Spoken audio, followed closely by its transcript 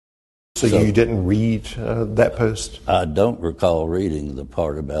So you didn't read that post? I don't recall reading the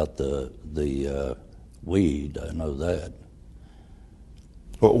part about the weed. I know that.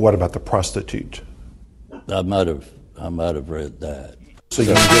 Well, what about the prostitute? I might have read that. So you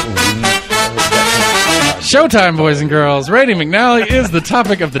didn't read that? Showtime, boys and girls. Randy McNally is the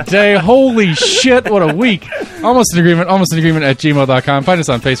topic of the day. Holy shit, what a week. Almost an agreement at gmail.com. Find us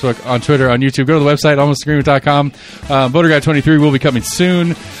on Facebook, on Twitter, on YouTube. Go to the website, almostagreement.com. Voter Guide 23 will be coming soon.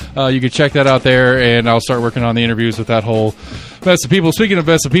 You can check that out there, and I'll start working on the interviews with that whole mess of people. Speaking of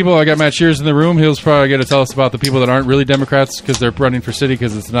best of people, I got Matt Shears in the room. He'll probably going to tell us about the people that aren't really Democrats because they're running for city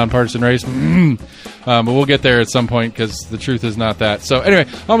because it's a nonpartisan race. But we'll get there at some point because the truth is not that. So anyway,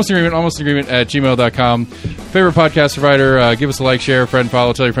 almost agreement at gmail.com. Favorite podcast provider, give us a like, share, friend,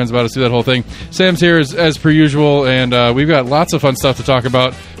 follow, tell your friends about us, do that whole thing. Sam's here as per usual, and we've got lots of fun stuff to talk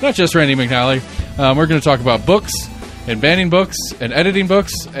about, not just Randy McNally. We're going to talk about books and banning books and editing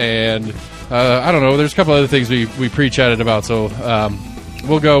books, and I don't know, there's a couple other things we pre-chatted about, so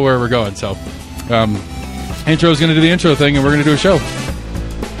we'll go where we're going. So intro's going to do the intro thing, and we're going to do a show.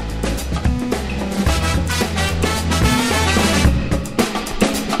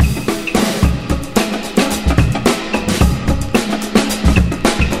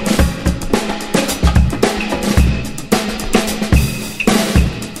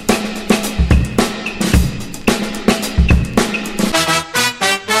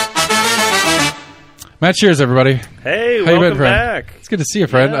 Matt Shears, everybody. Hey, how welcome you been, friend? back. It's good to see you,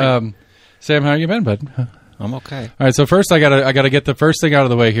 friend. Yeah. Sam, how you been, bud? I'm okay. All right, so first I gotta get the first thing out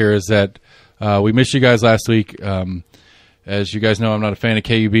of the way here is that we missed you guys last week. As you guys know, I'm not a fan of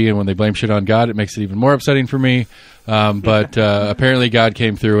KUB, and when they blame shit on God, it makes it even more upsetting for me. But apparently God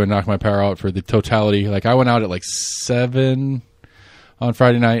came through and knocked my power out for the totality. Like, I went out at like 7 on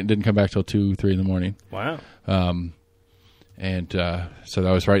Friday night and didn't come back till 2, 3 in the morning. Wow. And so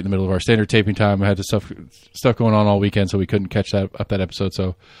that was right in the middle of our standard taping time. I had stuff going on all weekend, so we couldn't catch that episode.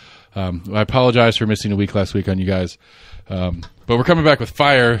 So I apologize for missing a week last week on you guys. But we're coming back with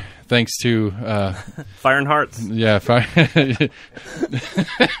fire, thanks to Fire and Hearts. Yeah, fire.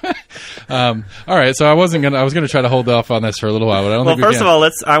 All right, so I was gonna try to hold off on this for a little while, but I don't think we can. Well, first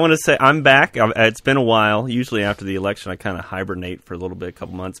of all, I want to say I'm back. It's been a while. Usually after the election, I kind of hibernate for a little bit, a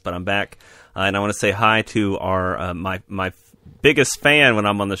couple months, but I'm back, and I want to say hi to our my biggest fan when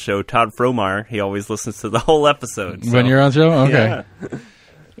I'm on the show, Todd Fromeyer. He always listens to the whole episode. So. When you're on the show? Okay. Yeah.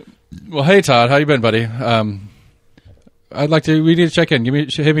 Well, hey, Todd. How you been, buddy? We need to check in.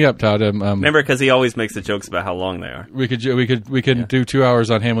 Hit me up, Todd. Remember, because he always makes the jokes about how long they are. We could do 2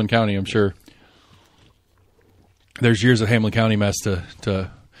 hours on Hamlin County, I'm sure. There's years of Hamlin County mess to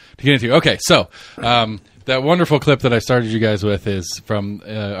get into. Okay, so that wonderful clip that I started you guys with is from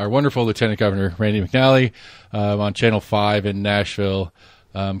our wonderful Lieutenant Governor, Randy McNally, on Channel 5 in Nashville,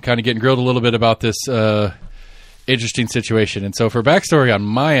 kind of getting grilled a little bit about this interesting situation. And so for backstory on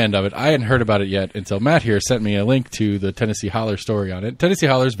my end of it, I hadn't heard about it yet until Matt here sent me a link to the Tennessee Holler story on it. Tennessee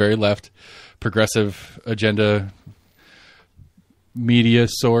Holler is very left, progressive agenda media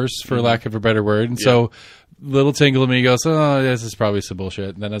source, for lack of a better word. And so little tingle in me goes, oh, this is probably some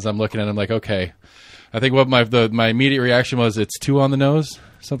bullshit. And then as I'm looking at it, I'm like, okay. I think what my immediate reaction was, it's too on the nose,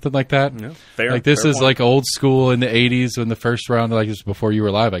 something like that. Yeah, fair. Like, this fair is point. like old school in the 80s when the first round, like, this was before you were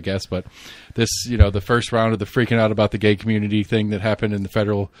alive, I guess, but this, the first round of the freaking out about the gay community thing that happened in the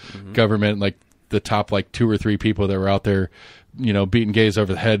federal government, like the top like 2 or 3 people that were out there, beating gays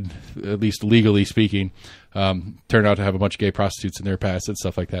over the head, at least legally speaking, turned out to have a bunch of gay prostitutes in their past and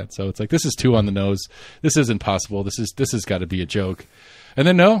stuff like that. So it's like, this is too on the nose. This isn't possible. This has got to be a joke. And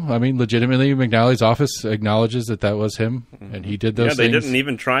then legitimately, McNally's office acknowledges that was him, and he did those things. Yeah, they didn't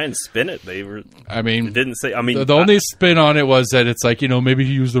even try and spin it. They didn't say. The only spin on it was that it's like, maybe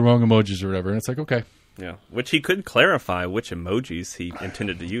he used the wrong emojis or whatever, and it's like, okay. Yeah, which he could clarify which emojis he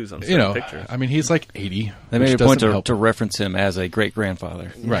intended to use on certain pictures. He's like 80. They made a point to reference him as a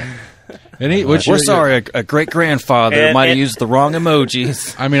great-grandfather. Right. And we're sorry, a great-grandfather might have used the wrong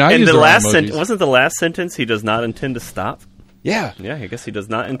emojis. I used the wrong emojis. Wasn't the last sentence, he does not intend to stop? Yeah. Yeah, I guess he does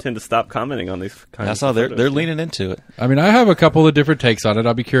not intend to stop commenting on these kinds I saw of photos. they're leaning into it. I have a couple of different takes on it.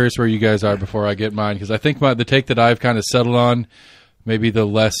 I'll be curious where you guys are before I get mine, because I think the take that I've kind of settled on, maybe the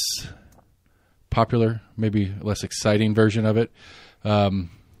less popular, maybe less exciting version of it.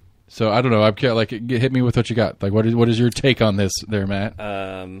 So I don't know. Hit me with what you got. Like, what is your take on this there, Matt?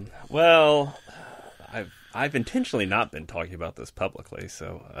 Well, I've intentionally not been talking about this publicly,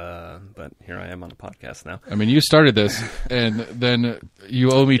 so but here I am on a podcast now. You started this, and then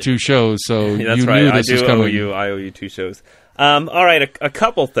you owe me 2 shows, so that's you right. knew this was coming. I owe you 2 shows. All right, a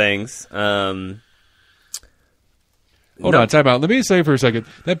couple things. Hold on, time out. Let me say for a second,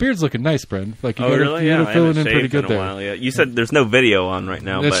 that beard's looking nice, Brent. Like you really? You Yeah, got I it filling haven't in pretty shaved good in a there. while. Yeah. You said there's no video on right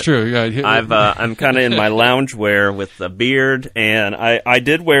now. That's but true. Yeah, I'm kind of in my loungewear with a beard, and I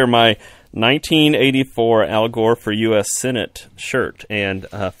did wear my 1984 Al Gore for U.S. Senate shirt. And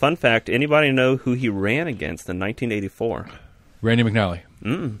fun fact: anybody know who he ran against in 1984? Randy McNally.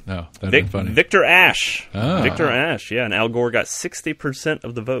 No, that'd been funny. Victor Ashe. Ah. Victor Ashe. Yeah, and Al Gore got 60%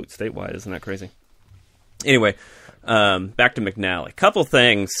 of the vote statewide. Isn't that crazy? Anyway, back to McNally. Couple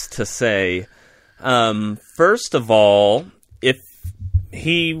things to say. First of all, if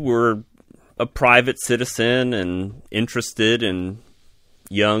he were a private citizen and interested in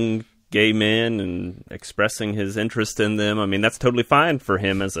young gay men and expressing his interest in them, I mean, that's totally fine for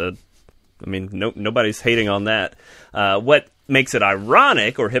him nobody's hating on that. What makes it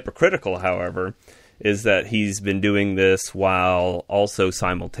ironic or hypocritical, however, is that he's been doing this while also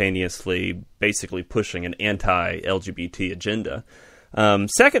simultaneously basically pushing an anti-LGBT agenda.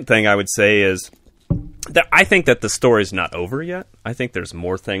 Second thing I would say is that I think that the story's not over yet. I think there's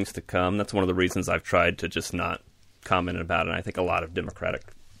more things to come. That's one of the reasons I've tried to just not comment about it. And I think a lot of Democratic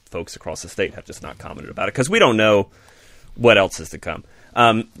folks across the state have just not commented about it because we don't know what else is to come.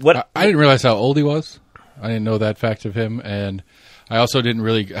 I didn't realize how old he was. I didn't know that fact of him, and I also hadn't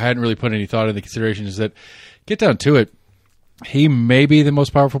really put any thought into consideration. Is that get down to it, he may be the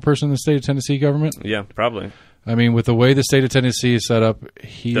most powerful person in the state of Tennessee government. Yeah, probably. I mean, with the way the state of Tennessee is set up,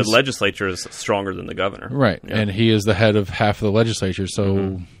 the legislature is stronger than the governor, right? Yeah. And he is the head of half of the legislature,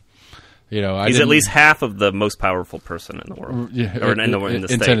 so he's at least half of the most powerful person in the world, or in the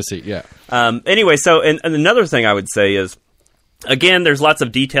state. In Tennessee. Yeah. Anyway, so and another thing I would say is, again, there's lots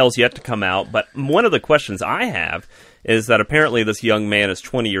of details yet to come out, but one of the questions I have is that apparently this young man is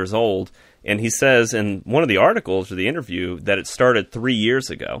 20 years old, and he says in one of the articles or the interview that it started 3 years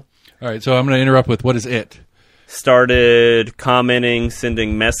ago. All right, so I'm going to interrupt with what is it? Started commenting,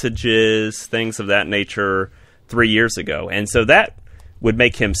 sending messages, things of that nature 3 years ago. And so that would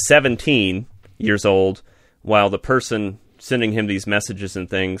make him 17 years old, while the person sending him these messages and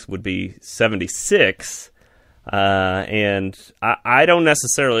things would be 76. And I don't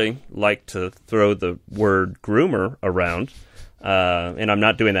necessarily like to throw the word groomer around, and I'm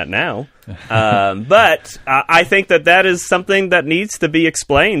not doing that now. But I think that is something that needs to be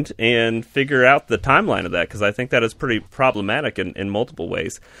explained and figure out the timeline of that, because I think that is pretty problematic in multiple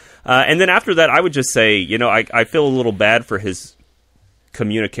ways. And then after that, I would just say, I feel a little bad for his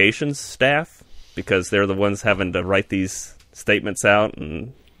communications staff, because they're the ones having to write these statements out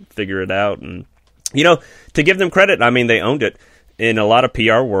and figure it out. And to give them credit, I mean, they owned it. In a lot of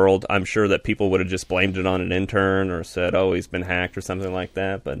PR world, I'm sure that people would have just blamed it on an intern or said, oh, he's been hacked or something like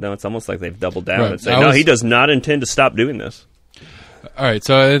that. But no, it's almost like they've doubled down and said, no, he does not intend to stop doing this. All right,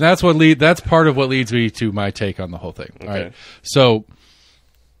 so that's part of what leads me to my take on the whole thing. Okay. All right, so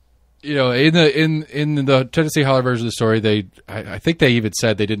in the Tennessee Holler version of the story, I think they even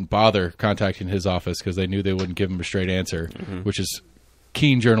said they didn't bother contacting his office because they knew they wouldn't give him a straight answer, which is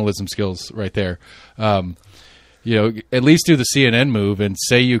keen journalism skills right there. At least do the CNN move and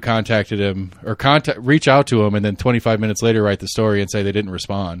say you contacted him, or reach out to him, and then 25 minutes later write the story and say they didn't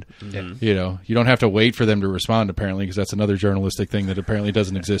respond. Mm-hmm. You don't have to wait for them to respond, apparently, because that's another journalistic thing that apparently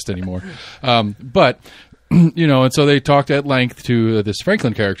doesn't exist anymore. But and so they talked at length to this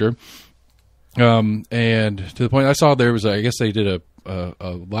Franklin character, and to the point I saw there was, I guess they did a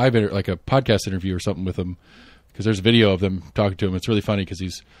live like a podcast interview or something with him, because there's a video of them talking to him. It's really funny because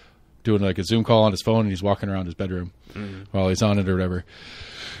he's doing like a Zoom call on his phone and he's walking around his bedroom while he's on it or whatever.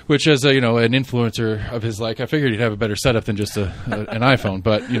 Which, as an influencer of his, I figured he'd have a better setup than just an iPhone,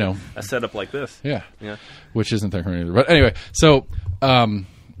 but a setup like this, yeah, which isn't there either. But anyway, so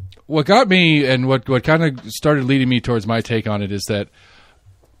what got me and what kind of started leading me towards my take on it is that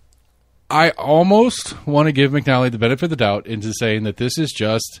I almost want to give McNally the benefit of the doubt into saying that this is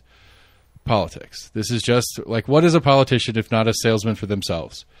just politics. This is just what is a politician if not a salesman for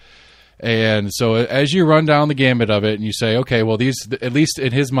themselves? And so as you run down the gambit of it and you say, okay, well, at least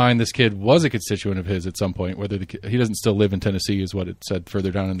in his mind, this kid was a constituent of his at some point, whether he doesn't still live in Tennessee is what it said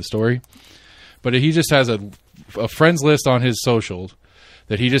further down in the story. But he just has a friends list on his social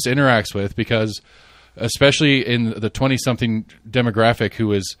that he just interacts with, because especially in the 20-something demographic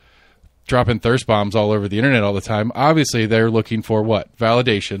who is dropping thirst bombs all over the internet all the time, obviously they're looking for what?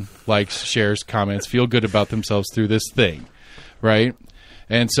 Validation, likes, shares, comments, feel good about themselves through this thing, right?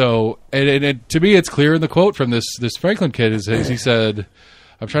 And so, and to me, it's clear in the quote from this Franklin kid is he said,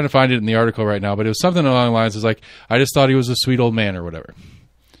 I'm trying to find it in the article right now, but it was something along the lines of I just thought he was a sweet old man or whatever.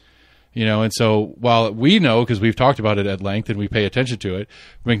 You know, and so while we know, because we've talked about it at length and we pay attention to it,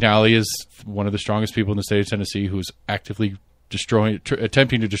 McNally is one of the strongest people in the state of Tennessee who's actively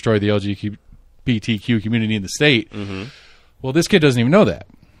attempting to destroy the LGBTQ community in the state. Mm-hmm. Well, this kid doesn't even know that.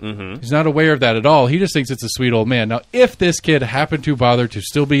 Mm-hmm. He's not aware of that at all. He just thinks it's a sweet old man. Now, if this kid happened to bother to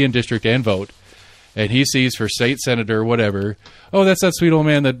still be in district and vote, and he sees for state senator or whatever, oh, that's that sweet old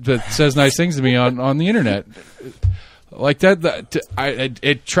man that says nice things to me on the internet. Like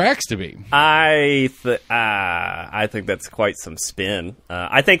it tracks to me. I think that's quite some spin.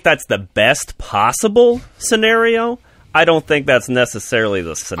 I think that's the best possible scenario. I don't think that's necessarily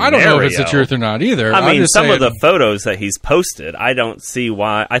the scenario. I don't know if it's the truth or not either. I mean, some of the photos that he's posted, I don't see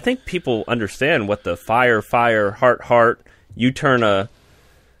why. I think people understand what the fire, heart, you turn a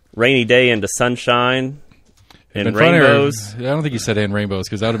rainy day into sunshine. And rainbows. I don't think he said "and rainbows"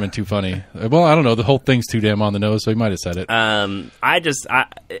 because that would have been too funny. Well, I don't know. The whole thing's too damn on the nose, so he might have said it.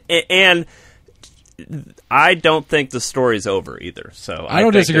 I don't think the story's over either. So I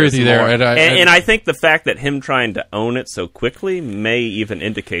don't disagree with you there. And I think the fact that him trying to own it so quickly may even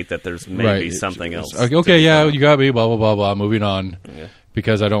indicate that there's maybe something else. Okay, yeah, you got me. Blah blah blah blah. Moving on. Yeah.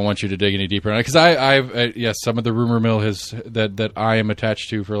 Because I don't want you to dig any deeper. Because yes, some of the rumor mill that I am attached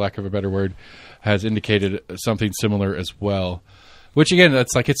to, for lack of a better word, has indicated something similar as well. Which again,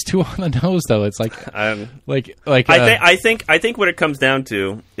 it's like it's too on the nose, though. It's like, I think what it comes down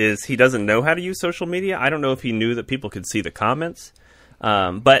to is he doesn't know how to use social media. I don't know if he knew that people could see the comments.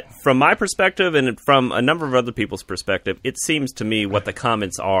 But from my perspective and from a number of other people's perspective, it seems to me what the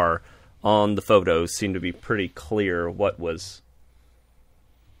comments are on the photos seem to be pretty clear what was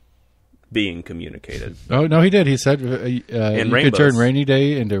being communicated. Oh, no, he did. He said you could turn rainy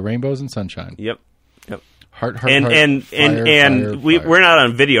day into rainbows and sunshine. Yep. Heart, and fire. We're not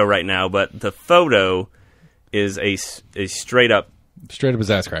on video right now, but the photo is a straight up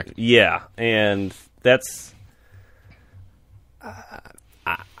his ass crack. Yeah, and that's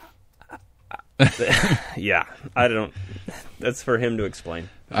yeah. I don't. That's for him to explain.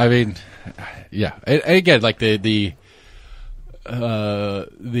 I mean, yeah. And again, like the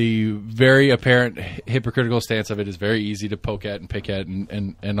very apparent hypocritical stance of it is very easy to poke at and pick at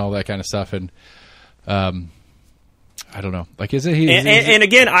and all that kind of stuff. And I don't know. Like, is it? And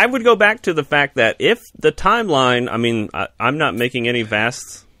again, I would go back to the fact that if the timeline, I mean, I'm not making any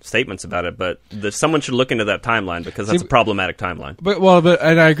vast statements about it, but someone should look into that timeline because that's a problematic timeline. But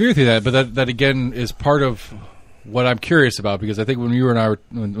and I agree with you that that again is part of what I'm curious about, because I think when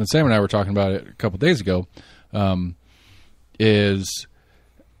when Sam and I were talking about it a couple of days ago, is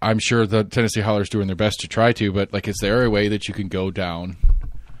I'm sure the Tennessee Hollers doing their best to try to, but like, is there a way that you can go down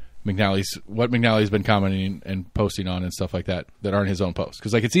what McNally's been commenting and posting on and stuff like that aren't his own posts?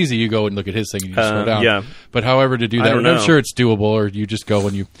 Because like, it's easy, you go and look at his thing and you just scroll down. Yeah. But however to do that, I'm sure it's doable, or you just go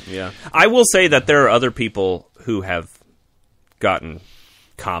and you. Yeah, I will say that there are other people who have gotten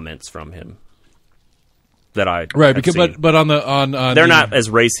comments from him that I right because seen. but on they're not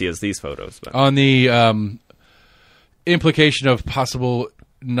as racy as these photos. But. On the implication of possible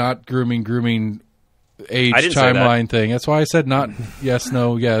not grooming age timeline thing. That's why I said not yes,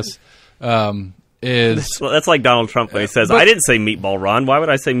 no, yes. Is well, that's like Donald Trump when he says, "I didn't say Meatball Ron. Why would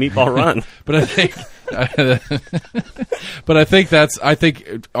I say Meatball Ron?" But I think, I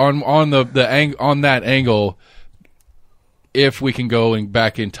think on that angle, if we can go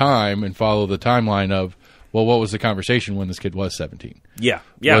back in time and follow the timeline of, well, what was the conversation when this kid was 17? Yeah,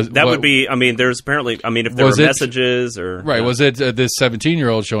 that would be. I mean, there's apparently. I mean, if there were messages or right, was it this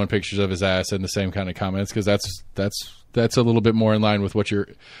 17-year-old showing pictures of his ass and the same kind of comments? Because that's a little bit more in line with what you're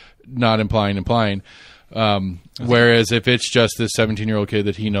not implying. Whereas if it's just this 17-year-old kid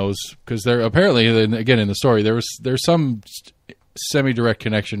that he knows, because there apparently, again in the story, there's some semi-direct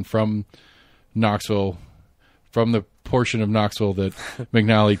connection from Knoxville, from the portion of Knoxville that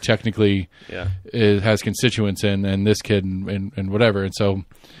McNally technically has constituents in, and this kid and whatever. And so,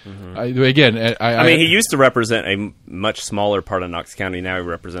 I mean, he used to represent a much smaller part of Knox County. Now he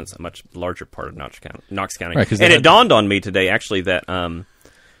represents a much larger part of Knox County. Right, and it dawned on me today, actually, that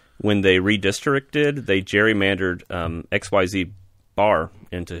when they redistricted, they gerrymandered XYZ Bar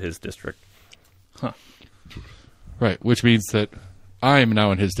into his district. Huh. Right, which means that I am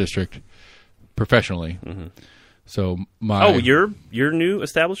now in his district professionally. Mm-hmm. So your new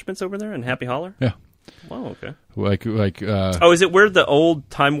establishment's over there in Happy Holler? Yeah. Wow. Okay. Is it where the old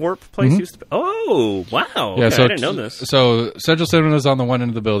Time Warp place used to be? Oh, wow. Okay, yeah. So I didn't know this. So Central Cinema is on the one end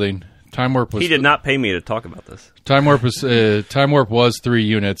of the building. Time Warp was. He did not pay me to talk about this. Time Warp was 3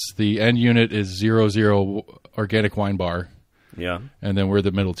 units. The end unit is 00 Organic Wine Bar. Yeah. And then we're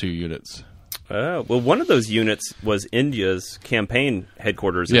the middle 2 units. Oh, well, one of those units was India's campaign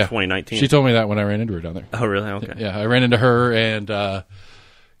headquarters in 2019. She told me that when I ran into her down there. Oh, really? Okay. Yeah, I ran into her and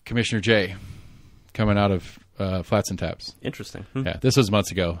Commissioner Jay coming out of Flats and Taps. Interesting. Yeah, this was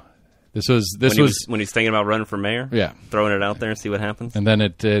months ago. This was when he's thinking about running for mayor. Yeah, throwing it out there and see what happens. And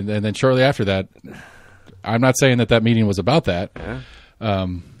then shortly after that, I'm not saying that meeting was about that. Yeah.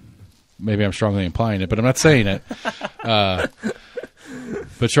 Maybe I'm strongly implying it, but I'm not saying it.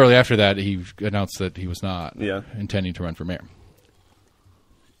 But shortly after that, he announced that he was not intending to run for mayor.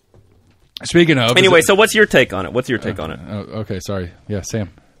 Speaking of... Anyway, so what's your take on it? Okay, sorry. Yeah, Sam.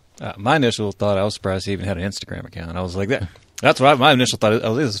 My initial thought, I was surprised he even had an Instagram account. I was like, that's what my initial thought.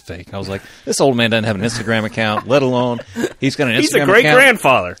 Oh, this is fake. I was like, this old man doesn't have an Instagram account, let alone he's got an Instagram account. He's a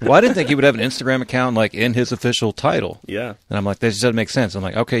great-grandfather. Well, I didn't think he would have an Instagram account like in his official title. Yeah. And I'm like, that just doesn't make sense. I'm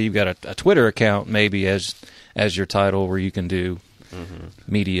like, okay, you've got a Twitter account maybe as your title where you can do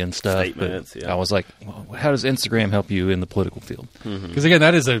media and stuff. Statements, but I was like, well, how does Instagram help you in the political field? Because again,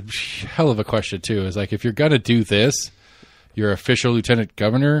 that is a hell of a question too. Is like, if you're going to do this, your official lieutenant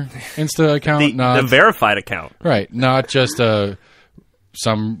governor Insta account, the verified account, right? Not just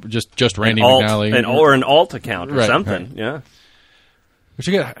just Randy McNally, or an alt account or something. Right. Yeah. Which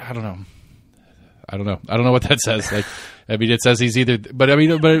again, I don't know. I don't know what that says. Like, I mean, it says he's either, but I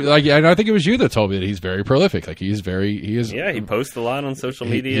think it was you that told me that he's very prolific. Like, he is. Yeah, he posts a lot on social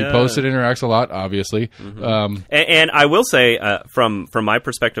media. He posts and interacts a lot, obviously. And I will say, from my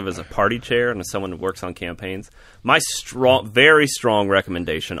perspective as a party chair and as someone who works on campaigns, my very strong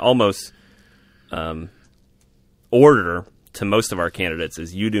recommendation, almost order to most of our candidates,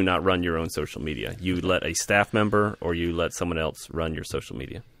 is you do not run your own social media. You let a staff member or you let someone else run your social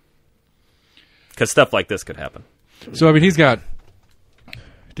media. Because stuff like this could happen. So, I mean, did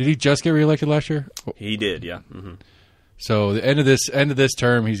he just get reelected last year? He did, yeah. Mm-hmm. So, the end of this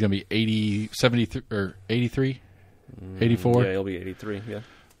term, he's going to be 73, or 83? 84? Yeah, he'll be 83, yeah.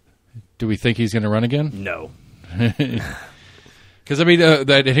 Do we think he's going to run again? No. Because, I mean,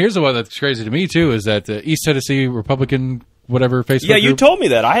 here's the one that's crazy to me, too, is that the East Tennessee Republican whatever Facebook Yeah, you group, told me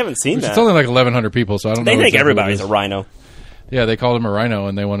that. I haven't seen that. It's only like 1,100 people, so I don't know. They think everybody's a rhino. Yeah, they called him a rhino,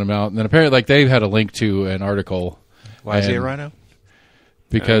 and they want him out. And then apparently, like, they had a link to an article. Why is he a rhino?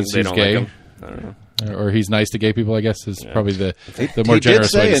 Because he's gay. Like I don't know. Or he's nice to gay people, I guess, is probably the more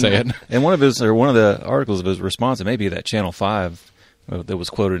generous way to say it. And one of the articles of his response, it may be that Channel 5 that was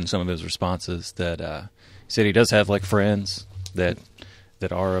quoted in some of his responses, that he said he does have like friends that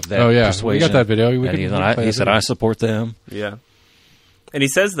are of that persuasion. We got that video. He said, I support them. Yeah. And he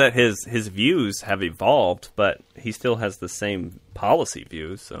says that his views have evolved, but he still has the same policy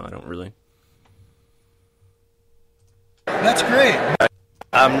views, so I don't really... That's great.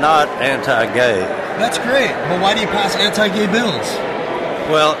 I'm not anti-gay. That's great. But why do you pass anti-gay bills?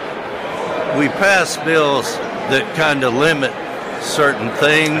 Well, we pass bills that kind of limit certain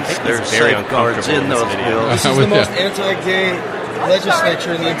things. There's safeguards in those bills. This is the most anti-gay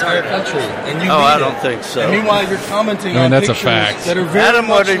legislature in the entire country, and I don't think so. And meanwhile, you're commenting on that's pictures a fact. That are very Adam,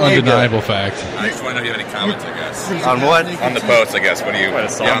 what did you undeniable fact. I just want to know if you have any comments, I guess. On what? On the posts, I guess. What do you... on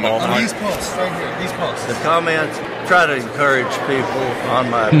these posts, right here, these posts. The comments, try to encourage people on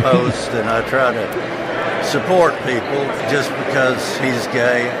my post, and I try to support people just because he's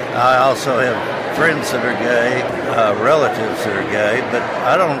gay. I also have friends that are gay, relatives that are gay, but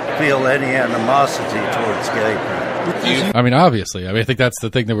I don't feel any animosity towards gay people. I mean, obviously. I mean, I think that's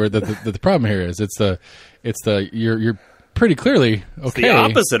the thing that the problem here is. It's the you're pretty clearly okay. It's the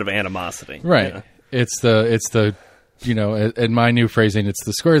opposite of animosity, right? Yeah. It's the in my new phrasing, it's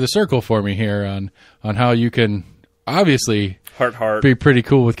the square of the circle for me here on how you can obviously heart be pretty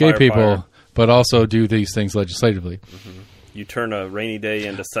cool with gay people, fire. But also do these things legislatively. Mm-hmm. You turn a rainy day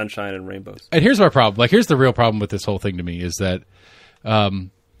into sunshine and rainbows. And here's my problem. Like, here's the real problem with this whole thing to me is that,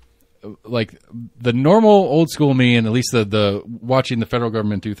 like, the normal old school me, and at least the watching the federal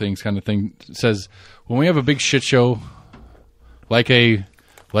government do things kind of thing, says when we have a big shit show, like a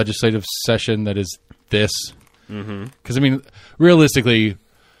legislative session that is this, because I mean, realistically,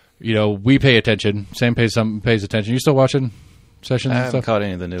 we pay attention. Sam pays attention. You still watching sessions? I and haven't stuff? caught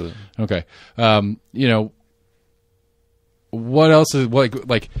any of the new. Okay. What else is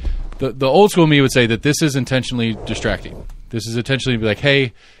like the old school me would say that this is intentionally distracting. This is intentionally be like,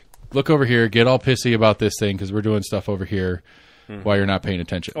 hey, look over here, get all pissy about this thing because we're doing stuff over here while you're not paying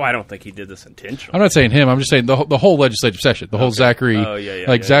attention. Oh, I don't think he did this intentionally. I'm not saying him. I'm just saying the whole legislative session, the whole Zachary. Oh, yeah,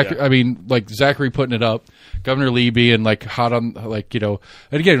 like yeah, Zachary. yeah. I mean, like Zachary putting it up, Governor Lee being like hot on, like, and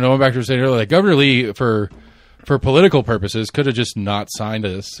again, going back to what I was saying earlier, like Governor Lee for for political purposes, could have just not signed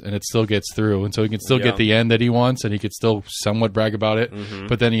this, and it still gets through, and so he can still get the end that he wants, and he could still somewhat brag about it.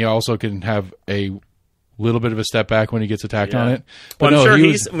 But then he also can have a little bit of a step back when he gets attacked on it. But well, I'm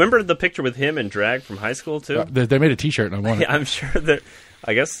no, sure remember the picture with him and drag from high school too? They made a T-shirt, and I want it. I'm sure that.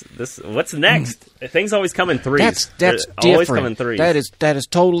 I guess what's next? Things always come in threes. That's They different. always come in threes. That is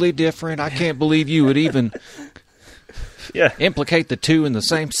totally different. I can't believe you would even implicate the two in the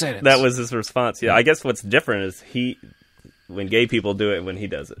same sentence. That was his response. Yeah, I guess what's different is when gay people do it, when he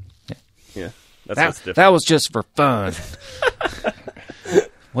does it. Yeah, that's what's different. That was just for fun.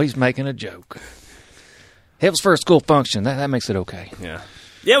 Well, he's making a joke. It was for a school function. That makes it okay. Yeah,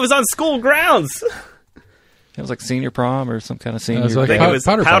 it was on school grounds. It was like senior prom or some kind of senior. It was like I think it was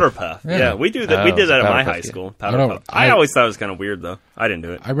Powder Puff. Puff. Yeah, we do that. We did that at my high school. Powder Puff. I always thought it was kind of weird though. I didn't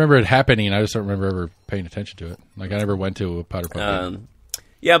do it. I remember it happening. I just don't remember ever paying attention to it. Like I never went to a Powder Puff.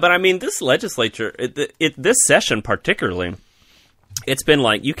 Yeah, but I mean, this legislature, this session particularly, it's been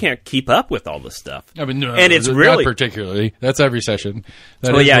like you can't keep up with all this stuff. I mean, no, and it's not really particularly. That's every session.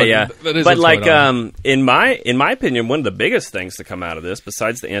 That is but like, on. in my opinion, one of the biggest things to come out of this,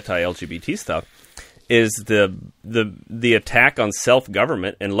 besides the anti-LGBT stuff, is the attack on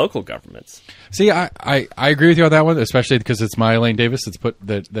self-government and local governments. See, I agree with you on that one, especially because it's my Elaine Davis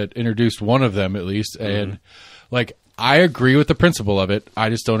that introduced one of them at least, and like I agree with the principle of it. I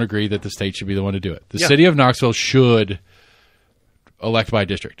just don't agree that the state should be the one to do it. The city of Knoxville should elect by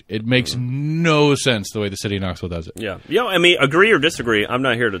district. It makes no sense the way the city of Knoxville does it. Yeah. I mean, agree or disagree. I'm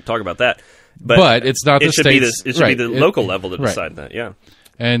not here to talk about that. But it's not the state's... It should be the local level to decide that, yeah.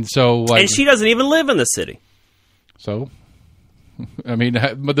 And so... and she doesn't even live in the city. So... I mean,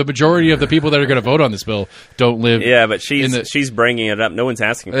 the majority of the people that are going to vote on this bill don't live... Yeah, but she's bringing it up. No one's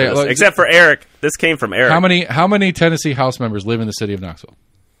asking for this. Except for Eric. This came from Eric. How many Tennessee House members live in the city of Knoxville?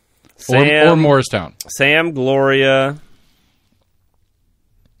 Or Morristown? Sam, Gloria...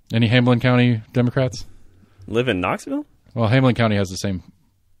 Any Hamlin County Democrats? Live in Knoxville? Well, Hamlin County has the same...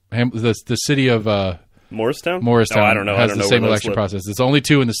 the city of... Morristown? Morristown I don't know. has the same election process. It's only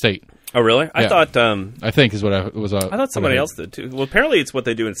 2 in the state. Oh, really? Yeah. I thought... I think is what I was... I thought somebody else did, too. Well, apparently it's what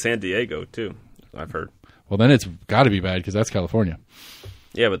they do in San Diego, too, I've heard. Well, then it's got to be bad, because that's California.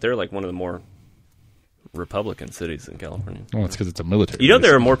 Yeah, but they're like one of the more Republican cities in California. Well, it's because it's a military You know base.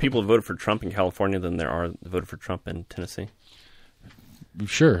 there are more people who voted for Trump in California than there are that voted for Trump in Tennessee?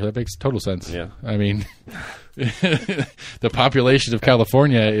 Sure, that makes total sense. Yeah. I mean, the population of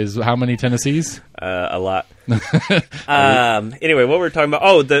California is how many Tennessees? A lot. Anyway, what were we talking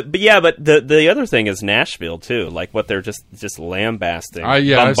about? But the other thing is Nashville too. Like what they're just lambasting,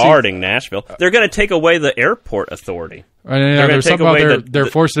 bombarding Nashville. They're going to take away the airport authority. There's something about they're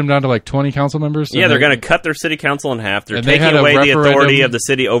forcing them down to like 20 council members. Yeah, they're going to cut their city council in half. They're taking away the authority of the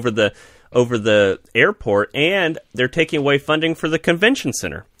city over the airport, and they're taking away funding for the convention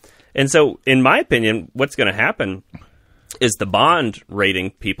center. And so, in my opinion, what's going to happen is the bond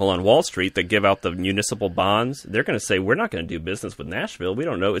rating people on Wall Street that give out the municipal bonds, they're going to say, we're not going to do business with Nashville. We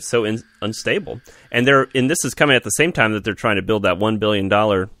don't know. It's so unstable. And this is coming at the same time that they're trying to build that $1 billion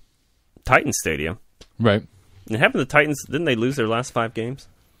Titans stadium. Right. And happened to the Titans, didn't they lose their last 5 games?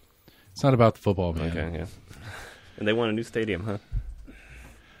 It's not about the football, man. Okay, yeah. And they want a new stadium, huh?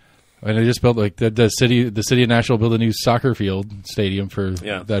 And they just built like the city of Nashville built a new soccer field stadium for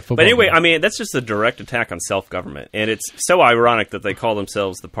that football. But anyway, game. I mean that's just a direct attack on self-government, and it's so ironic that they call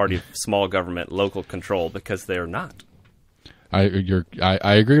themselves the party of small government, local control, because they're not. I agree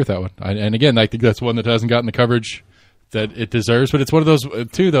with that one, and again, I think that's one that hasn't gotten the coverage that it deserves. But it's one of those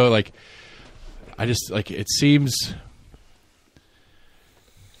too, though. Like I just like it seems.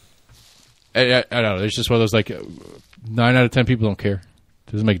 I don't know. There's just one of those like 9 out of 10 people don't care.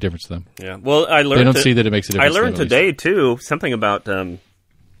 It doesn't make a difference to them. Yeah. Well, I learned they don't see that it makes a difference. I learned today too something about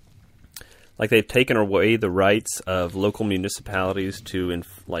like they've taken away the rights of local municipalities to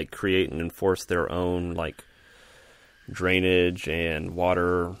create and enforce their own like drainage and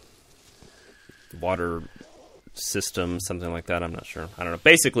water system, something like that. I'm not sure. I don't know.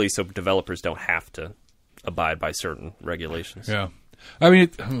 Basically, so developers don't have to abide by certain regulations. Yeah. I mean.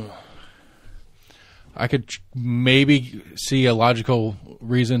 I could maybe see a logical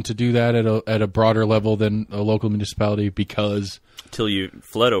reason to do that at a broader level than a local municipality because until you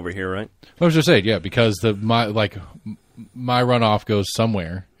flood over here, right? I was just saying, yeah, because my runoff goes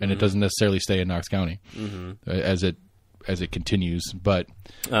somewhere and it doesn't necessarily stay in Knox County as it continues. But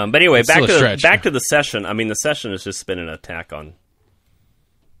anyway, back to the session. I mean, the session has just been an attack on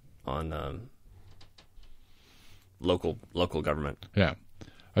local government. Yeah,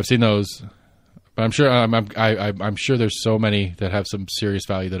 I've seen those. But I'm sure there's so many that have some serious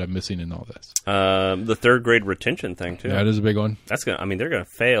value that I'm missing in all this. The third grade retention thing too. Yeah, that is a big one. That's gonna. I mean, they're gonna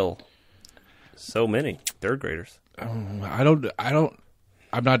fail so many third graders. I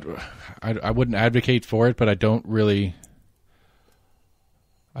wouldn't advocate for it, but I don't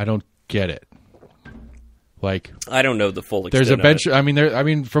get it. Like, I don't know the full extent. There's a bench. I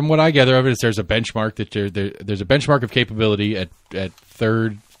mean, from what I gather of it, there's a benchmark that there's a benchmark of capability at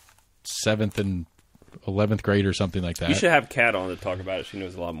 3rd, 7th, and 11th grade or something like that. You should have Kat on to talk about it. She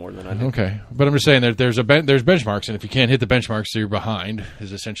knows a lot more than I do. Okay, but I'm just saying there's benchmarks, and if you can't hit the benchmarks, so you're behind.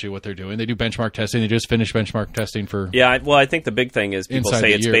 Is essentially what they're doing. They do benchmark testing. They just finished benchmark testing for. Yeah, well, I think the big thing is people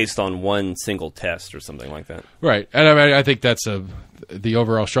say it's based on one single test or something like that. Right, and I think that's the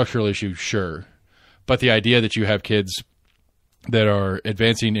overall structural issue. Sure. But the idea that you have kids that are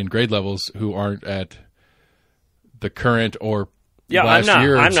advancing in grade levels who aren't at the current or last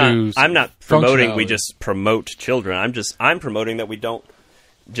year or two's I'm not promoting we just promote children. I'm promoting that we don't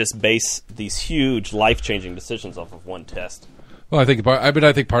just base these huge life-changing decisions off of one test. Well, I think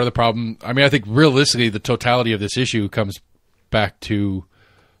part of the problem. I think realistically, the totality of this issue comes back to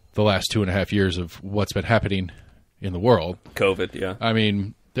the last 2.5 years of what's been happening in the world. COVID, yeah. I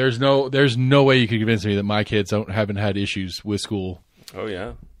mean. There's no way you can convince me that my kids haven't had issues with school. Oh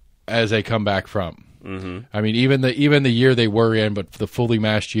yeah, as they come back from. Mm-hmm. I mean, even the year they were in, but the fully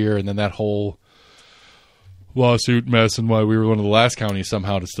masked year, and then that whole lawsuit mess, and why we were one of the last counties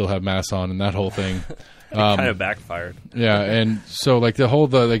somehow to still have masks on, and that whole thing. It kind of backfired. Yeah, and so like the whole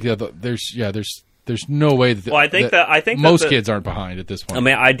there's no way that. Well, I think most kids aren't behind at this point. I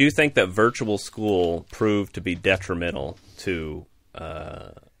mean, I do think that virtual school proved to be detrimental to.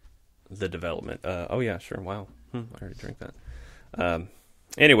 The development. Oh yeah, sure. Wow, I already drank that.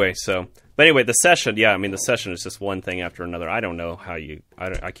 Anyway, the session. Yeah, I mean, the session is just one thing after another. I don't know how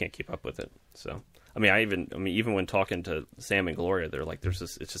I can't keep up with it. So, I mean, even when talking to Sam and Gloria, they're like,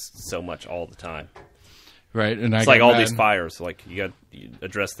 it's just so much all the time. Right, and it's like all these fires. Like you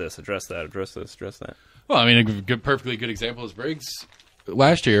address this, address that, address this, address that. Well, I mean, perfectly good example is Briggs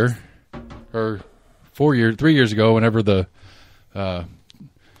last year or 3 years ago, whenever the.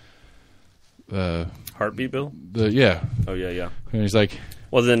 Heartbeat bill? Yeah. Oh yeah. And he's like,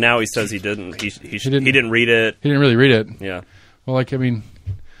 well, then now he says he didn't. He didn't read it. He didn't really read it. Yeah. Well, like, I mean,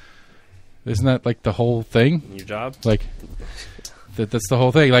 isn't that like the whole thing? Your job? Like, that's the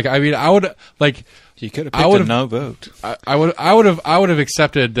whole thing. Like, I mean, I would like. You could have picked a no vote. I would have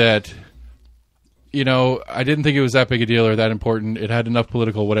accepted that. You know, I didn't think it was that big a deal or that important. It had enough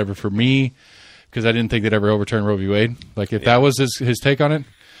political whatever for me. Because I didn't think they'd ever overturn Roe v. Wade. Like, if that was his take on it,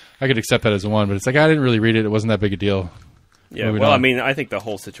 I could accept that as a one. But it's like, I didn't really read it. It wasn't that big a deal. Yeah, Moving well, on. I mean, I think the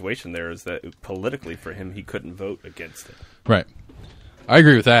whole situation there is that politically for him, he couldn't vote against it. Right. I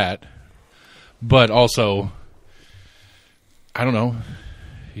agree with that. But also, I don't know.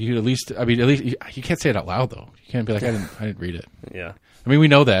 You can't say it out loud, though. You can't be like, I didn't read it. Yeah. I mean, we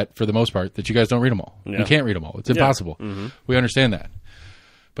know that, for the most part, that you guys don't read them all. Yeah. You can't read them all. It's impossible. Yeah. Mm-hmm. We understand that.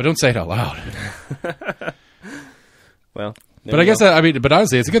 But don't say it out loud. Well, but I guess but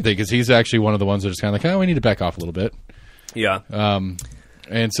honestly, it's a good thing because he's actually one of the ones that is kind of like, we need to back off a little bit. Yeah.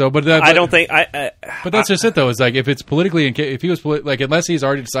 And so, but I don't think But that's just it, though. Is like if it's politically, if he was like, unless he's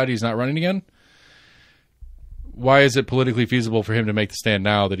already decided he's not running again, why is it politically feasible for him to make the stand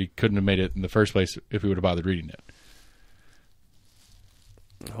now that he couldn't have made it in the first place if he would have bothered reading it?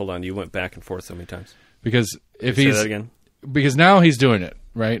 Hold on, you went back and forth so many times. Because if say he's that again? Because now he's doing it.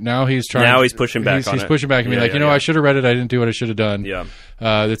 Right now he's trying. Now he's pushing back. He's pushing back and being like, I should have read it. I didn't do what I should have done. Yeah,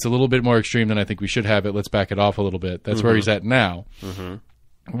 it's a little bit more extreme than I think we should have it. Let's back it off a little bit. That's where he's at now.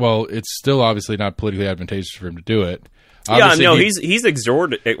 Mm-hmm. Well, it's still obviously not politically advantageous for him to do it. Obviously, yeah, no, he's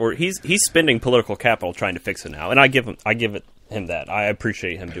exhorted or he's spending political capital trying to fix it now, and I give him that. I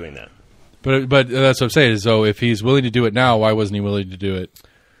appreciate him doing that. But that's what I'm saying. Is so if he's willing to do it now, why wasn't he willing to do it?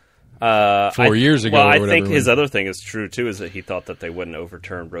 4 years ago. Well, or I whatever, think his other thing is true too. Is that he thought that they wouldn't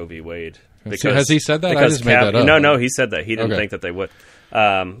overturn Roe v. Wade. Because, has he said that? I just made that up. No, he said that he didn't think that they would.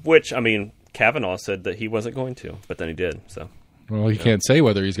 Which I mean, Kavanaugh said that he wasn't going to, but then he did. So, well, he can't say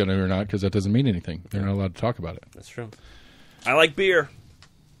whether he's going to or not because that doesn't mean anything. They're not allowed to talk about it. That's true. I like beer.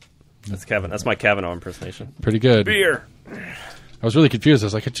 That's my Kavanaugh impersonation. Pretty good. Beer. I was really confused. I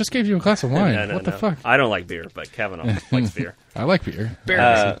was like, I just gave you a glass of wine. No, what the fuck? I don't like beer, but Kavanaugh likes beer. I like beer.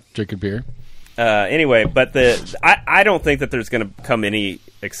 Drinking beer. Anyway, but I don't think that there's going to come any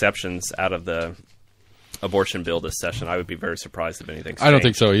exceptions out of the abortion bill this session. I would be very surprised if anything. I don't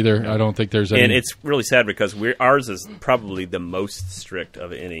think so either. No. I don't think there's any. And it's really sad because ours is probably the most strict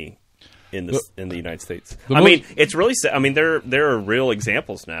of any in the United States. I mean, it's really sad. I mean, there are real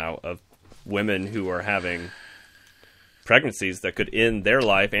examples now of women who are having pregnancies that could end their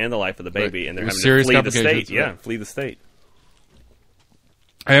life and the life of the baby, and they're having to flee the state. Yeah, flee the state.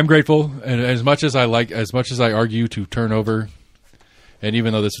 I am grateful, and as much as I argue to turn over, and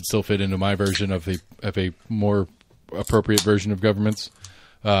even though this would still fit into my version of a more appropriate version of governments,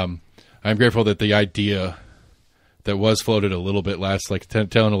 I'm grateful that the idea that was floated a little bit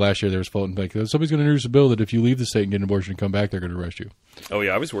tail end of last year, there was floating like somebody's going to introduce a bill that if you leave the state and get an abortion and come back, they're going to arrest you. Oh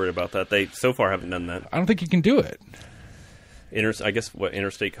yeah, I was worried about that. They so far haven't done that. I don't think you can do it. I guess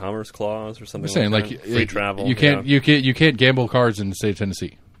interstate commerce clause or something. I'm saying like free travel. You can't gamble cards in the state of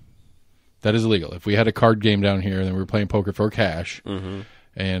Tennessee. That is illegal. If we had a card game down here and then we were playing poker for cash,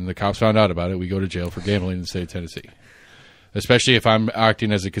 and the cops found out about it, we go to jail for gambling in the state of Tennessee. Especially if I'm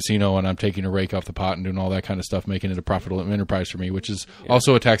acting as a casino and I'm taking a rake off the pot and doing all that kind of stuff, making it a profitable enterprise for me, which is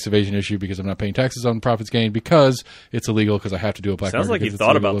also a tax evasion issue because I'm not paying taxes on profits gained because it's illegal because I have to do a black market. Sounds like you've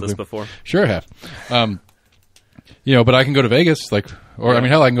thought about this before. Sure I have. But I can go to Vegas, I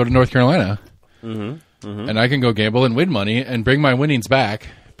can go to North Carolina, and I can go gamble and win money and bring my winnings back,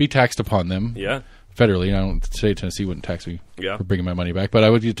 be taxed upon them. Yeah. Federally, I don't say Tennessee wouldn't tax me for bringing my money back, but I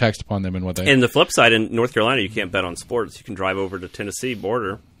would get taxed upon them and what they. And the flip side, in North Carolina, you can't bet on sports. You can drive over to Tennessee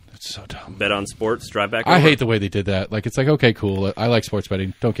border. That's so dumb. Bet on sports, drive back over. I hate the way they did that. It's like, okay, cool. I like sports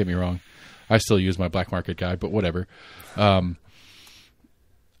betting. Don't get me wrong. I still use my black market guy, but whatever. I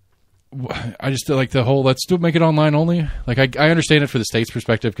just like the whole, make it online only. I understand it for the state's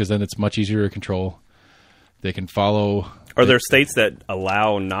perspective because then it's much easier to control. They can follow. Are there states that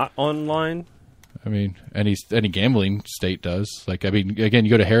allow not online? I mean, any gambling state does. Again, you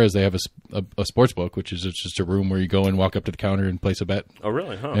go to Harrah's, they have a sports book, which is just a room where you go and walk up to the counter and place a bet. Oh,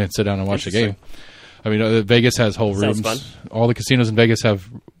 really? Huh. And sit down and watch the game. I mean, Vegas has whole rooms. Sounds fun. All the casinos in Vegas have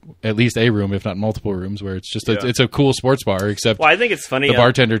at least a room, if not multiple rooms, where it's just it's a cool sports bar. Except, I think it's funny. The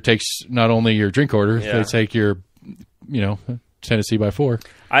bartender takes not only your drink order, they take your, Tennessee by 4.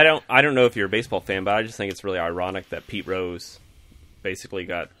 I don't know if you're a baseball fan, but I just think it's really ironic that Pete Rose basically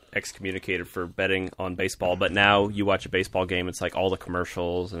got excommunicated for betting on baseball, but now you watch a baseball game, it's like all the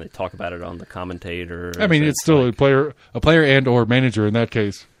commercials and they talk about it on the commentator. I mean, it's still a player and or manager in that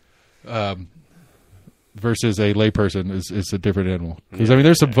case, versus a layperson is a different animal. Because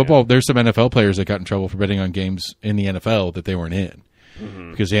there's some there's some NFL players that got in trouble for betting on games in the NFL that they weren't in,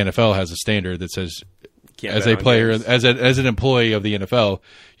 because the NFL has a standard that says, as a player, as an employee of the NFL,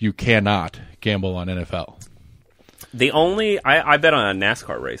 you cannot gamble on NFL. I bet on a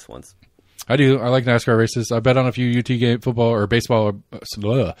NASCAR race once. I do. I like NASCAR races. I bet on a few UT football or baseball,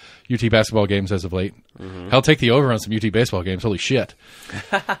 UT basketball games as of late. Hell, take the over on some UT baseball games. Holy shit!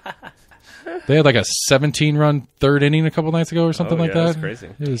 They had like a 17-run third inning a couple nights ago or something like that. That's crazy.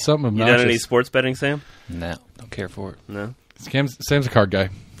 It was something obnoxious. You done any sports betting, Sam? No, don't care for it. No. Sam's a card guy.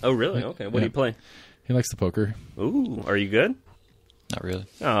 Oh, really? Okay. What do you play? He likes the poker. Ooh, are you good? Not really.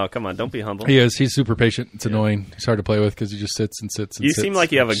 Oh, come on. Don't be humble. He is. He's super patient. It's annoying. He's hard to play with because he just sits and sits and sits. You seem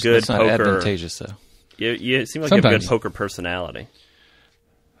like you have a good It's not poker. advantageous, though. You seem like you have a good poker personality.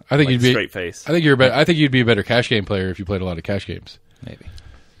 I think you'd be straight face. I think you're. I think you'd be a better cash game player if you played a lot of cash games. Maybe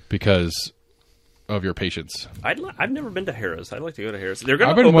because of your patience. I've never been to Harrah's. I'd like to go to Harrah's. They're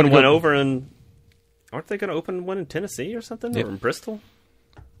going to open one over in. Aren't they going to open one in Tennessee or something, or in Bristol?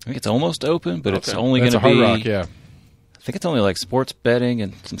 I think it's almost open, but it's only going to be Hard Rock. Yeah. I think it's only like sports betting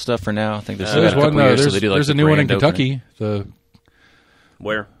and some stuff for now. I think there's one. Years, there's so they do like there's the a new one in grand Kentucky.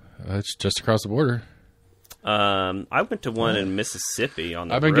 Where? It's just across the border. I went to one in Mississippi on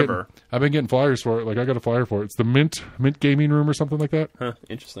the river. I've been getting flyers for it. I got a flyer for it. It's the Mint Gaming Room or something like that. Huh,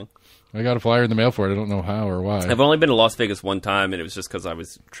 interesting. I got a flyer in the mail for it. I don't know how or why. I've only been to Las Vegas one time, and it was just because I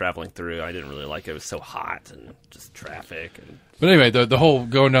was traveling through. I didn't really like it. It was so hot and just traffic. But anyway, the whole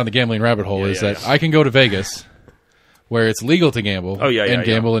going down the gambling rabbit hole is that I can go to Vegas, where it's legal to gamble,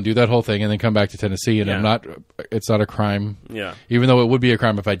 gamble and do that whole thing, and then come back to Tennessee, and it's not a crime. Yeah. Even though it would be a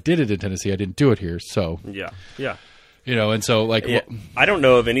crime if I did it in Tennessee, I didn't do it here. So yeah. And so I don't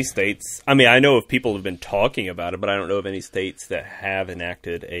know of any states. I mean, I know if people have been talking about it, but I don't know of any states that have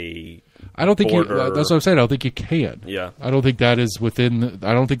enacted a. I don't think that's what I'm saying. I don't think you can. Yeah. I don't think that is within.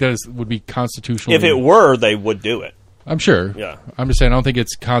 I don't think that would be constitutional. If it were, they would do it. I'm sure. Yeah. I'm just saying I don't think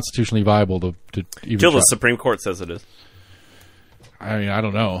it's constitutionally viable to even. Till the Supreme Court says it is. I mean, I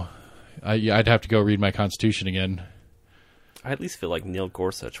don't know. I'd have to go read my Constitution again. I at least feel like Neil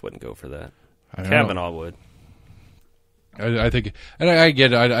Gorsuch wouldn't go for that. Kavanaugh would. I think, and I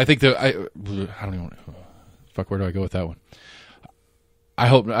get it. I think that I don't even. Fuck, where do I go with that one? I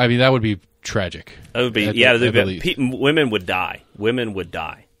hope. I mean, that would be tragic. That would be. Women would die. Women would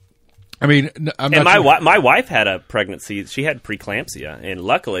die. I mean, my wife had a pregnancy. She had preeclampsia, and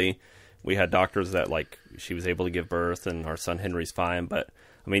luckily, we had doctors that like she was able to give birth, and our son Henry's fine. But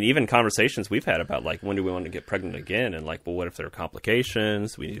I mean, even conversations we've had about like when do we want to get pregnant again, and like, well, what if there are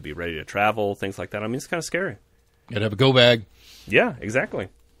complications? We need to be ready to travel, things like that. I mean, it's kind of scary. Gotta have a go bag. Yeah, exactly,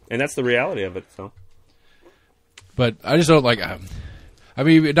 and that's the reality of it. So, but I just don't like. I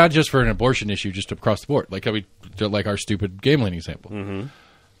mean, not just for an abortion issue, just across the board. Like like our stupid gambling example, and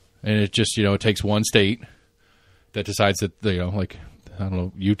it just it takes one state that decides that like I don't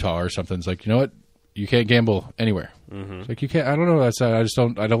know, Utah or something. It's like, you know what, you can't gamble anywhere. It's like you can't. I don't know. I just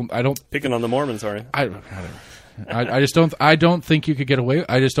don't. I don't. Picking on the Mormons, are you? I just don't. I don't think you could get away.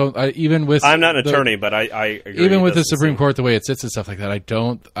 I just don't. Even with I'm not an attorney, but I agree. Even with the Supreme Court, the way it sits and stuff like that,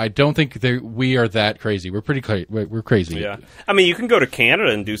 I don't think we are that crazy. We're pretty we're crazy. Yeah, I mean, you can go to Canada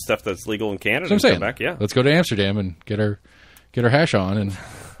and do stuff that's legal in Canada. That's what I'm saying. Come back. Yeah, let's go to Amsterdam and get our hash on and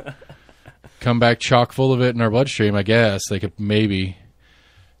come back chock full of it in our bloodstream. I guess they could maybe.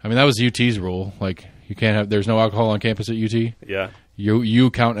 I mean, that was UT's rule. Like, you can't have. There's no alcohol on campus at UT. Yeah,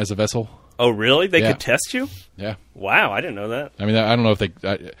 you count as a vessel. Oh, really? They could test you? Yeah. Wow, I didn't know that. I mean, I don't know if they.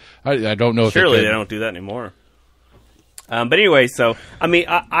 I don't know if surely they don't do that anymore. But anyway, so I mean,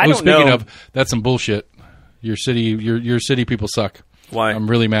 I don't know. Speaking of, that's some bullshit. Your city people suck. Why? I'm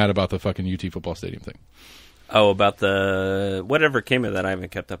really mad about the fucking UT football stadium thing. Oh, about the whatever came of that. I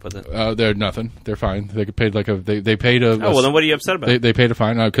haven't kept up with it. They're nothing. They're fine. They paid like they paid a. Oh well, then what are you upset about? They paid a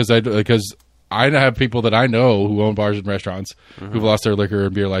fine because I have people that I know who own bars and restaurants who've lost their liquor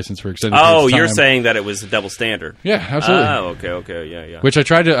and beer license for extended periods of time. You're saying that it was a double standard. Yeah, absolutely. Oh, okay, yeah. Which I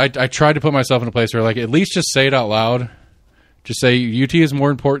tried to put myself in a place where, like, at least just say it out loud. Just say UT is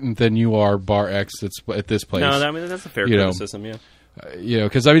more important than you are bar X that's at this place. No, I mean, that's a fair criticism, yeah.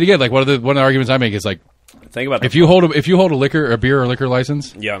 Because I mean, again, like one of the arguments I make is like, think about if you hold a beer or liquor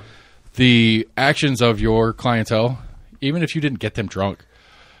license, yeah, the actions of your clientele, even if you didn't get them drunk,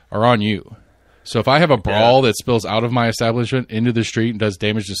 are on you. So if I have a brawl that spills out of my establishment into the street and does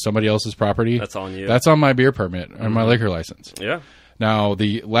damage to somebody else's property, that's on you. That's on my beer permit or my liquor license. Yeah. Now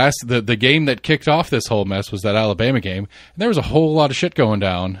the game that kicked off this whole mess was that Alabama game, and there was a whole lot of shit going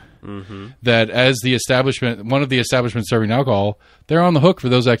down. That as the establishment, one of the establishments serving alcohol, they're on the hook for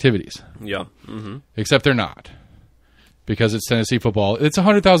those activities. Yeah. Except they're not, because it's Tennessee football. It's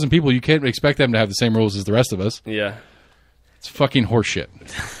 100,000 people. You can't expect them to have the same rules as the rest of us. Yeah. It's fucking horseshit.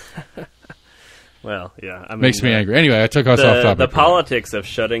 Well, yeah. I mean, makes me angry. Anyway, I took us off topic. The politics of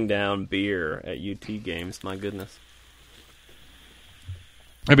shutting down beer at UT games, my goodness.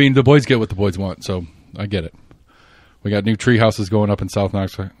 I mean, the boys get what the boys want, so I get it. We got new tree houses going up in South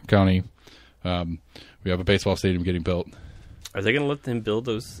Knox County. We have a baseball stadium getting built. Are they going to let them build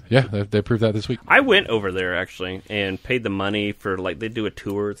those? Yeah, they approved that this week. I went over there, actually, and paid the money for, like, they do a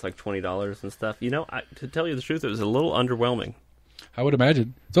tour. It's like $20 and stuff. You know, to tell you the truth, it was a little underwhelming. I would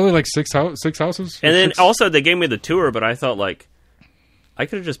imagine. It's only like six houses. And then also they gave me the tour, but I thought, like, I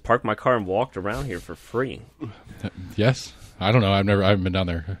could have just parked my car and walked around here for free. Yes. I don't know. I haven't been down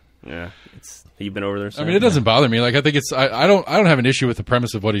there. Yeah. You've been over there? I mean, it doesn't bother me. Like, I think it's, I don't have an issue with the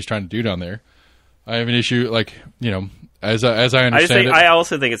premise of what he's trying to do down there. I have an issue, like, as I understand it. I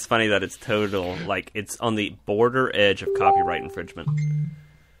also think it's funny that it's total, like, it's on the border edge of copyright infringement.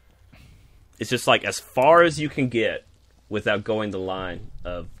 It's just like as far as you can get without going the line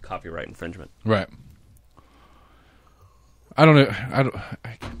of copyright infringement. Right. I don't know.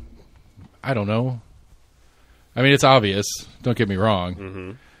 I don't know. I mean, it's obvious. Don't get me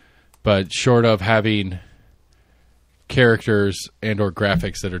wrong. But short of having characters and or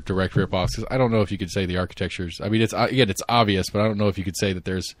graphics that are direct ripoffs, because I don't know if you could say the architectures. I mean, it's obvious, but I don't know if you could say that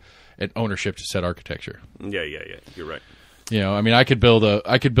there's an ownership to said architecture. Yeah. You're right. I mean, I could build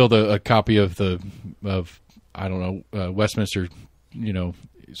a copy of I don't know, Westminster,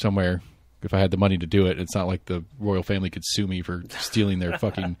 somewhere if I had the money to do it. It's not like the royal family could sue me for stealing their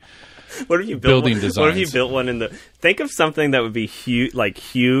fucking what if you building designs. What if you built one in the? Think of something that would be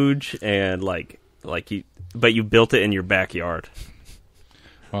huge and but you built it in your backyard.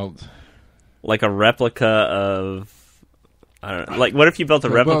 Well, like a replica of. I don't know. Like, what if you built a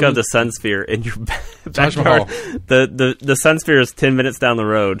replica of the Sun Sphere in your backyard? The Sun Sphere is 10 minutes down the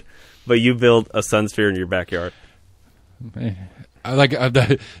road, but you build a Sun Sphere in your backyard.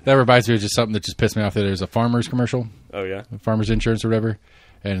 That reminds me of just something that just pissed me off. That there's a Farmers commercial. Oh yeah, Farmers Insurance or whatever,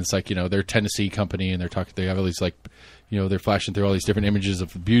 and it's like they're a Tennessee company, and they have all these they're flashing through all these different images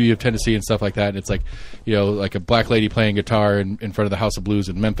of the beauty of Tennessee and stuff like that. And it's like like a black lady playing guitar in front of the House of Blues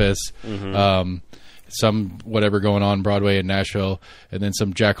in Memphis. some whatever going on Broadway in Nashville, and then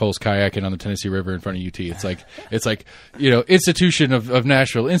some jackholes kayaking on the Tennessee River in front of UT. It's like institution of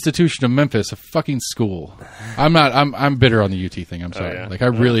Nashville, institution of Memphis, a fucking school. I'm bitter on the UT thing. I'm sorry. Yeah. Like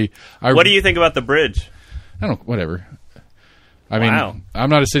what do you think about the bridge? I don't. Whatever. I mean, I'm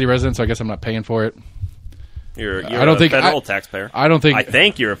not a city resident, so I guess I'm not paying for it. You're a federal taxpayer. I don't think. I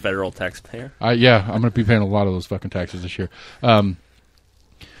think you're a federal taxpayer. Yeah, I'm going to be paying a lot of those fucking taxes this year. The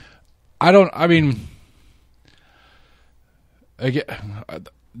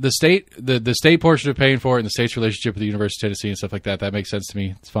state portion of paying for it and the state's relationship with the University of Tennessee and stuff like that makes sense to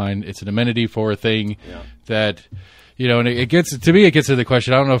me. It's fine. It's an amenity for a thing that, and it gets to the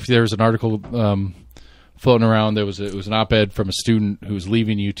question. I don't know if there was an article floating around. It was an op-ed from a student who was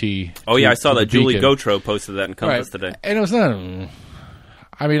leaving UT. Oh, yeah, I saw that. Julie Gautreaux posted that in Compass today. And it was not,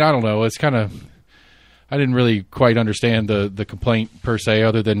 I don't know. It's kind of, I didn't really quite understand the complaint per se,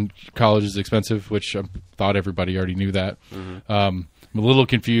 other than college is expensive, which I thought everybody already knew that. Mm-hmm. I'm a little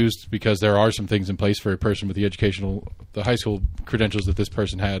confused because there are some things in place for a person with the high school credentials that this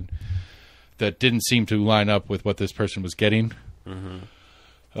person had that didn't seem to line up with what this person was getting. Mm-hmm.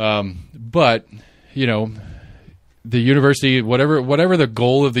 But, the university, whatever the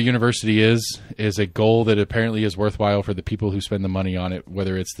goal of the university is a goal that apparently is worthwhile for the people who spend the money on it,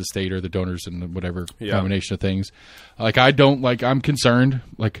 whether it's the state or the donors and whatever combination of things. I'm concerned.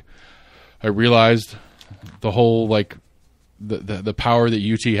 Like, I realized the whole, the power that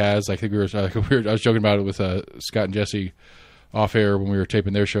UT has. I think I was joking about it with Scott and Jesse off air when we were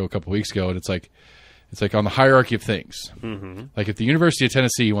taping their show a couple weeks ago, and it's like on the hierarchy of things. Mm-hmm. Like, if the University of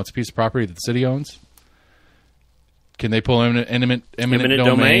Tennessee wants a piece of property that the city owns, can they pull eminent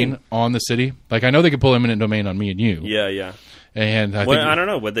domain on the city? Like, I know they can pull eminent domain on me and you. Yeah, yeah. And I don't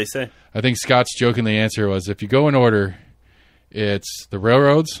know. What'd they say? I think Scott's jokingly answer was, if you go in order, it's the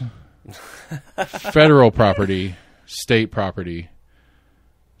railroads, federal property, state property,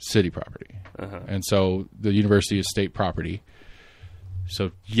 city property. Uh-huh. And so the university is state property.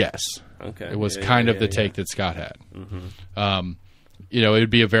 So, yes. Okay. It was the take that Scott had. Mm-hmm. It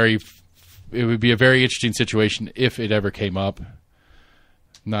would be a very interesting situation if it ever came up.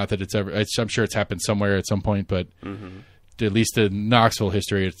 Not that it's ever. I'm sure it's happened somewhere at some point, but at least in Knoxville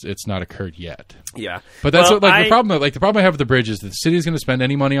history, it's not occurred yet. Yeah, but that's the problem. Like, the problem I have with the bridge is that the city is going to spend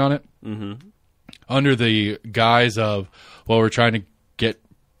any money on it under the guise of, well, we're trying to get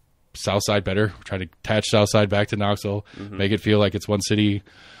Southside better. We're trying to attach Southside back to Knoxville, make it feel like it's one city.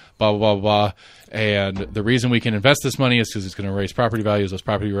 Blah, blah, blah, blah. And the reason we can invest this money is because it's going to raise property values. Those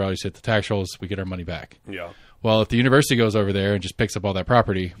property values hit the tax rolls. We get our money back. Yeah. Well, if the university goes over there and just picks up all that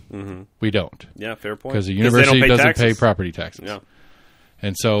property, we don't. Yeah, fair point. Because the university doesn't pay property taxes. Yeah.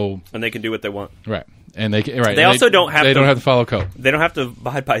 And they can do what they want. Right. And they don't have to follow code. They don't have to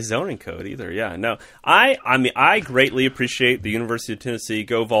abide by zoning code either. Yeah, no. I greatly appreciate the University of Tennessee.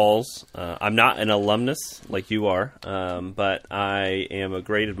 Go Vols. I'm not an alumnus like you are, but I am a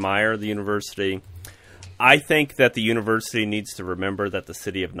great admirer of the university. I think that the university needs to remember that the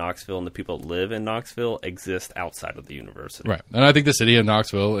city of Knoxville and the people that live in Knoxville exist outside of the university. Right. And I think the city of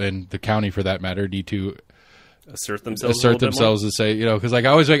Knoxville and the county, for that matter, need to assert themselves to say, because I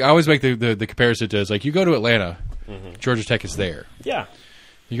always make the comparison to, it's like, you go to Atlanta, Georgia Tech is there. Yeah.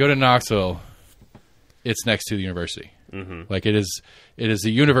 You go to Knoxville, it's next to the university. Like, it is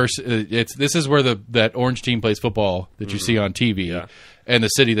the university. This is where that orange team plays football that you see on TV, and the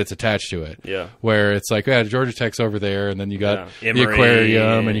city that's attached to it. Yeah. Where it's like, Georgia Tech's over there, and then you got the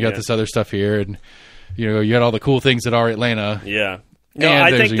aquarium, and you got this other stuff here, and you got all the cool things that are Atlanta. Yeah. No,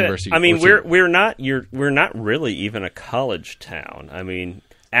 I think that, we're not really even a college town. I mean,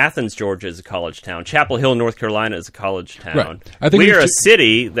 Athens, Georgia is a college town. Chapel Hill, North Carolina is a college town. Right. I think we are a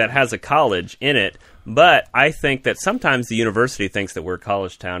city that has a college in it, but I think that sometimes the university thinks that we're a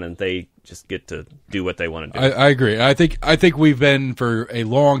college town and they just get to do what they want to do. I agree. I think we've been for a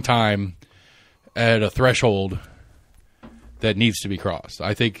long time at a threshold that needs to be crossed.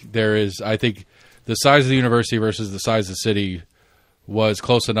 I think the size of the university versus the size of the city was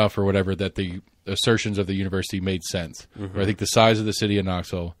close enough or whatever that the assertions of the university made sense. I think the size of the city of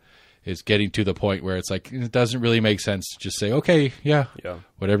Knoxville is getting to the point where it's like, it doesn't really make sense to just say, okay,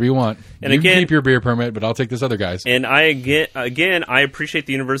 whatever you want. And you can keep your beer permit, but I'll take this other guy's. And I appreciate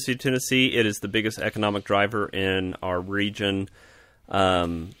the University of Tennessee. It is the biggest economic driver in our region.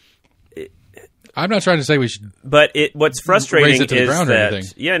 I'm not trying to say we should, but what's frustrating raise it to the ground or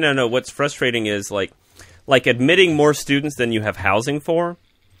anything. What's frustrating is like admitting more students than you have housing for.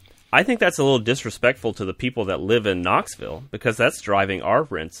 I think that's a little disrespectful to the people that live in Knoxville, because that's driving our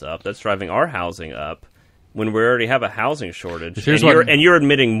rents up, that's driving our housing up, when we already have a housing shortage, Here's and you're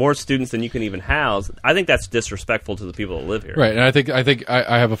admitting more students than you can even house. I think that's disrespectful to the people that live here. Right, and I think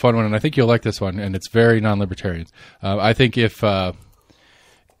I have a fun one, and I think you'll like this one, and it's very non-libertarian. I think if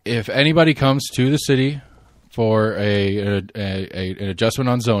anybody comes to the city for an adjustment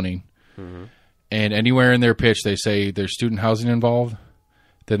on zoning, and anywhere in their pitch they say there's student housing involved,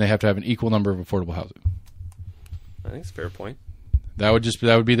 then they have to have an equal number of affordable housing. I think it's a fair point. That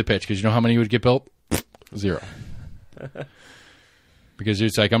would be the pitch, because you know how many would get built? 0. Because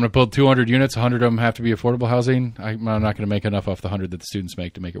it's like, I'm going to build 200 units, 100 of them have to be affordable housing. I'm not going to make enough off the 100 that the students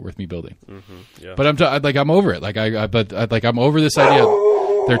make to make it worth me building. Yeah. But I'm over it. I'm over this idea.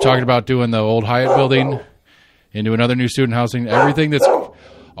 They're talking about doing the old Hyatt building into another new student housing. Everything that's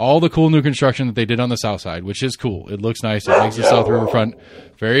all the cool new construction that they did on the south side, which is cool. It looks nice. It makes the South Riverfront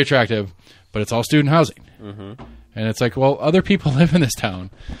very attractive. But it's all student housing. And it's like, well, other people live in this town,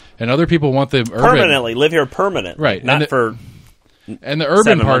 and other people want the urban permanently live here permanent, right? Not for. And the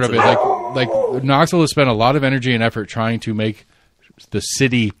urban part of it, like Knoxville has spent a lot of energy and effort trying to make the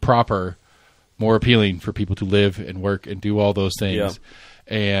city proper more appealing for people to live and work and do all those things.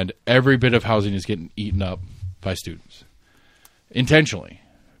 Yeah. And every bit of housing is getting eaten up by students intentionally.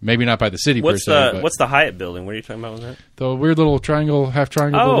 Maybe not by the city per se. What's the Hyatt building? What are you talking about with that? The weird little half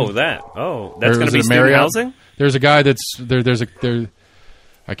triangle. Oh, building. That's going to be student housing. There's a guy that's there.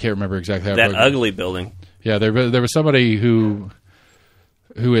 I can't remember exactly how that ugly building. Yeah, there was somebody who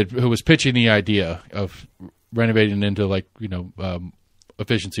was pitching the idea of renovating into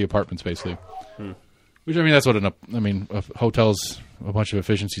efficiency apartments, basically. Which, I mean, that's what a hotel's a bunch of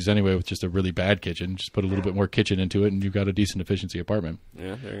efficiencies anyway, with just a really bad kitchen. Just put a little bit more kitchen into it, and you've got a decent efficiency apartment.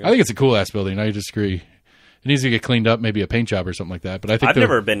 Yeah, there you go. I think it's a cool ass building. I disagree. It needs to get cleaned up, maybe a paint job or something like that. But I think I've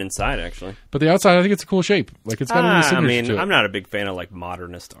never been inside, actually. But the outside, I think it's a cool shape. Like, it's got a signature to it. I'm not a big fan of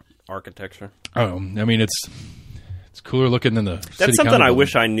modernist architecture. Oh, I mean, it's cooler looking than the. That's something I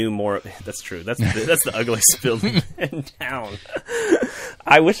wish I knew more. That's true. That's the ugliest building in town.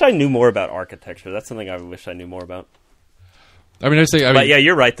 I wish I knew more about architecture. That's something I wish I knew more about. But yeah,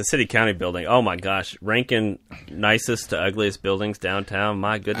 you're right. The city county building. Oh my gosh, ranking nicest to ugliest buildings downtown.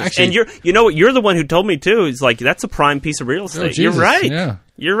 My goodness. Actually, and you're the one who told me too. It's like, that's a prime piece of real estate. You're right. Yeah.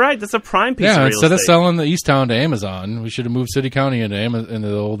 You're right. That's a prime piece of real estate. Instead of selling the East Town to Amazon, we should have moved city county into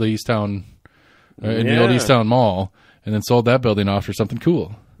the old East Town, the old East Town Mall, and then sold that building off for something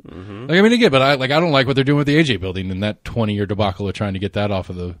cool. But I don't like what they're doing with the AJ building and that 20-year debacle of trying to get that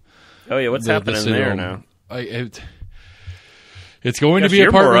off of the. Oh yeah, what's happening there now? It's going to be you're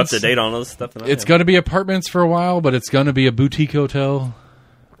apartments. More up to date on all this stuff than I am. It's going to be apartments for a while, but it's going to be a boutique hotel.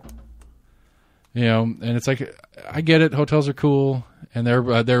 And it's like, I get it. Hotels are cool, and they're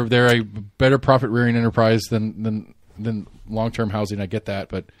a better profit rearing enterprise than long-term housing. I get that,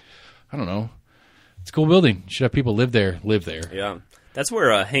 but I don't know. It's a cool building. You should have people live there. Yeah, that's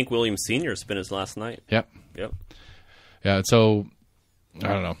where Hank Williams Sr. spent his last night. Yep. Yeah. So I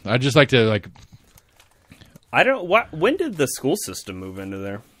don't know. I'd just like to When did the school system move into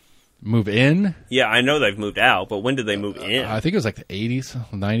there? Move in? Yeah, I know they've moved out, but when did they move in? I think it was like the 80s,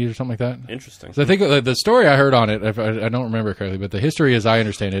 90s or something like that. Interesting. So I think the story I heard on it, I don't remember correctly, but the history as I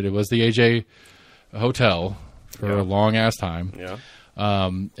understand it, it was the AJ Hotel for a long-ass time. Yeah.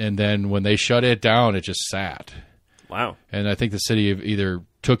 And then when they shut it down, it just sat. Wow. And I think the city either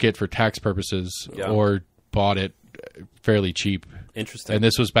took it for tax purposes or bought it fairly cheap. Interesting. And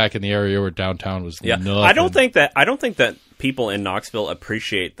this was back in the area where downtown was nothing. I don't think that people in Knoxville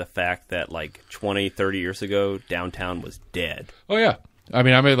appreciate the fact that 20, 30 years ago downtown was dead. Oh yeah. I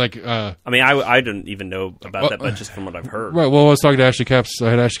didn't even know about that, but just from what I've heard. Right. Well, I was talking to Ashley Capps. I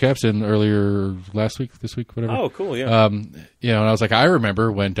had Ashley Capps in earlier this week, whatever. Oh, cool. Yeah. And I was like, I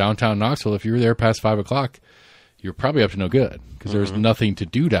remember when downtown Knoxville, if you were there past 5 o'clock, you were probably up to no good because there was nothing to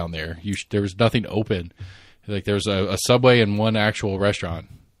do down there. There was nothing open. Like there was a Subway and one actual restaurant.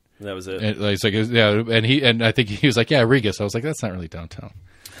 That was it. And I think he was like, yeah, Regas. I was like, that's not really downtown.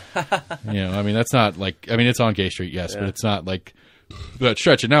 That's not it's on Gay Street, yes, but it's not like that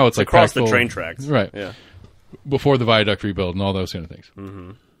stretch. And now it's like across the train tracks, right? Yeah, before the viaduct rebuild and all those kind of things.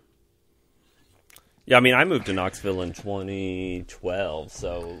 Mm-hmm. Yeah, I moved to Knoxville in 2012,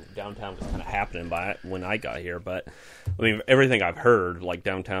 so downtown was kind of happening by when I got here. But everything I've heard,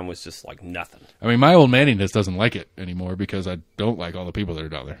 downtown was just nothing. My old Manning just doesn't like it anymore because I don't like all the people that are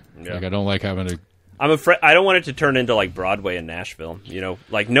down there. Yeah. I don't like having to. I'm afraid I don't want it to turn into Broadway in Nashville.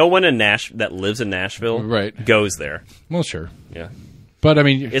 No one in that lives in Nashville goes there. Well, sure. Yeah. But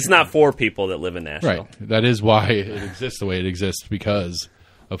it's not for people that live in Nashville. Right. That is why it exists the way it exists, because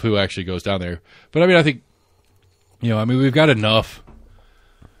of who actually goes down there. But I think, we've got enough.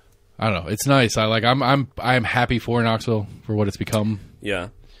 I don't know. It's nice. I'm happy for Knoxville for what it's become. Yeah.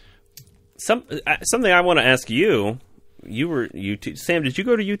 Something I want to ask you. You were UT. Sam, did you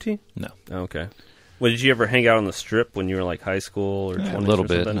go to UT? No. Okay. Well, did you ever hang out on the Strip when you were like high school or 20s a little or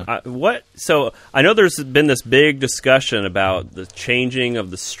bit? something? No. So I know there's been this big discussion about the changing of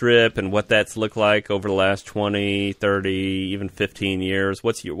the Strip and what that's looked like over the last 20, 30, even 15 years.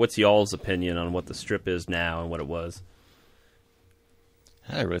 What's y'all's opinion on what the Strip is now and what it was?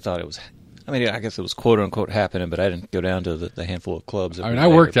 I really thought it was. I mean, I guess it was quote unquote happening, but I didn't go down to the handful of clubs. I mean, I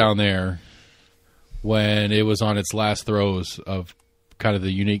worked down there when it was on its last throes of kind of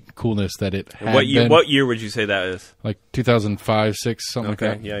the unique coolness that it had. What been. What year would you say that is? Like 2005, 6, something Okay,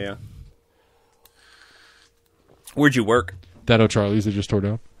 like that. yeah. Where'd you work? That O'Charlie's that just tore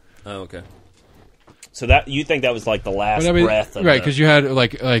down. Oh, okay. So that you think that was like the last breath of right? Because you had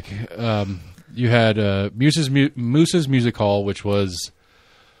you had Moose's Music Hall, which was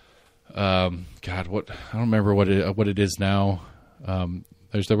God, what I don't remember what it is now.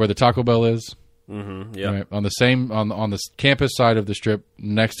 There's where the Taco Bell is. Mm-hmm, yeah. Right, on the same on the campus side of the Strip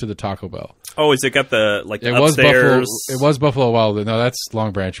next to the Taco Bell. Oh, is it got the It upstairs? was Buffalo Wild. No, that's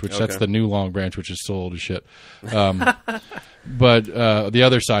Long Branch, which that's Okay. the new Long Branch, which is still old as shit. But the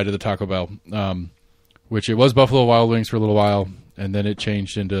other side of the Taco Bell, which it was Buffalo Wild Wings for a little while, and then it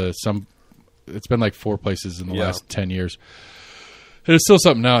changed into some. It's been like 4 places in the last 10 years. And it's still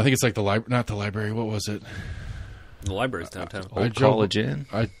something now. I think it's like not the library. What was it? The library's downtown. College Inn.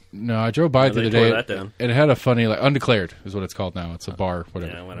 I drove by it the they other tore day. that down. It had a funny Undeclared is what it's called now. It's a bar,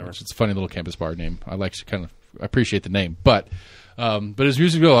 whatever. Yeah, whatever. It's a funny little campus bar name. I appreciate the name, but as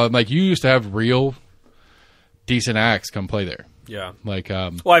music goes, I'm like, you used to have real decent acts come play there. Yeah. Like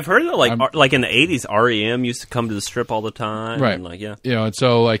Well, I've heard that like in the 80s, REM used to come to the Strip all the time. right, And you know, and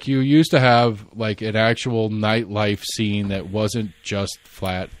so like you used to have like an actual nightlife scene that wasn't just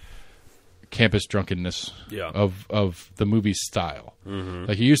flat campus drunkenness of the movie style. Mm-hmm.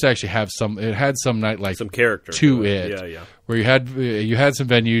 Like you used to actually have it had some nightlife, some character to it. Yeah. Where you had some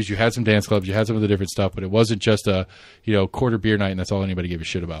venues, you had some dance clubs, you had some of the different stuff, but it wasn't just a quarter beer night and that's all anybody gave a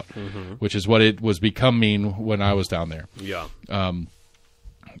shit about, which is what it was becoming when I was down there. Yeah.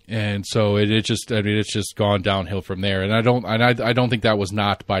 And so it's just gone downhill from there. And I don't think that was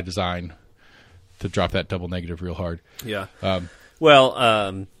not by design to drop that double negative real hard. Yeah.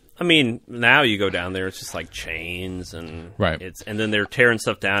 I mean, now you go down there, it's just like chains and and then they're tearing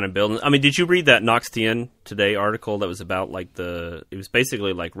stuff down and building. I mean, did you read that Knoxtian Today article that was about like it was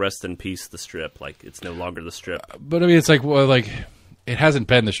basically like rest in peace the Strip, like it's no longer the Strip. But I mean, it's like it hasn't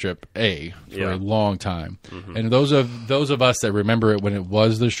been the Strip for a long time, and those of us that remember it when it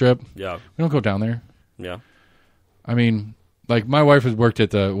was the Strip, we don't go down there. Yeah, I mean, like my wife has worked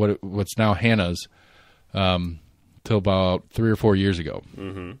at what's now Hannah's till about 3 or 4 years ago.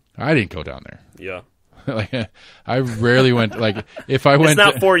 Mm-hmm. I didn't go down there. Yeah. Like I rarely went. Like if I went, it's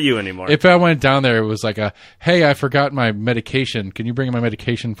not for you anymore. If I went down there, it was like hey, I forgot my medication. Can you bring my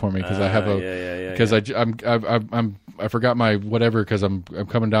medication for me? Because I have because I forgot my whatever because I'm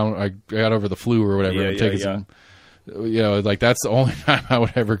coming down. I got over the flu or whatever. I'm taking some. Like that's the only time I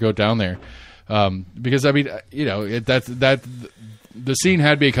would ever go down there. Because I mean, the scene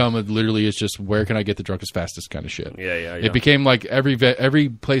had become literally it's just where can I get the drunkest fastest kind of shit. Yeah. It became like every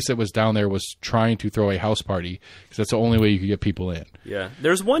place that was down there was trying to throw a house party because that's the only way you could get people in. Yeah,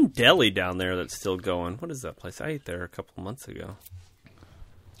 there's one deli down there that's still going. What is that place? I ate there a couple months ago.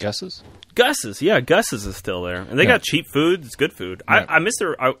 Gus's, yeah, Gus's is still there, and they got cheap food. It's good food. Right. I miss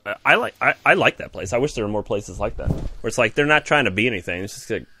their. I like that place. I wish there were more places like that where it's like they're not trying to be anything. It's just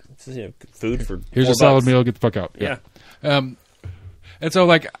like food for. Here's $4. a solid meal. Get the fuck out. Yeah. And so,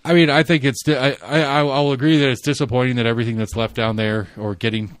 like, I mean, I think I'll agree that it's disappointing that everything that's left down there or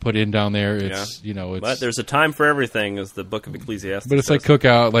getting put in down there, it's. But there's a time for everything, as the Book of Ecclesiastes. But it's says. like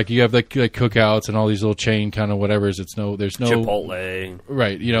cookout, like you have like cookouts and all these little chain kind of whatevers. There's no Chipotle,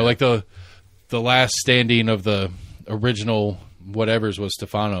 right? Like the last standing of the original whatevers was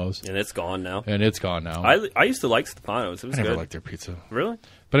Stefano's, and it's gone now. I used to like Stefano's. It was never good. liked their pizza, really.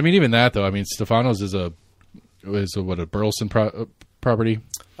 But I mean, even that though, I mean, Stefano's is a Burleson property.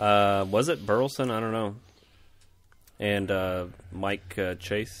 Was it Burleson? I don't know. And Mike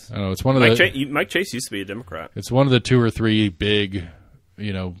Chase. I don't know. It's one of Mike Chase used to be a Democrat. It's one of the 2 or 3 big,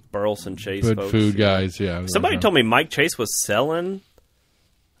 Burleson Chase good folks. food guys. Yeah. Somebody told me Mike Chase was selling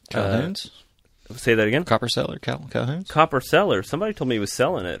Calhoun's. Say that again. Copper Cellar, Calhoun's. Copper Cellar. Somebody told me he was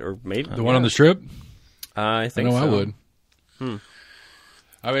selling it, or maybe the one on the Strip. I think I know so. I would.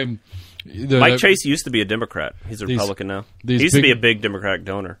 I mean, Mike Chase used to be a Democrat. He's a Republican now. He used to be a big Democratic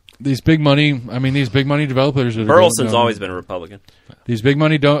donor. These big money developers. Burleson's always been a Republican. These big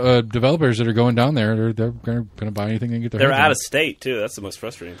money developers that are going down there, they're going to buy anything they can get their They're hands on. out of state too. That's the most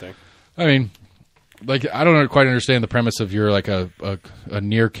frustrating thing. I mean, like I don't quite understand the premise of you're like a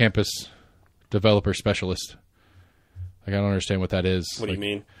near campus developer specialist. Like I don't understand what that is. What do you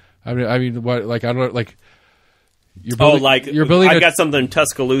mean? I mean, what? Like I don't like. You're building. I got something in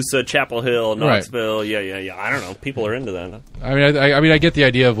Tuscaloosa, Chapel Hill, Knoxville. Right. Yeah. I don't know. People are into that. I mean, I get the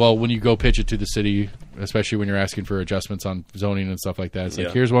idea of when you go pitch it to the city, especially when you're asking for adjustments on zoning and stuff like that. It's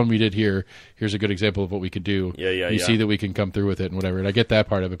like here's one we did here. Here's a good example of what we could do. You see that we can come through with it and whatever. And I get that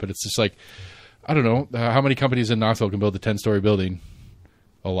part of it, but it's just like I don't know how many companies in Knoxville can build a 10-story building.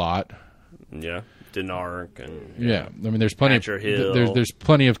 A lot. Yeah, Denark and I mean, there's plenty of there's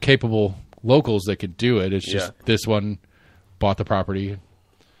plenty of capable locals that could do it. It's just this one bought the property,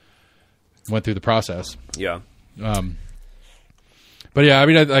 went through the process. Yeah. But yeah, I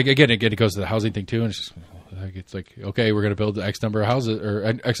mean, again, it goes to the housing thing too, and it's like okay, we're going to build X number of houses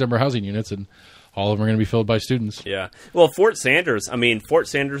or X number of housing units, and all of them are going to be filled by students. Yeah. Well, Fort Sanders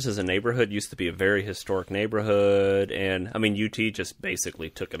as a neighborhood used to be a very historic neighborhood, and I mean, UT just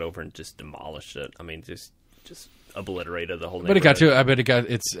basically took it over and just demolished it. I mean, just obliterated the whole neighborhood.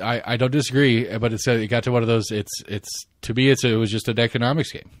 But I don't disagree, but it got to one of those, to me, it was just an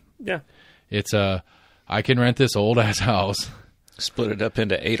economics game. Yeah. It's I can rent this old ass house. Split it up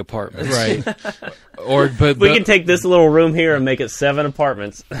into 8 apartments. Right. We can take this little room here and make it 7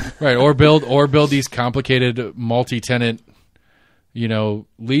 apartments. Right. Or build these complicated multi-tenant,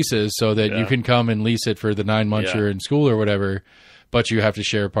 leases so that you can come and lease it for the 9 months you're in school or whatever. But you have to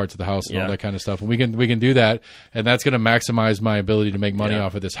share parts of the house and all that kind of stuff. And we can do that, and that's going to maximize my ability to make money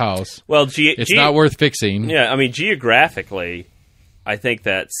off of this house. Well, it's not worth fixing. Yeah, I mean, geographically, I think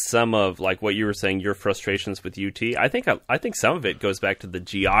that some of, like what you were saying, your frustrations with UT, I think some of it goes back to the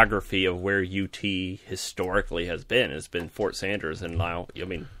geography of where UT historically has been. It's been Fort Sanders, and now, I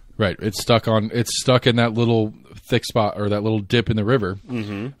mean... Right, it's stuck in that little thick spot or that little dip in the river,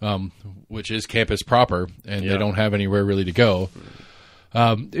 which is campus proper, and they don't have anywhere really to go.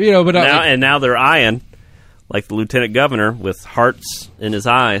 But now they're eyeing, like the lieutenant governor, with hearts in his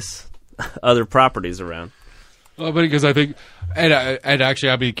eyes, other properties around. Well, but because I think, and actually,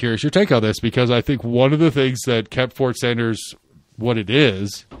 I'd be curious your take on this, because I think one of the things that kept Fort Sanders what it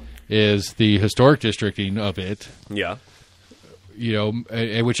is the historic districting of it. Yeah.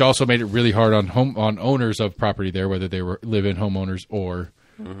 Which also made it really hard on owners of property there, whether they were live-in homeowners or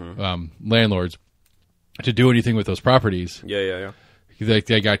landlords, to do anything with those properties. Yeah.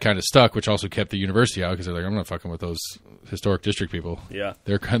 They got kind of stuck, which also kept the university out because they're like, I'm not fucking with those historic district people. Yeah,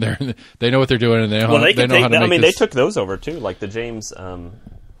 they know what they're doing, and they know how to make this. They took those over too, like the James,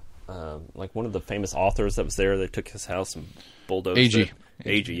 like one of the famous authors that was there. They took his house and bulldozed it.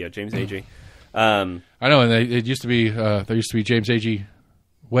 James Agee. I know, and it used to be there used to be James Agee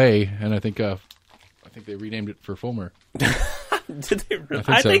Way, and I think they renamed it for Fulmer. Did they really?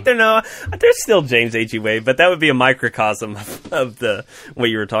 I think there's still James Agee Way, but that would be a microcosm of the what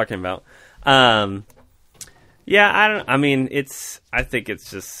you were talking about. I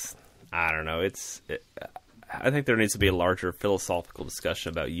think there needs to be a larger philosophical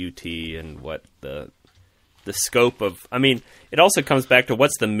discussion about UT and what the scope of. I mean, it also comes back to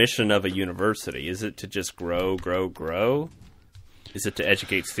what's the mission of a university? Is it to just grow? Is it to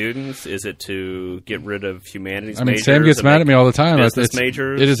educate students? Is it to get rid of humanities majors? Sam gets mad at me all the time. Business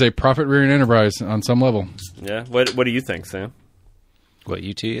majors? It is a profit-rearing enterprise on some level. Yeah. What do you think, Sam? What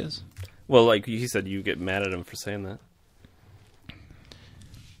UT is? Well, like you said, you get mad at him for saying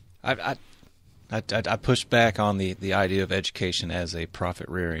that. I push back on the idea of education as a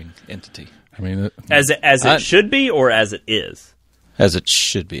profit-rearing entity. I mean, as it should be, or as it is. As it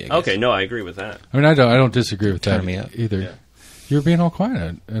should be. I guess. Okay, no, I agree with that. I mean, I don't disagree with that either. Yeah. You're being all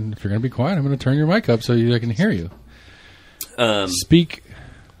quiet, and if you're going to be quiet, I'm going to turn your mic up so I can hear you. Speak.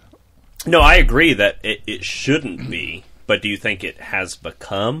 No, I agree that it shouldn't be, but do you think it has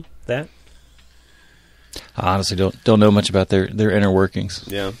become that? I honestly don't know much about their inner workings.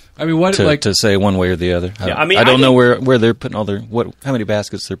 Yeah, I mean, to say one way or the other. I don't know where they're putting all their how many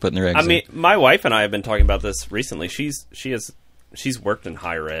baskets they're putting their eggs. I mean, my wife and I have been talking about this recently. She's worked in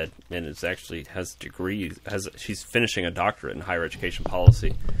higher ed and has degrees. She's finishing a doctorate in higher education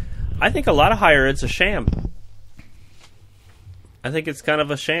policy. I think a lot of higher ed's a sham. I think it's kind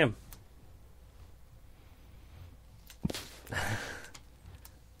of a sham.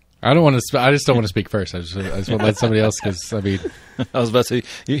 I don't want to. I just don't want to speak first. I just want to let somebody else, because I mean, I was about to say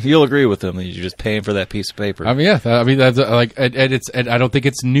you'll agree with them that you're just paying for that piece of paper. I mean, yeah. I mean, that's like, and I don't think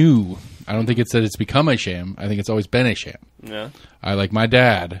it's new. I don't think it's that it's become a sham. I think it's always been a sham. Yeah. I like my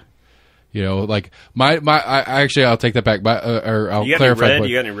dad. You know, like I'll take that back. Or I'll clarify.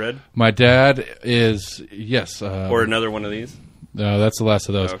 You got any red? My dad is yes. Or another one of these? No, that's the last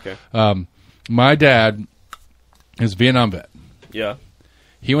of those. Oh, okay. My dad is a Vietnam vet. Yeah.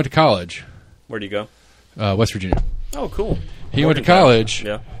 He went to college. Where'd you go? West Virginia. Oh, cool. He went to college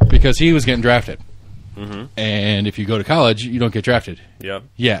because he was getting drafted. Mm-hmm. And if you go to college, you don't get drafted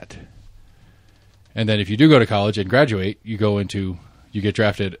yet. And then if you do go to college and graduate, you get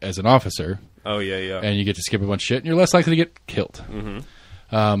drafted as an officer. Oh, yeah. And you get to skip a bunch of shit, and you're less likely to get killed.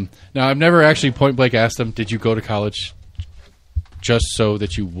 Mm-hmm. Now, I've never actually point blank asked him, did you go to college just so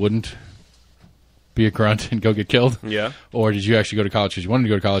that you wouldn't be a grunt and go get killed? Yeah. Or did you actually go to college because you wanted to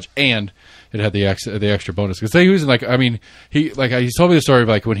go to college and it had the extra bonus? Because he was like, I mean, he told me the story of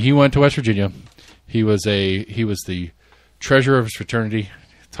like when he went to West Virginia, he was the treasurer of his fraternity.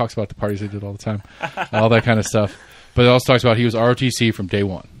 Talks about the parties they did all the time, all that kind of stuff. But it also talks about he was ROTC from day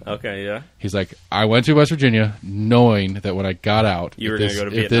one. Okay, yeah. He's like, I went to West Virginia knowing that when I got out, you were going to go to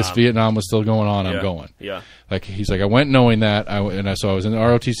Vietnam. If this Vietnam was still going on, I'm going. Yeah. Like he's like, I went knowing that, so I was in the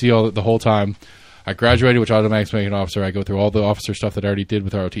ROTC the whole time. I graduated, which automatically makes me an officer. I go through all the officer stuff that I already did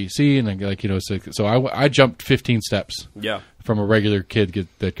with ROTC, and so I jumped 15 steps. Yeah. From a regular kid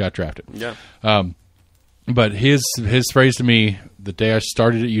that got drafted. Yeah. But his phrase to me the day I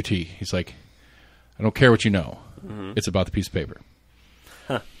started at UT, he's like, I don't care what you know. Mm-hmm. It's about the piece of paper.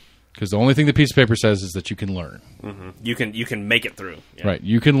 Because the only thing the piece of paper says is that you can learn. Mm-hmm. You can make it through. Yeah. Right.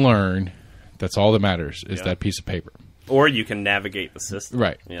 You can learn. That's all that matters is that piece of paper. Or you can navigate the system.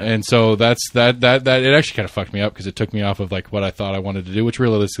 Right. Yeah. And so that it actually kind of fucked me up because it took me off of like what I thought I wanted to do, which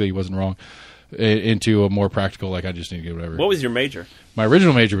realistically wasn't wrong, into a more practical, like I just need to get whatever. What was your major? My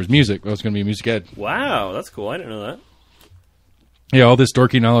original major was music. I was going to be a music ed. Wow, that's cool. I didn't know that. Yeah, all this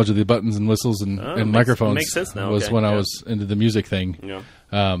dorky knowledge of the buttons and whistles and microphones makes sense now. was when I was into the music thing.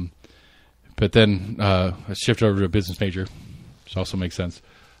 Yeah. But then I shifted over to a business major, which also makes sense,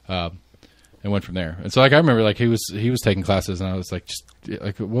 and went from there. And so, like, I remember, like, he was taking classes, and I was like, just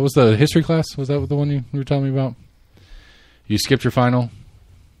like, what was the history class? Was that the one you were telling me about? You skipped your final?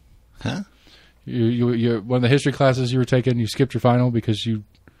 Huh? You one of the history classes you were taking, you skipped your final because you.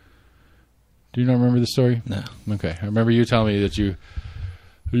 Do you not remember the story? No. Okay. I remember you telling me that it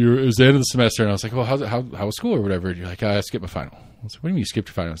was the end of the semester, and I was like, well, how was school or whatever? And you're like, I skipped my final. I was like, what do you mean you skipped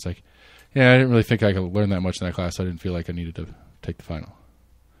your final? It's like, yeah, I didn't really think I could learn that much in that class. I didn't feel like I needed to take the final.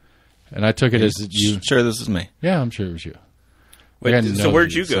 And I took it as you. Sure, this is me. Yeah, I'm sure it was you. Wait, so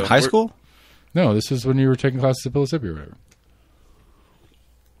where'd you go? High school? No, this is when you were taking classes at Mississippi or whatever.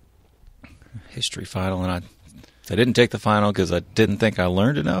 History final, and I didn't take the final because I didn't think I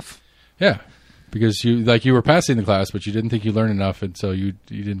learned enough. Yeah. Because you were passing the class, but you didn't think you learned enough, and so you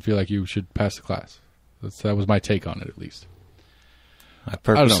didn't feel like you should pass the class. That was my take on it, at least. I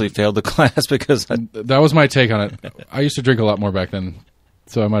purposely failed the class because that was my take on it. I used to drink a lot more back then,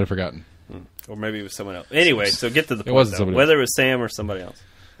 so I might have forgotten. Or maybe it was someone else. Anyway, so get to the point. It wasn't somebody else. Whether it was Sam or somebody else.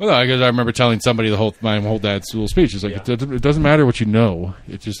 Well, no, because I remember telling somebody my whole dad's school speech. It's like, it doesn't matter what you know.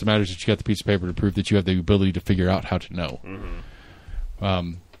 It just matters that you got the piece of paper to prove that you have the ability to figure out how to know.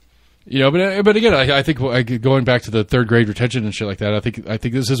 Mm-hmm. But again, I think going back to the third grade retention and shit like that, I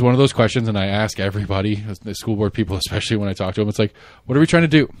think this is one of those questions, and I ask everybody, the school board people especially, when I talk to them, it's like, what are we trying to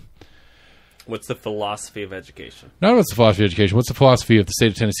do? What's the philosophy of education? Not what's the philosophy of education. What's the philosophy of the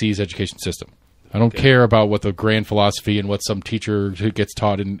state of Tennessee's education system? I don't care about what the grand philosophy and what some teacher who gets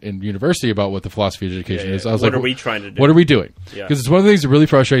taught in university about what the philosophy of education is. I was what are we trying to do? What are we doing? Yeah. Because it's one of the things that really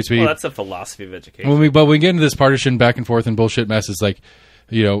frustrates me. Well, that's a philosophy of education. When we get into this partition back and forth and bullshit mess, it's like,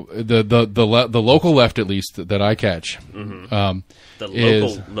 you know, the local left, at least that I catch, the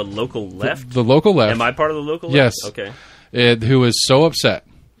local left. The local left. Am I part of the local left? Yes. Okay. Who is so upset?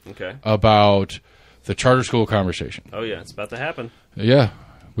 Okay. About the charter school conversation. Oh yeah, it's about to happen. Yeah.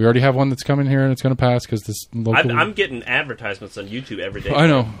 We already have one that's coming here, and it's going to pass because this local... I'm getting advertisements on YouTube every day. I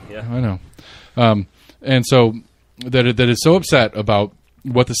know. Yeah. I know. And so that is so upset about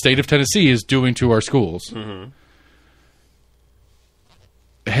what the state of Tennessee is doing to our schools. Mm-hmm.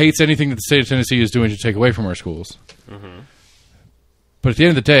 Hates anything that the state of Tennessee is doing to take away from our schools. Mm-hmm. But at the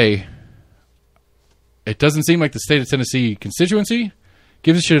end of the day, it doesn't seem like the state of Tennessee constituency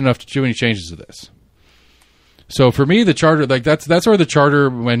gives a shit enough to do any changes to this. So for me, the charter, like that's where the charter,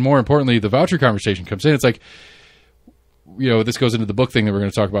 and more importantly, the voucher conversation comes in. It's like, you know, this goes into the book thing that we're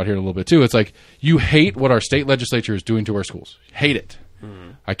going to talk about here in a little bit too. It's like, you hate what our state legislature is doing to our schools. Hate it.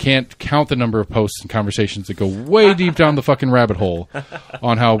 I can't count the number of posts and conversations that go way deep down the fucking rabbit hole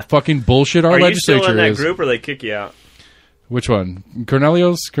on how fucking bullshit our Are you legislature still in that is. group, or they kick you out? Which one?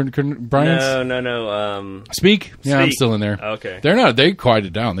 Cornelius? Bryant's? No. Speak? Yeah, I'm Speak. still in there. Okay. They're not. They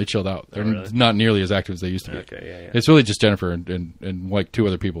quieted down. They chilled out. They're really? not nearly as active as they used to be. Okay, yeah. It's really just Jennifer and like 2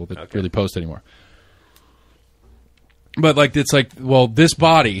 other people that really post anymore. But like it's like, well, this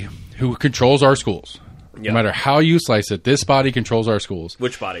body who controls our schools, no matter how you slice it, this body controls our schools.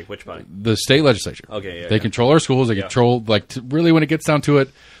 Which body? The state legislature. Okay, yeah. They control our schools. They control really when it gets down to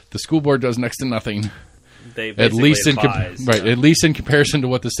it, the school board does next to nothing. They At least advise, at least in comparison to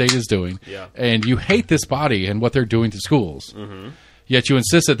what the state is doing. Yeah. And you hate this body and what they're doing to schools. Mm-hmm. Yet you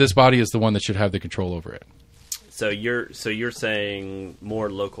insist that this body is the one that should have the control over it. So you're saying more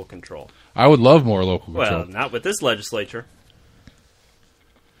local control? I would love more local control. Well, not with this legislature.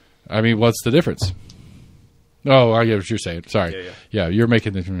 I mean, what's the difference? Oh, I get what you're saying. Sorry. Yeah, you're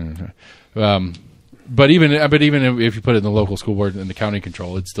making the. But even if you put it in the local school board and the county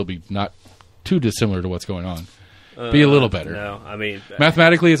control, it'd still be not too dissimilar to what's going on. Be a little better. No, I mean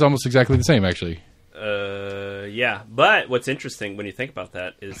mathematically, it's almost exactly the same, actually. Yeah, but what's interesting when you think about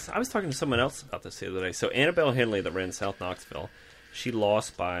that is I was talking to someone else about this the other day. So Annabelle Henley that ran South Knoxville, she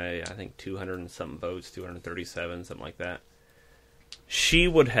lost by I think 200 and something votes, 237, something like that. She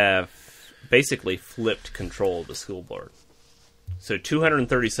would have basically flipped control of the school board. So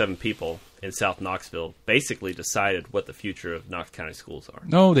 237 people in South Knoxville basically decided what the future of Knox County schools are.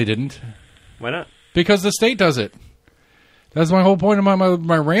 No, they didn't. Why not? Because the state does it. That's my whole point of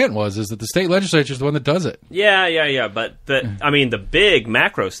my rant is that the state legislature is the one that does it. Yeah. But I mean the big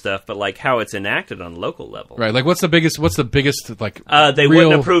macro stuff, but like how it's enacted on local level. Right. Like what's the biggest like they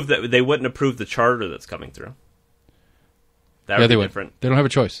wouldn't approve that. They wouldn't approve the charter that's coming through. That would be different. They don't have a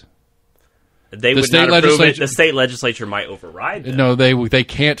choice. They would not approve it. The state legislature might override them. No, they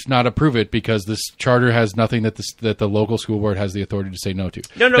can't not approve it because this charter has nothing that the local school board has the authority to say no to.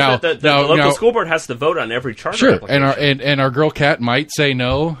 No. The local school board has to vote on every charter. Sure, application. and our girl Kat might say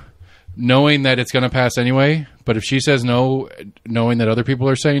no, knowing that it's going to pass anyway. But if she says no, knowing that other people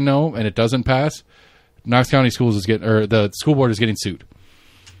are saying no, and it doesn't pass, Knox County Schools the school board is getting sued.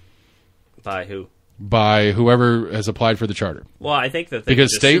 By who? By whoever has applied for the charter. Well, I think that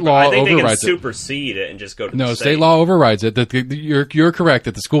because state law overrides they can it. supersede it and just go to the state. State law overrides it. You're correct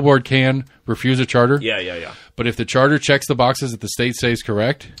that the school board can refuse a charter. Yeah. But if the charter checks the boxes that the state says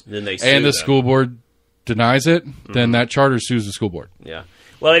correct, then they and the school board denies it, then that charter sues the school board. Yeah.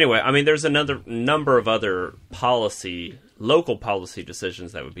 Well, anyway, I mean, there's another number of other local policy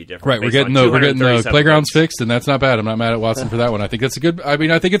decisions that would be different. Right, we're getting the playgrounds fixed, and that's not bad. I'm not mad at Watson for that one. I think that's a good. I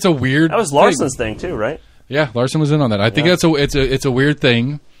mean, I think it's a weird. That was Larson's thing too, right? Yeah, Larson was in on that. I think it's a weird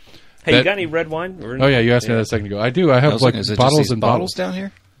thing. Hey, you got any red wine? Oh yeah, you asked me that a second ago. I do. I have bottles and bottles down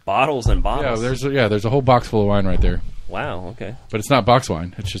here. Bottles and bottles. Yeah, there's a whole box full of wine right there. Wow. Okay. But it's not box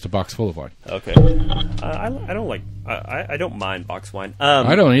wine. It's just a box full of wine. Okay. I don't like. I don't mind box wine.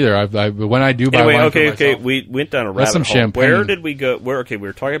 I don't either. When I do buy anyway, wine okay. for myself, We went down a rabbit hole. Champagne. Where did we go? We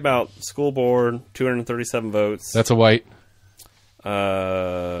were talking about school board, 237 votes. That's a white.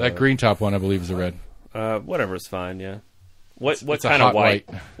 That green top one, I believe, is a red. Whatever is fine. Yeah. What it's kind of white?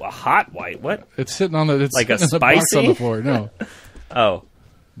 A hot white. What? It's sitting on the. It's like a spicy box on the floor. No. Oh.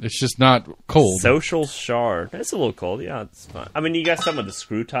 It's just not cold. Social Shard. It's a little cold. Yeah, it's fine. I mean, you got some of the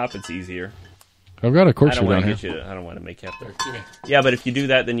screw top. It's easier. I've got a corkscrew down here. I don't want to make you have to. Yeah, but if you do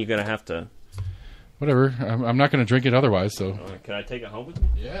that, then you're going to have to. Whatever. I'm not going to drink it otherwise. So. Can I take it home with me?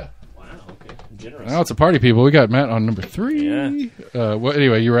 Yeah. Wow. Okay. Generous. Now it's a party, people. We got Matt on number 3. Yeah.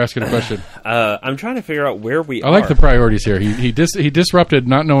 Anyway, you were asking a question. I'm trying to figure out where we are. I like the priorities here. He disrupted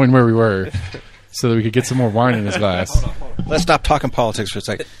not knowing where we were, so that we could get some more wine in his glass. Hold on. Let's stop talking politics for a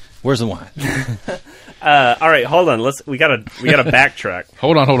second. Where's the wine? All right, hold on. We gotta backtrack.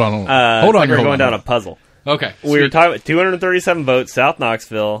 Hold on. Hold on. We're going down a puzzle. Okay. We were talking about 237 votes, South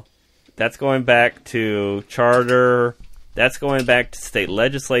Knoxville. That's going back to charter. That's going back to state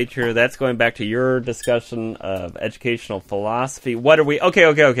legislature. That's going back to your discussion of educational philosophy. What are we?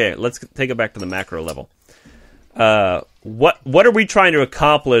 Okay. Let's take it back to the macro level. What are we trying to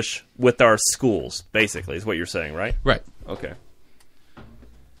accomplish with our schools? Basically, is what you're saying, right? Right. Okay.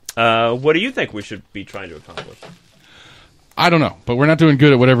 What do you think we should be trying to accomplish? I don't know, but we're not doing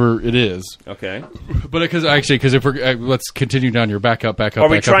good at whatever it is. Okay. But because if we're let's continue down your back up. Are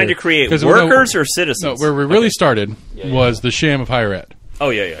we trying to create workers or citizens? No, where we really started was the sham of higher ed. Oh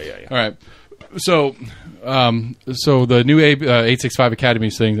yeah. All right. So the new 865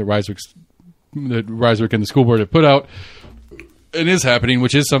 Academies thing that Ryswick and the school board have put out, it is happening,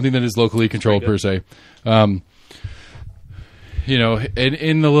 which is something that is locally controlled per se.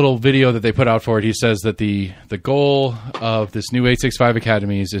 in the little video that they put out for it, he says that the goal of this new 865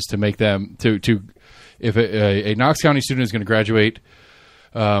 academies is to make them if a Knox County student is going to graduate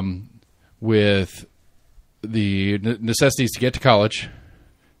with the necessities to get to college,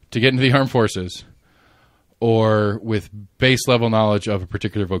 to get into the armed forces, or with base level knowledge of a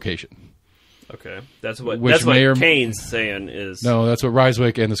particular vocation. Okay, that's what Kane's saying is. No, that's what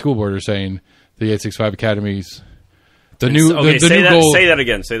Ryswick and the school board are saying. The 865 academies. The new goal. Say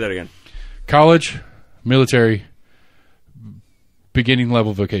that again. College, military, beginning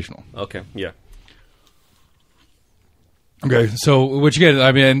level vocational. Okay, yeah. Okay, so which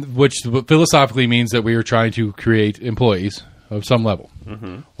philosophically means that we are trying to create employees of some level,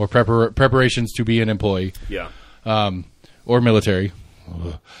 or preparations to be an employee, or military,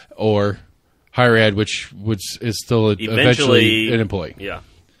 or higher ed, which is still eventually an employee. Yeah.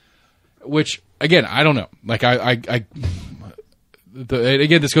 Which again, I don't know. Like again,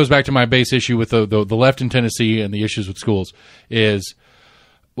 this goes back to my base issue with the left in Tennessee and the issues with schools is,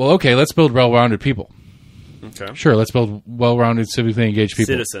 well, okay, let's build well-rounded people. Okay. Sure, let's build well-rounded, civically engaged people.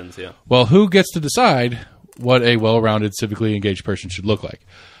 Citizens, yeah. Well, who gets to decide what a well-rounded, civically engaged person should look like?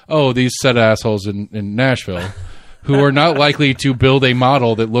 Oh, these set of assholes in Nashville who are not likely to build a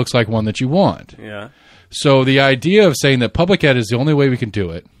model that looks like one that you want. Yeah. So the idea of saying that public ed is the only way we can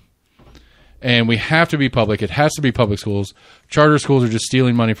do it, and we have to be public, it has to be public schools. Charter schools are just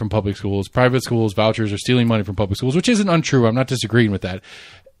stealing money from public schools. Private schools, vouchers are stealing money from public schools, which isn't untrue. I'm not disagreeing with that.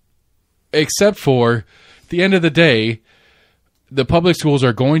 Except for, at the end of the day, the public schools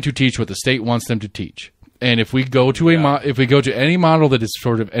are going to teach what the state wants them to teach. And if we go to any model that is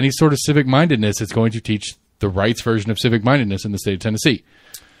sort of any sort of civic mindedness, it's going to teach the rights version of civic mindedness in the state of Tennessee.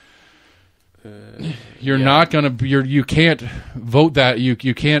 You can't vote that. You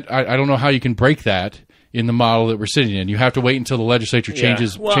can't. I don't know how you can break that in the model that we're sitting in. You have to wait until the legislature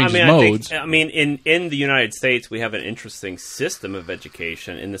changes modes. In the United States, we have an interesting system of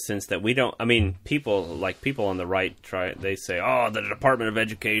education in the sense that we don't. I mean, people on the right they say, "Oh, the Department of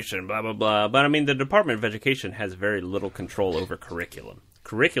Education, blah blah blah." But I mean, the Department of Education has very little control over curriculum.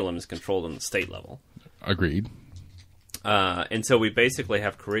 Curriculum is controlled on the state level. Agreed. And so we basically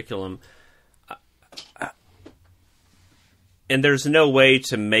have curriculum. And there's no way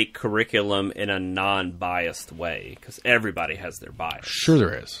to make curriculum in a non-biased way because everybody has their bias. Sure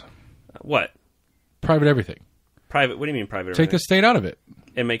there is. What? Private everything. Private? What do you mean private everything? Take the state out of it.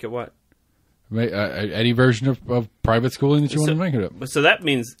 And make it what? Any version of private schooling that you want to make it up. So that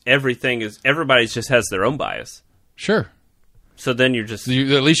means everybody just has their own bias. Sure. So then you're just...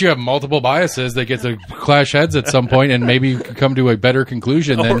 at least you have multiple biases that get to clash heads at some point and maybe you can come to a better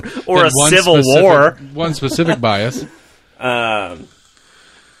conclusion than a civil war. One specific bias.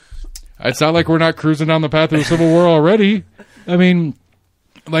 It's not like we're not cruising down the path of a civil war already. I mean,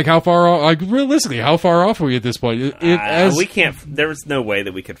 like realistically, how far off are we at this point? We can't. There's no way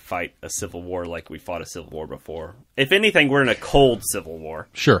that we could fight a civil war like we fought a civil war before. If anything, we're in a cold civil war.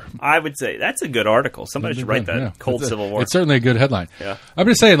 Sure, I would say that's a good article. Somebody should write that. Yeah. Cold civil war. It's certainly a good headline. Yeah, I'm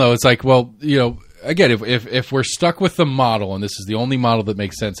just saying though, it's like, well, again, if we're stuck with the model, and this is the only model that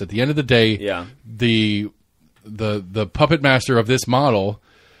makes sense, at the end of the day, the puppet master of this model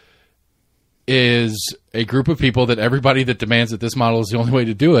is a group of people that everybody that demands that this model is the only way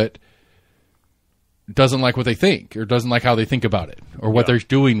to do it doesn't like what they think or doesn't like how they think about it or what they're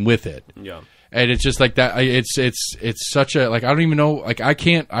doing with it. Yeah. And it's just like that. It's such a, like, I don't even know, like I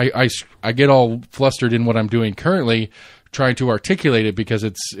get all flustered in what I'm doing currently trying to articulate it because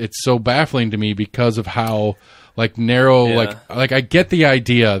it's so baffling to me because of how like narrow, like I get the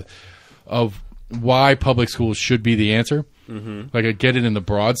idea of why public schools should be the answer. Mm-hmm. Like I get it in the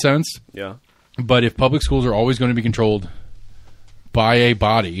broad sense. Yeah. But if public schools are always going to be controlled by a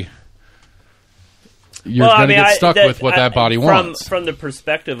body, you're going to get stuck with what that body wants. From the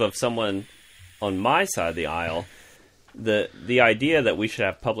perspective of someone on my side of the aisle, the idea that we should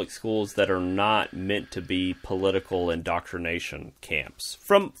have public schools that are not meant to be political indoctrination camps,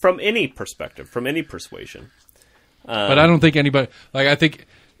 from any perspective, from any persuasion. But I don't think anybody, like I think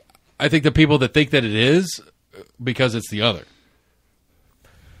the people that think that it is because it's the other.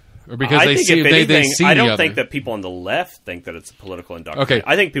 Or because they see I don't the think other. that people on the left think that it's a political indoctrination.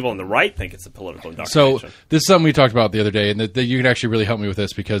 Okay. I think people on the right think it's a political So indoctrination. this is something we talked about the other day, and that you can actually really help me with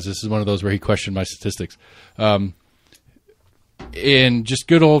this because this is one of those where he questioned my statistics. In just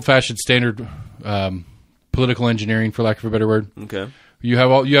good old-fashioned standard political engineering, for lack of a better word, okay, you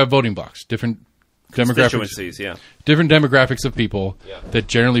have voting blocks, different demographics, different demographics of people that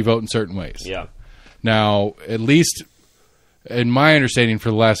generally vote in certain ways. Yeah. Now, at least in my understanding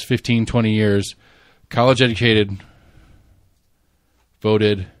for the last 15, 20 years, college-educated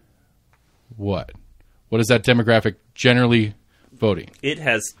voted what? What is that demographic generally voting? It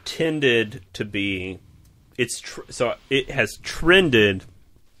has tended to be. So it has trended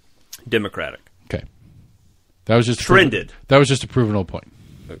Democratic. Okay, that was just trended. That was just a proven old point.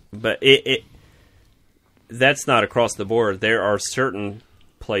 But that's not across the board. There are certain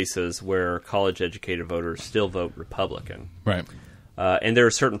places where college-educated voters still vote Republican. Right. And there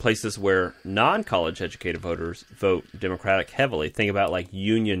are certain places where non-college educated voters vote Democratic heavily. Think about like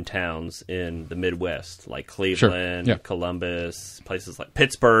union towns in the Midwest, like Cleveland, Sure. Yeah. Columbus, places like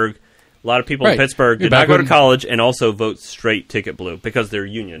Pittsburgh. A lot of people Right. in Pittsburgh did not go to college and also vote straight ticket blue because they're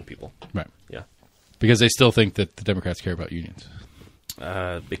union people. Right. Yeah. Because they still think that the Democrats care about unions.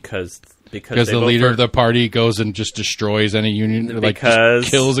 Because Because the leader of the party goes and just destroys any union,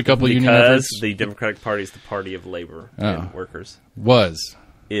 just kills a couple union efforts. Because the Democratic Party is the party of labor and workers.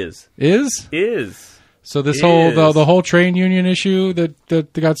 Is. So this the whole train union issue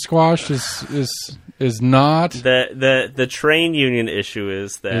that got squashed is not the train union issue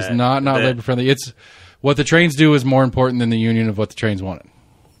is not labor friendly. It's what the trains do is more important than the union of what the trains wanted.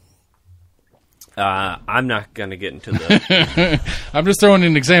 I'm not going to get into the. I'm just throwing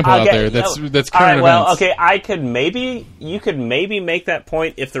an example out there. That's current events. Well, okay, you could maybe make that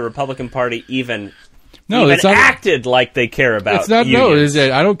point if the Republican Party even acted like they care about. It's not. unions.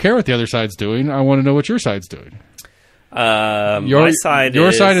 No, I don't care what the other side's doing. I want to know what your side's doing. My side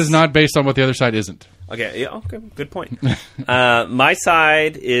is not based on what the other side isn't. Okay. Yeah. Okay. Good point. My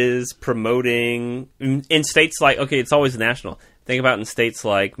side is promoting in states like it's always national. Think about in states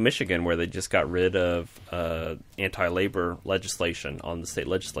like Michigan, where they just got rid of anti-labor legislation on the state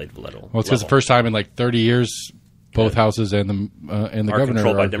legislative level. Well, it's because the first time in like 30 years, both houses and the governor are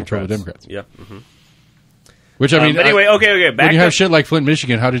controlled by Democrats. Yep. Mm-hmm. Which I mean, but anyway, okay. When you have shit like Flint,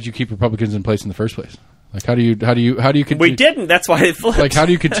 Michigan, how did you keep Republicans in place in the first place? Like, how do you continue? We didn't. That's why it flipped. Like, how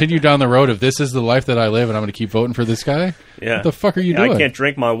do you continue down the road of this is the life that I live, and I'm going to keep voting for this guy? Yeah. What the fuck are you doing? I can't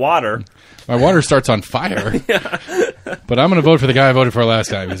drink my water. My water starts on fire. But I'm going to vote for the guy I voted for last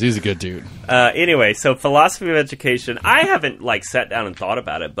time because he's a good dude. Anyway, so philosophy of education. I haven't sat down and thought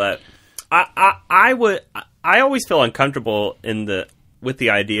about it, but I always feel uncomfortable with the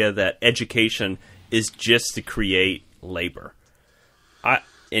idea that education is just to create labor.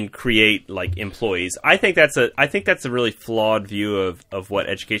 And create employees. I think that's a really flawed view of what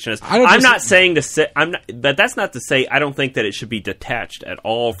education is. But that's not to say I don't think that it should be detached at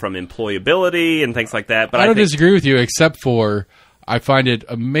all from employability and things like that. But I don't disagree with you, except for I find it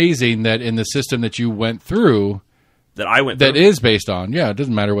amazing that in the system that you went through, that is based on it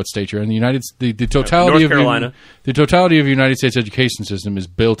doesn't matter what state you're in. The totality North Carolina. The totality of the United States education system is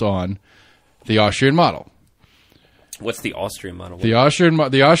built on the Austrian model. What's the Austrian model? The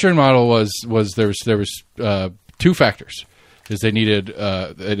Austrian model was there was two factors. Is they needed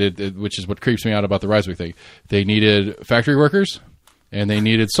which is what creeps me out about the Reiswick thing. They needed factory workers and they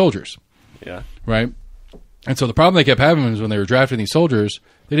needed soldiers. Yeah. Right? And so the problem they kept having was when they were drafting these soldiers,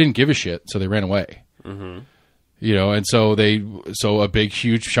 they didn't give a shit, so they ran away. Mm-hmm. And so a big,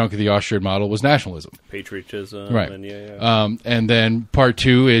 huge chunk of the Austrian model was nationalism. Patriotism. Right. And and then part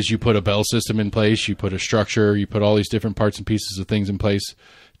two is you put a bell system in place, you put a structure, you put all these different parts and pieces of things in place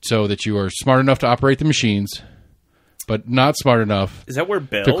so that you are smart enough to operate the machines, but not smart enough. Is that where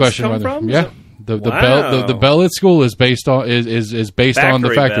bells come from? Yeah. The bell at school is based on is based on the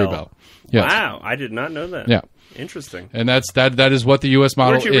factory bell. Yes. Wow, I did not know that. Yeah. Interesting. And that is what the U.S.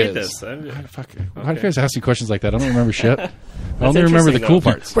 model is. Where'd you read this? Why do you guys ask me questions like that? I don't remember shit. I only remember the cool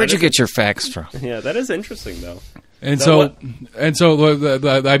parts. Where'd you get your facts from? Yeah, that is interesting, though. And so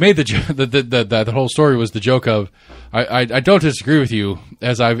I made the whole story was the joke of I don't disagree with you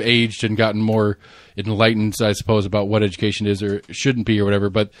as I've aged and gotten more enlightened, I suppose, about what education is or shouldn't be or whatever.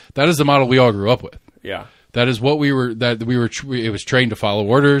 But that is the model we all grew up with. Yeah, that is what we were. It was trained to follow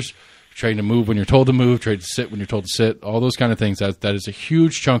orders. Trained to move when you're told to move, trained to sit when you're told to sit, all those kind of things. That is a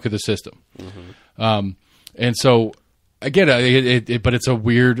huge chunk of the system. Mm-hmm. And so, again, but it's a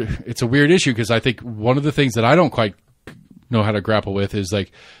weird issue because I think one of the things that I don't quite know how to grapple with is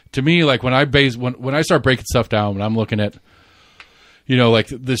to me, when I start breaking stuff down, when I'm looking at,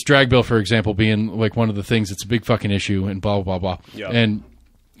 this drag bill, for example, being one of the things that's a big fucking issue and blah, blah, blah, blah. Yeah. And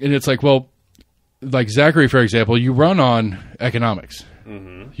it's Zachary, for example, you run on economics.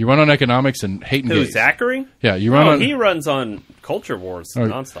 Mm-hmm. You run on economics and hate and gaze. Zachary? Yeah, you run on. He runs on culture wars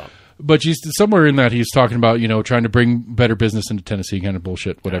nonstop. But somewhere in that he's talking about trying to bring better business into Tennessee, kind of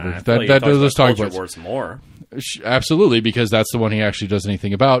bullshit, whatever. Let's talk about culture wars more. Absolutely, because that's the one he actually does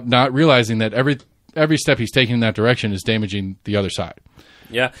anything about. Not realizing that every step he's taking in that direction is damaging the other side.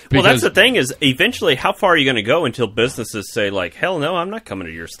 Yeah. Well, that's the thing is, eventually, how far are you going to go until businesses say, like, hell no, I'm not coming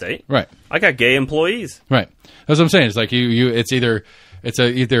to your state. Right. I got gay employees. Right. That's what I'm saying. It's like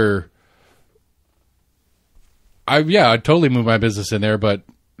I'd totally move my business in there, but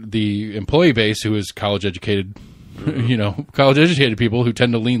the employee base who is college educated, college educated people who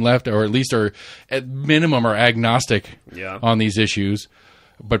tend to lean left, or at least are at minimum are agnostic on these issues,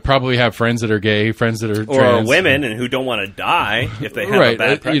 but probably have friends that are gay, friends that are or trans, are women and who don't want to die if they have a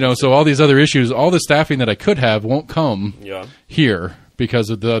bad practice. So all these other issues, all the staffing that I could have won't come here because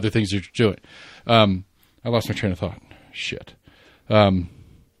of the other things you're doing. I lost my train of thought. Shit.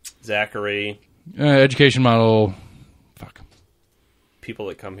 Zachary. Education model. Fuck. People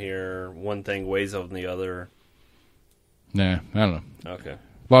that come here, one thing weighs on the other. Nah, I don't know. Okay.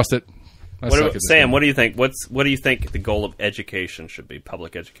 Lost it. Sam, what do you think? What do you think the goal of education should be?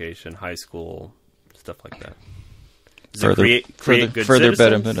 Public education, high school, stuff like that. Create good further citizens?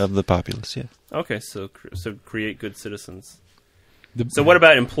 betterment of the populace. Yeah. Okay, so create good citizens. So what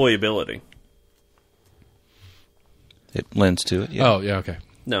about employability? It lends to it. Yeah. Oh, yeah. Okay.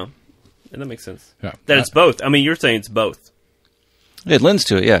 No, and that makes sense. Yeah. That it's both. I mean, you're saying it's both. It lends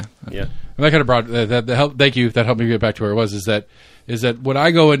to it. Yeah. Yeah. And that kind of brought that help. Thank you. That helped me get back to where it was. Is that when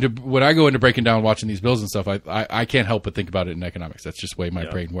I go into breaking down watching these bills and stuff, I can't help but think about it in economics. That's just the way my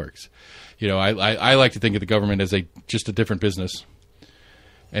brain works. I like to think of the government as just a different business,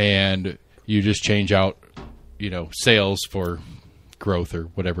 and you just change out sales for growth or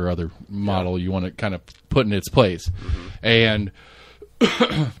whatever other model you want to kind of put in its place, and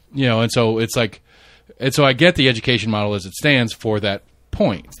and so it's like, and so I get the education model as it stands for that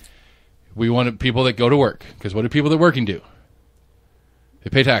point. We want people that go to work, because what do people that working do? They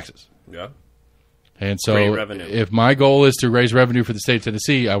pay taxes. Yeah. And so if my goal is to raise revenue for the state of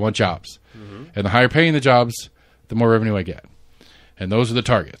Tennessee, I want jobs. And the higher paying the jobs, the more revenue I get. And those are the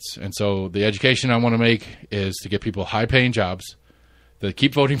targets. And so the education I want to make is to get people high paying jobs that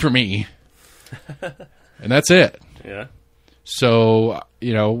keep voting for me. And that's it. Yeah. So,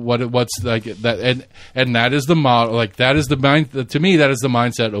 what's like that, and that is the model, like that is the mind, to me, that is the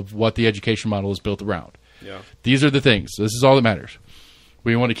mindset of what the education model is built around. Yeah. These are the things. This is all that matters.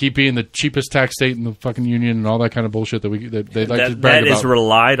 We want to keep being the cheapest tax state in the fucking union and all that kind of bullshit that they like to brag about. That is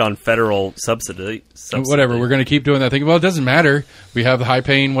relied on federal subsidy. Whatever. We're going to keep doing that thing. Well, it doesn't matter. We have the high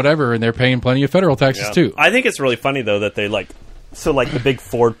paying whatever, and they're paying plenty of federal taxes too. I think it's really funny though that they the big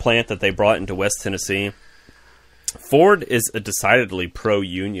Ford plant that they brought into West Tennessee. Ford is a decidedly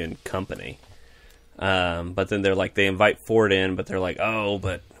pro-union company, but then they invite Ford in, but they're like, oh,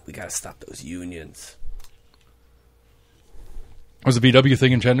 but we got to stop those unions. There was a VW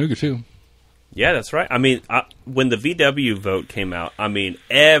thing in Chattanooga too. Yeah, that's right. I mean, when the VW vote came out, I mean,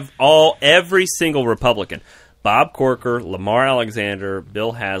 every single Republican, Bob Corker, Lamar Alexander,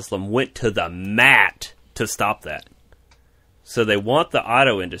 Bill Haslam, went to the mat to stop that. So they want the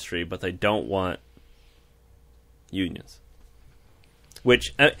auto industry, but they don't want unions.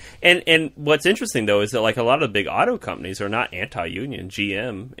 Which and what's interesting though is that a lot of the big auto companies are not anti-union.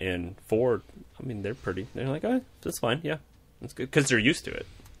 GM and Ford, I mean, they're like, oh, that's fine, yeah, that's good, because they're used to it.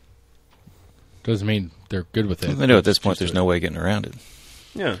 Doesn't mean they're good with it. I know at this point there's no way getting around it.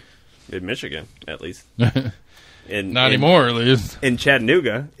 Yeah, in Michigan at least. Not anymore, at least. In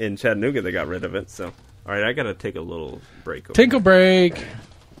Chattanooga, they got rid of it. So, all right, I got to take a little break. Tinkle break.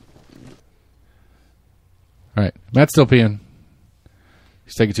 All right, Matt's still peeing.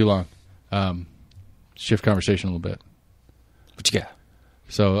 He's taking too long. Shift conversation a little bit. What you got?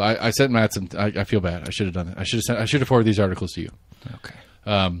 So I sent Matt some. I feel bad. I should have done it. I should have forwarded these articles to you.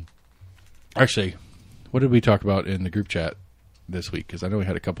 Okay. Actually, what did we talk about in the group chat this week? Because I know we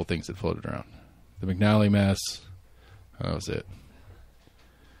had a couple things that floated around. The McNally mess. That was it.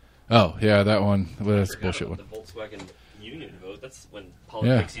 Oh yeah, that one. Well, that's a bullshit one. The Volkswagen union vote. That's when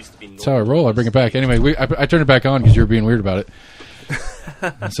politics used to be normal. That's how I roll. I bring it back. Anyway, I turned it back on because you were being weird about it.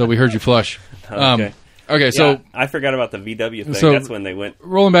 So we heard you flush. Okay, so I forgot about the VW thing. So that's when they went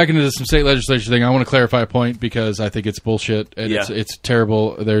rolling back into some state legislature thing. I want to clarify a point because I think it's bullshit and it's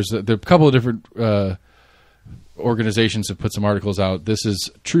terrible. There are a couple of different organizations have put some articles out. This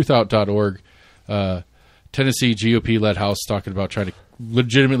is truthout.org. Tennessee GOP-led House talking about trying to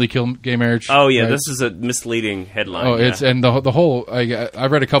legitimately kill gay marriage. Oh yeah, right? This is a misleading headline. Oh, it's and the whole.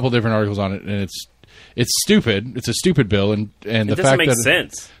 I've read a couple different articles on it, and it's stupid. It's a stupid bill, and the fact make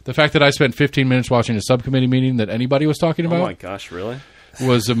sense. The fact that I spent 15 minutes watching a subcommittee meeting that anybody was talking about. Oh my gosh, really?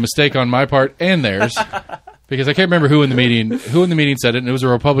 Was a mistake on my part and theirs. Because I can't remember who in the meeting said it, and it was a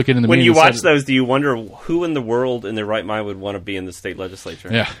Republican in the meeting. When you watch those, do you wonder who in the world in their right mind would want to be in the state legislature?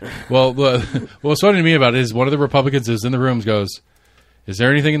 Yeah. Well, what's funny to me about it is one of the Republicans is in the room goes, Is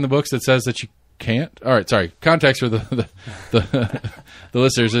there anything in the books that says that you can't? All right, sorry. Context for the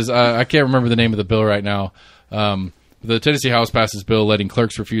listeners is I can't remember the name of the bill right now. The Tennessee House passes bill letting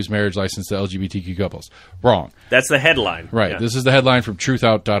clerks refuse marriage license to LGBTQ couples. Wrong. That's the headline. Right. Yeah. This is the headline from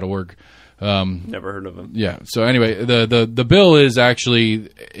truthout.org. Never heard of them. Yeah. So anyway, the bill is actually,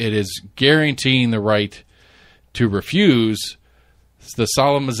 it is guaranteeing the right to refuse the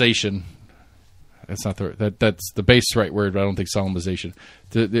solemnization. That's not that's the base right word, but I don't think solemnization.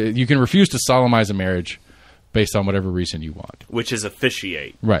 You can refuse to solemnize a marriage based on whatever reason you want. Which is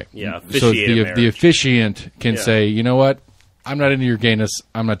officiate. Right. Yeah, so officiate a marriage. the officiant can say, you know what? I'm not into your gayness.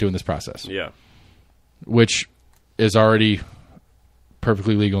 I'm not doing this process. Yeah. Which is already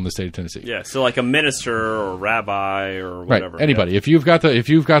perfectly legal in the state of Tennessee. Yeah, so like a minister or rabbi or whatever. Right. Anybody. If you've got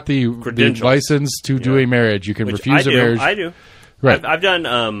the license to do a marriage, you can refuse a marriage. I do. Right. I've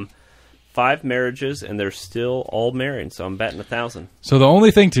done 5 marriages, and they're still all married, so I'm betting 1,000. So the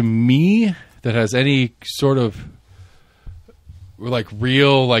only thing to me that has any sort of like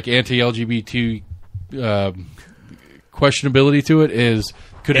real like anti-LGBT questionability to it is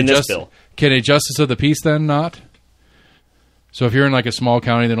can a justice of the peace then not? So if you're in like a small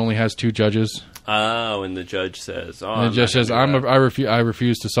county that only has 2 judges, and the judge says, and the judge says, I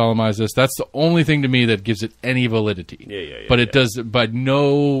refuse to solemnize this. That's the only thing to me that gives it any validity. Yeah. But it does. But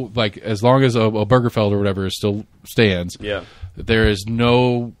no, like as long as a Burgerfeld or whatever still stands. Yeah. There is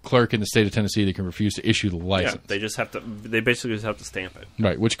no clerk in the state of Tennessee that can refuse to issue the license. Yeah, they basically just have to stamp it.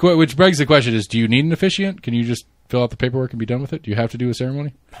 Right, which begs the question is, do you need an officiant? Can you just fill out the paperwork and be done with it? Do you have to do a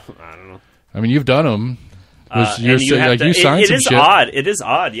ceremony? I don't know. I mean, you've done them. You signed some shit. It is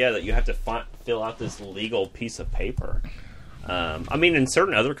odd, yeah, that you have to fill out this legal piece of paper. I mean, in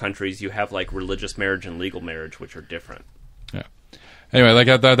certain other countries, you have like religious marriage and legal marriage, which are different. Yeah. Anyway, like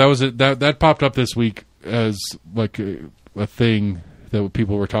that popped up this week as like a thing that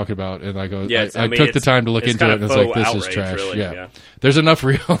people were talking about, and I took the time to look into it, and it's like, this is trash. Really, yeah. There's enough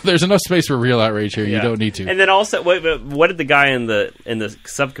space for real outrage here. You don't need to. And then also, what did the guy in the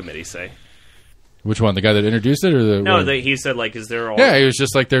subcommittee say? Which one? The guy that introduced it, or the no? He said like, "Is there?" Yeah, he was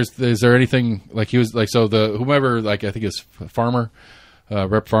just like, "Is there anything?" Like he was like, so the whomever, like I think it's Farmer,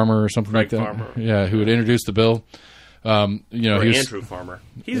 Rep Farmer or something like that. Farmer. Yeah, who had introduced the bill. Or Andrew Farmer.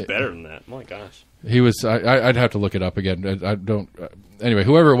 He's better than that. My gosh. He was. I'd have to look it up again. I don't. Anyway,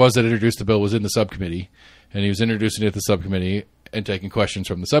 whoever it was that introduced the bill was in the subcommittee, and he was introducing it at the subcommittee and taking questions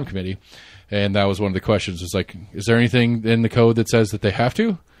from the subcommittee, and that was one of the questions. Was like, "Is there anything in the code that says that they have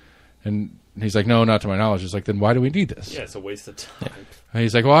to?" And he's like, no, not to my knowledge. It's like, then why do we need this? Yeah, it's a waste of time. And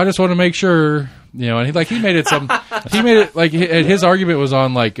he's like, well, I just want to make sure, and he made it like his argument was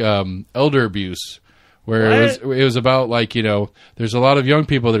on like elder abuse, where it was about like, there's a lot of young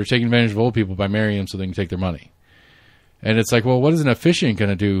people that are taking advantage of old people by marrying them so they can take their money. And it's like, well, what is an officiant going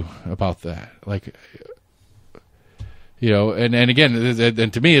to do about that? Like, and again,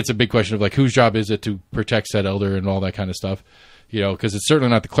 and to me, it's a big question of like, whose job is it to protect said elder and all that kind of stuff? Because it's certainly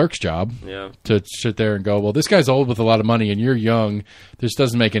not the clerk's job to sit there and go, well, this guy's old with a lot of money and you're young. This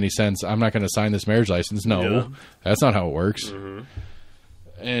doesn't make any sense. I'm not going to sign this marriage license. No, that's not how it works. Mm-hmm.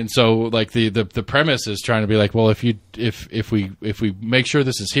 And so, like the premise is trying to be like, well, if we make sure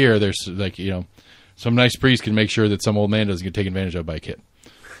this is here, there's like some nice priest can make sure that some old man doesn't get taken advantage of by a kid.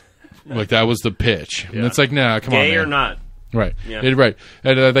 Like that was the pitch, and it's like, nah, come on, gay man. or not. Right, yeah. Right,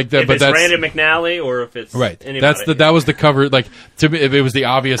 and I think that. If but it's that's Brandon McNally or if it's right. Anybody. That was the cover. Like to me, it was the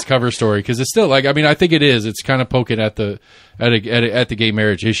obvious cover story because it's still like, I mean, I think it is. It's kind of poking at the gay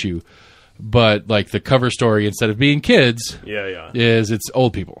marriage issue, but like the cover story instead of being kids, is it's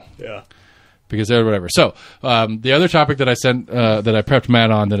old people. Yeah. Because they're whatever. So the other topic that I sent that I prepped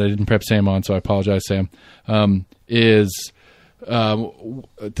Matt on that I didn't prep Sam on, so I apologize, Sam, is.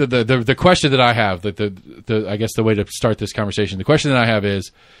 The question that I have, I guess the way to start this conversation, the question that I have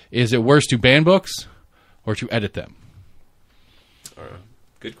is it worse to ban books or to edit them?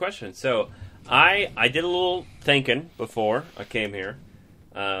 Good question. So I did a little thinking before I came here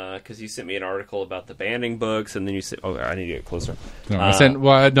because you sent me an article about the banning books, and then you said, "Oh, I need to get closer."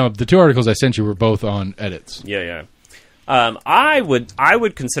 No, the 2 articles I sent you were both on edits. Yeah. I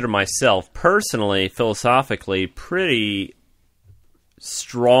would consider myself personally, philosophically, pretty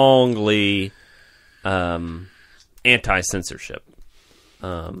strongly anti-censorship,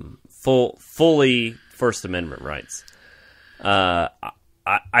 fully First Amendment rights. I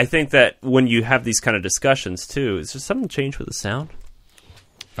think that when you have these kind of discussions too, is there something changed with the sound?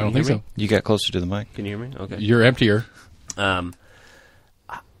 I don't think so. You got closer to the mic. Can you hear me? Okay. You're emptier. I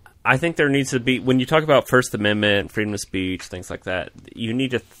think there needs to be, when you talk about First Amendment, freedom of speech, things like that, you need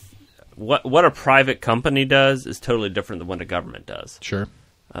to what a private company does is totally different than what a government does. Sure.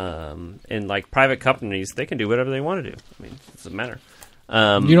 And like private companies, they can do whatever they want to do. I mean, it doesn't matter.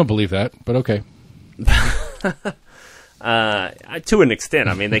 You don't believe that, but okay. To an extent.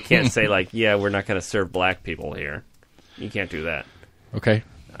 I mean, they can't say like, yeah, we're not going to serve black people here. You can't do that. Okay.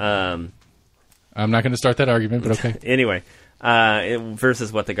 I'm not going to start that argument, but okay. Anyway,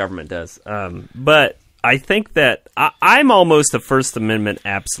 versus what the government does. But I think that I'm almost a First Amendment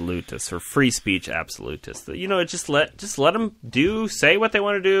absolutist or free speech absolutist. You know, just let them say what they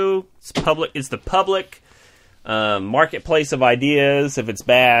want to do. It's public. It's the public marketplace of ideas. If it's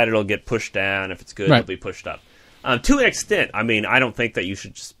bad, it'll get pushed down. If it's good, it'll be pushed up. To an extent, I mean, I don't think that you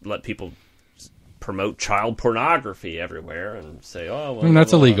should just let people promote child pornography everywhere and say, "Oh, well,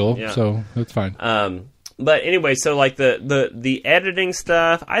 that's illegal," so that's fine. But anyway, so like the editing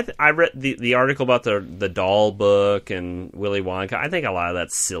stuff, I read the article about the doll book and Willy Wonka. I think a lot of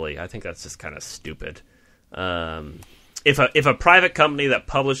that's silly. I think that's just kind of stupid. If a private company that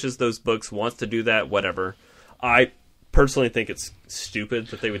publishes those books wants to do that, whatever. I personally think it's stupid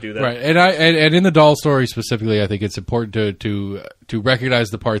that they would do that. Right, and in the doll story specifically, I think it's important to recognize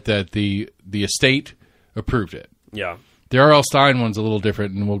the part that the estate approved it. Yeah. The R.L. Stine one's a little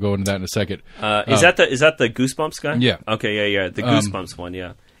different, and we'll go into that in a second. Is that the Goosebumps guy? Yeah. Okay, yeah. The Goosebumps one,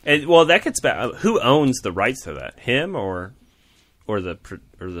 yeah. And well, that gets back. Who owns the rights to that? Him or the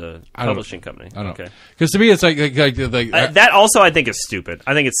publishing company? I don't know. Okay. Because to me, it's like that. Also, I think is stupid.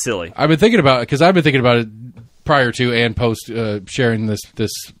 I think it's silly. I've been thinking about it prior to and post sharing this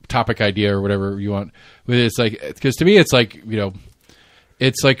topic idea or whatever you want. It's like, because to me, it's like, you know,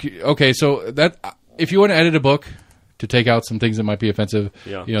 it's like, okay, so that if you want to edit a book to take out some things that might be offensive,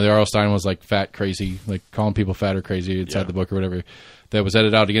 you know, the R.L. Stine was like fat crazy, like calling people fat or crazy inside the book or whatever, that was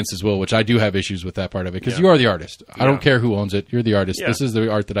edited out against his will, which I do have issues with that part of it, because you are the artist. I don't care who owns it. You're the artist. This is the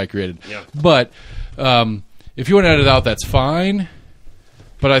art that I created. But if you want to edit it out, that's fine,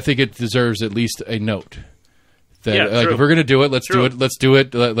 but I think it deserves at least a note. That, like, if we're gonna do it, let's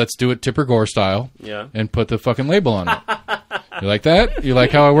do it Tipper Gore style. Yeah. And put the fucking label on it. You like that? You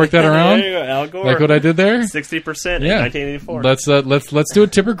like how I worked that around? There you go, Al Gore. Like what I did there? 60% in 1984. Let's do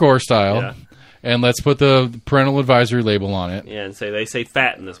it Tipper Gore style, and let's put the parental advisory label on it. Yeah, and they say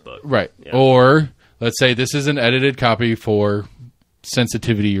fat in this book. Right. Yeah. Or let's say this is an edited copy for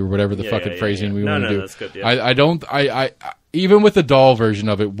sensitivity or whatever the fucking phrasing we want to do. That's good. Yeah. I even with the doll version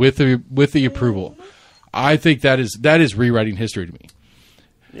of it with the approval, I think that is rewriting history to me.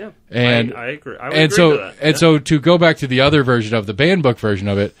 Yeah, and I agree. So to go back to the other version of the banned book version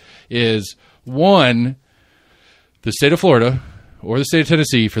of it is, one, the state of Florida or the state of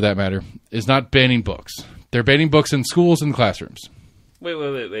Tennessee, for that matter, is not banning books. They're banning books in schools and classrooms. Wait,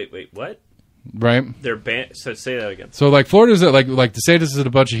 what? Right? They're banned. So say that again. So like Florida's like DeSantis is in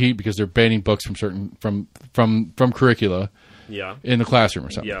a bunch of heat because they're banning books from certain from curricula. Yeah. In the classroom or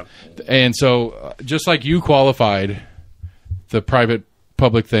something. Yeah. And so just like you qualified the private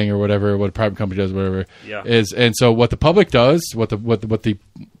public thing or whatever, what a private company does, whatever, is, and so what the public does, what the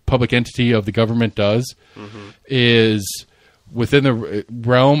public entity of the government does, is within the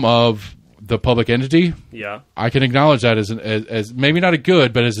realm of the public entity. Yeah, I can acknowledge that as maybe not a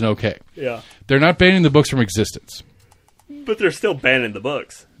good, but as an okay. Yeah, they're not banning the books from existence, but they're still banning the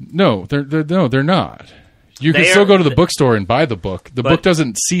books. No, they're not. You can still go to the bookstore and buy the book. The book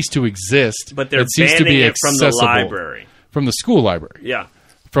doesn't cease to exist. But they're banning it from the library. From the school library. Yeah.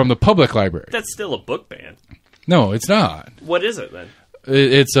 From the public library. That's still a book ban. No, it's not. What is it then?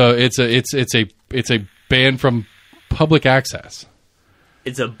 It's a ban from public access.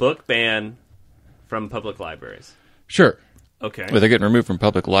 It's a book ban from public libraries. Sure. Okay. But they're getting removed from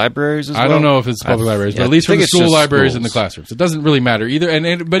public libraries as well? I don't know if it's public libraries, but at least from the school libraries and the classrooms. It doesn't really matter either.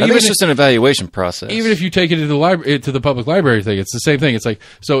 But it's just an evaluation process. Even if you take it to the library, to the public library thing, it's the same thing. It's like,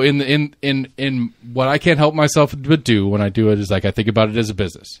 so in what I can't help myself but do when I do it is like I think about it as a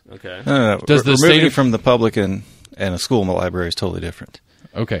business. Okay. No. Does the removing state it from the public and a school library is totally different.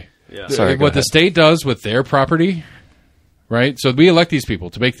 Okay. Yeah. Sorry. What the state does with their property, right? So we elect these people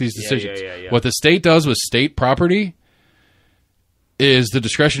to make these decisions. Yeah. What the state does with state property is the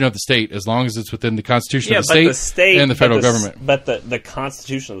discretion of the state, as long as it's within the Constitution of the state and the federal government. But the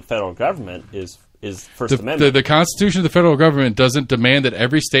Constitution of the federal government is First Amendment. The Constitution of the federal government doesn't demand that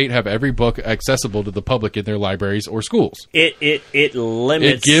every state have every book accessible to the public in their libraries or schools. It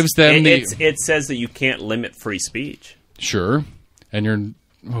limits. It gives them it says that you can't limit free speech. Sure, and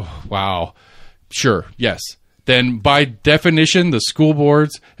sure, yes. Then by definition, the school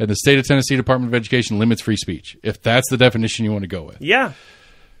boards and the state of Tennessee Department of Education limits free speech, if that's the definition you want to go with. Yeah.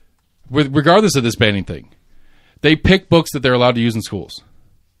 Regardless of this banning thing, they pick books that they're allowed to use in schools.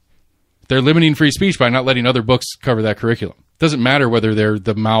 They're limiting free speech by not letting other books cover that curriculum. Doesn't matter whether they're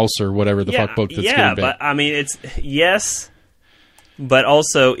the Mouse or whatever the fuck book that's getting banned. But I mean, it's yes, but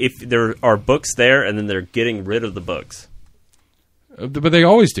also if there are books there and then they're getting rid of the books. But they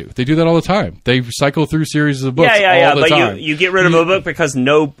always do. They do that all the time. They cycle through series of books all the time. But you get rid of a book because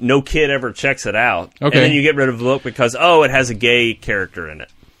no kid ever checks it out. Okay. And then you get rid of a book because, it has a gay character in it.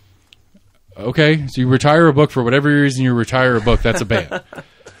 Okay, so you retire a book for whatever reason you retire a book. That's a ban.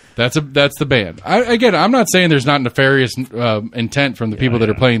 That's the ban. Again, I'm not saying there's not nefarious intent from the people that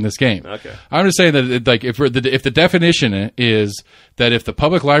are playing this game. Okay. I'm just saying that if the definition is that if the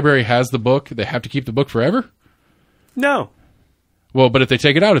public library has the book, they have to keep the book forever? No. Well, but if they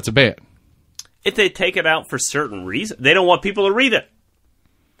take it out, it's a ban. If they take it out for certain reasons, they don't want people to read it.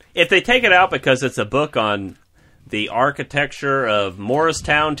 If they take it out because it's a book on the architecture of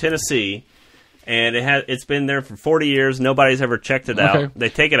Morristown, Tennessee, and it's been there for 40 years, nobody's ever checked it out. They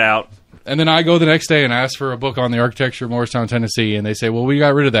take it out. And then I go the next day and ask for a book on the architecture of Morristown, Tennessee, and they say, well, we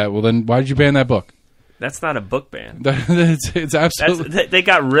got rid of that. Well, then why did you ban that book? That's not a book ban. It's absolutely... They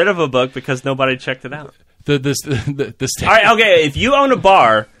got rid of a book because nobody checked it out. The state. All right, okay, if you own a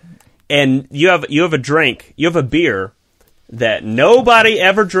bar and you have a drink, you have a beer that nobody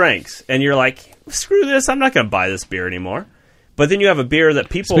ever drinks, and you're like, screw this, I'm not going to buy this beer anymore. But then you have a beer that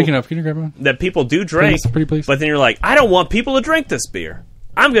people... Speaking of, can you grab one? That people do drink. Pretty please. But then you're like, I don't want people to drink this beer.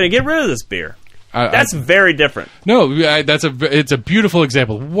 I'm going to get rid of this beer. That's very different. No, it's a beautiful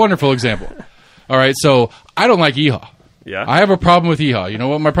example. Wonderful example. All right, so I don't like Yeehaw. Yeah. I have a problem with Yeehaw. You know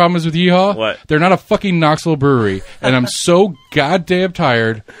what my problem is with Yeehaw? What? They're not a fucking Knoxville brewery, and I'm so goddamn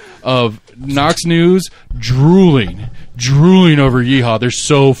tired of Knox News drooling over Yeehaw. They're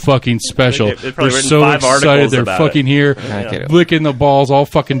so fucking special. They're so excited. They're fucking here, licking the balls all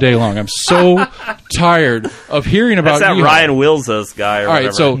fucking day long. I'm so tired of hearing about That's that Yeehaw. Ryan Wills guy. Or all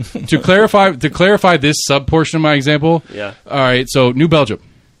right, whatever. so to clarify this sub portion of my example. Yeah. All right, so New Belgium.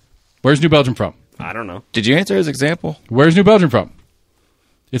 Where's New Belgium from? I don't know. Did you answer his example? Where's New Belgium from?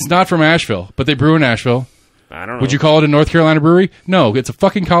 It's not from Asheville, but they brew in Asheville. I don't know. Would you call it a North Carolina brewery? No, it's a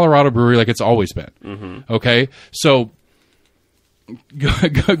fucking Colorado brewery like it's always been. Mm-hmm. Okay? So,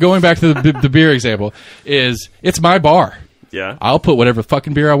 going back to the beer example, it's my bar. Yeah. I'll put whatever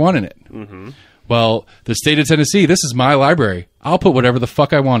fucking beer I want in it. Mm-hmm. Well, the state of Tennessee, this is my library. I'll put whatever the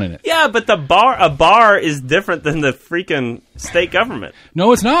fuck I want in it. Yeah, but a bar is different than the freaking state government.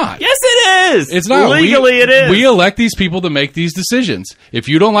 No, it's not. Yes, it is. It's not. Legally, it is. We elect these people to make these decisions. If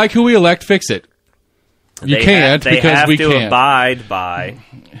you don't like who we elect, fix it. They have to abide by.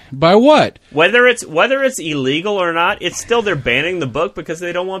 By what? Whether it's illegal or not, it's still they're banning the book because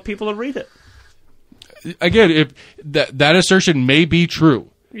they don't want people to read it. Again, if that assertion may be true.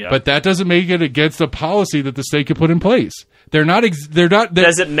 Yeah. But that doesn't make it against a policy that the state could put in place. Does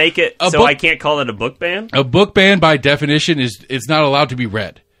it make it so I can't call it a book ban? A book ban, by definition, is not allowed to be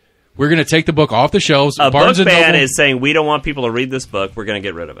read. We're going to take the book off the shelves. A book ban is saying we don't want people to read this book. We're going to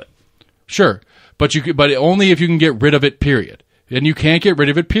get rid of it. Sure, but only if you can get rid of it. Period. And you can't get rid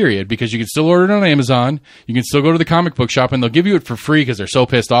of it. Period, because you can still order it on Amazon. You can still go to the comic book shop, and they'll give you it for free because they're so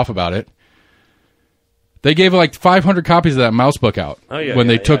pissed off about it. They gave like 500 copies of that mouse book out when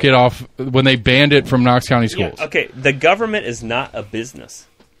they took it off, when they banned it from Knox County schools. Yeah, okay, the government is not a business.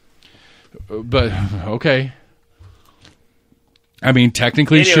 But, okay. I mean,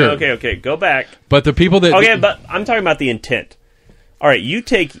 technically, anyway, sure. Okay, go back. But the people that... Okay, but I'm talking about the intent. All right, you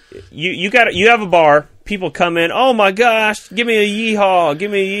have a bar, people come in, oh my gosh, give me a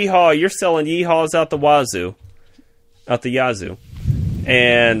yeehaw, you're selling yeehaws out the yazoo.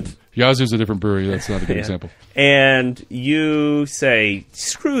 And... Yazoo's a different brewery. That's not a good example. And you say,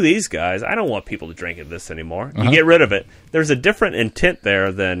 screw these guys. I don't want people to drink this anymore. You get rid of it. There's a different intent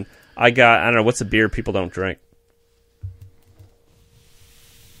there than I don't know, what's a beer people don't drink?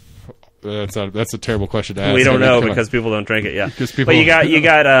 That's a terrible question to ask. We don't know because people don't drink it. Yeah, but you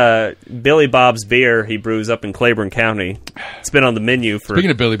got Billy Bob's beer. He brews up in Claiborne County. It's been on the menu for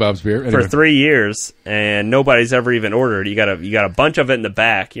speaking of Billy Bob's beer for 3 years, and nobody's ever even ordered. You got a bunch of it in the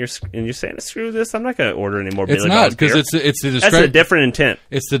back. You're saying, screw this. I'm not going to order any more. Billy Bob's beer. It's the discretion. That's a different intent.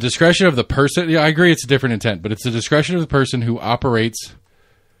 It's the discretion of the person. Yeah, I agree. It's a different intent, but it's the discretion of the person who operates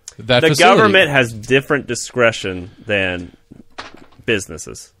that facility. The government has different discretion than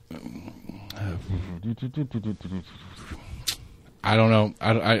businesses. I don't know.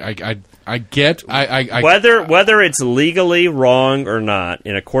 I get. Whether it's legally wrong or not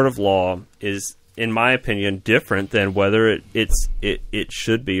in a court of law is, in my opinion, different than whether it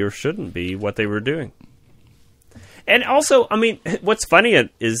should be or shouldn't be what they were doing. And also, I mean, what's funny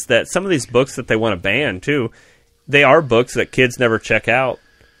is that some of these books that they want to ban too, they are books that kids never check out.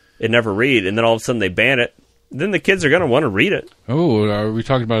 never read, and then all of a sudden they ban it, then the kids are going to want to read it. Oh, are we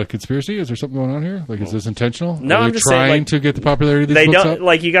talking about a conspiracy? Is there something going on here? Like, is this intentional? No, are I'm they just trying saying, to get the popularity of these They books don't up?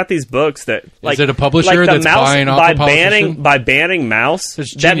 like you got these books that like Is it a publisher like the that's mouse, buying off by a politician? banning mouse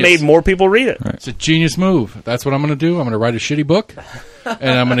It's that genius. made more people read it. It's a genius move. That's what I'm going to do. I'm going to write a shitty book, and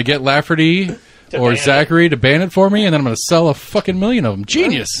I'm going to get Lafferty or ban Zachary to ban it for me, and then I'm going to sell a fucking million of them.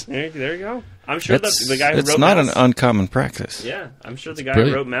 Genius. There you go. I'm sure the guy who It's wrote not Mouse, an uncommon practice. yeah, I'm sure the guy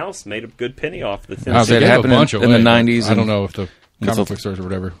Brilliant. who wrote Mouse made a good penny off the thing. They that gave happened a bunch in away, the but 90s I don't and- know if the It's comic a- book stores or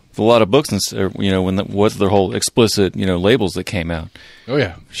whatever. A lot of books, when what's their whole explicit, labels that came out. Oh,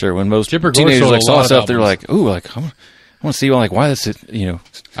 yeah. Sure, when most Chipper Gore teenagers sold a saw lot of stuff, they're albums. like, "Ooh, like I want to see why this is,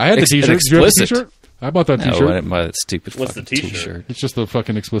 I had the ex- t-shirt. an Did you have the explicit." t-shirt? I bought that No, t-shirt. I didn't buy that stupid What's the fucking t-shirt? It's just the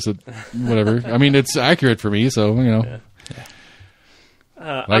fucking explicit whatever. I mean, it's accurate for me, so,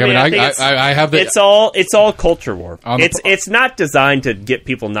 I have the... It's all culture war. On the- It's not designed to get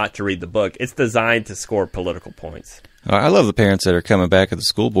people not to read the book. It's designed to score political points. I love the parents that are coming back at the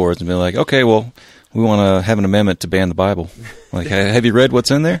school boards and being like, "Okay, well, we want to have an amendment to ban the Bible." Like, have you read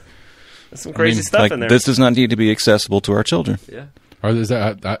what's in there? There's some crazy stuff Like, in there. this does not need to be accessible to our children. Yeah, Or is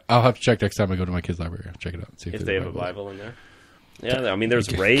that, I'll have to check next time I go to my kids' library. I'll check it out. And see if there's they have a Bible in there. Yeah, I mean, there's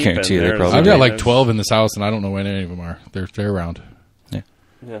rape. guarantee and they there's, probably I've got like there's- 12 in this house, and I don't know when any of them are. They're around.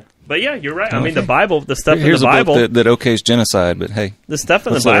 Yeah. But yeah, you're right. I mean, the Bible, the stuff Here's in the a Bible, book that okays genocide, but hey, the stuff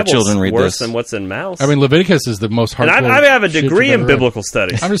in the let's let our Bible children is read worse this. than what's in Mouse. I mean, Leviticus is the most hardcore. and I have a shit degree you've in ever read. biblical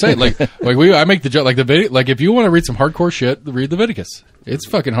studies. I'm just saying, I make the joke, like if you want to read some hardcore shit, read Leviticus. It's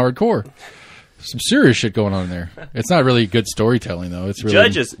fucking hardcore. Some serious shit going on there. It's not really good storytelling though. It's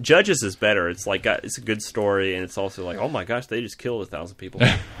really Judges is better. It's like it's a good story, and it's also like, oh my gosh, they just killed 1,000 people.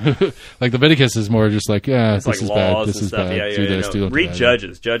 like Leviticus is more just like, yeah, It's this like is laws bad. This and is stuff. bad. Yeah, Do this. no. Do that. Read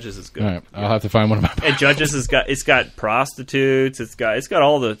Judges. Judges is good. All right, I'll have to find one of my. And Judges it's got prostitutes. It's got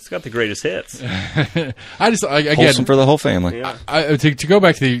the greatest hits. I just again wholesome for the whole family. Yeah. to go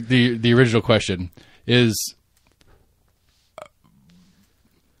back to the original question is,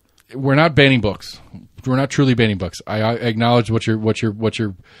 we're not banning books. We're not truly banning books. I acknowledge what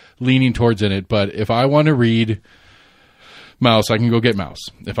you're leaning towards in it, but if I want to read Mouse, I can go get Mouse.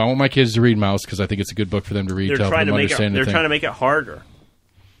 If I want my kids to read Mouse because I think it's a good book for them to read, They're to help trying them to make it. understand They're the thing. trying to make it harder.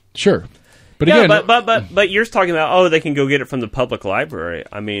 Sure, but Yeah, again, but you're talking about they can go get it from the public library.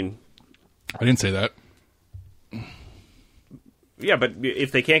 I mean, I didn't say that. yeah, but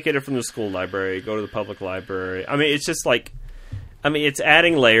if they can't get it from the school library, go to the public library. I mean, it's just like, it's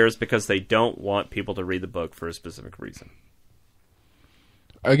adding layers because they don't want people to read the book for a specific reason.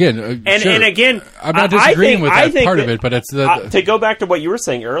 Again, sure. And again, I'm not disagreeing with that part of that- it, but it's to go back to what you were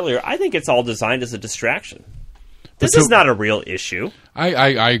saying earlier. I think it's all designed as a distraction. This is not a real issue.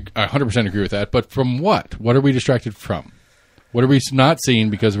 I 100% agree with that. But from what? What are we distracted from? What are we not seeing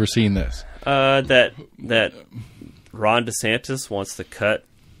because we're seeing this? That Ron DeSantis wants to cut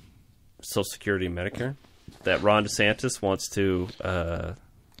Social Security and Medicare. That Ron DeSantis wants to.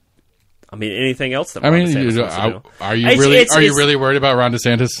 Anything else that Ron DeSantis wants to do. Are you really worried about Ron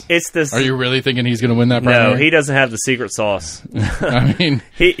DeSantis? It's this. Are you really thinking he's going to win that primary? No, he doesn't have the secret sauce. I mean,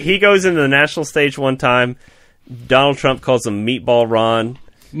 he goes into the national stage one time. Donald Trump calls him Meatball Ron,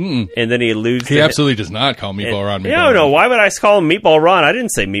 and then he alludes. he to absolutely does not call Meatball Ron. No. Why would I call him Meatball Ron? I didn't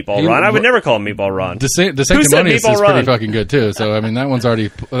say Meatball Ron. I would never call him Meatball Ron. The Sanctimonious Meatball is Ron? pretty fucking good too. So I mean, that one's already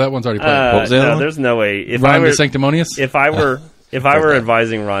played. What was the other No, one? there's no way. If Ron I were the Sanctimonious. if I were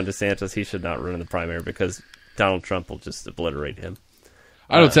advising Ron DeSantis, he should not run in the primary because Donald Trump will just obliterate him.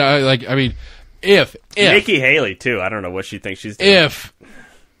 I don't say like. I mean, if Nikki Haley too. I don't know what she thinks she's doing.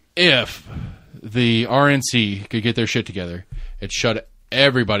 if the RNC could get their shit together and shut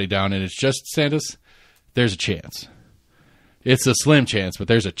everybody down, and it's just DeSantis, there's a chance. It's a slim chance, but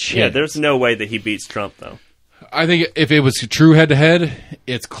there's a chance. Yeah, there's no way that he beats Trump though. I think if it was a true head-to-head,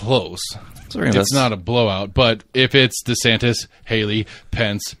 it's close. Sorry, It's not a blowout, but if it's DeSantis, Haley,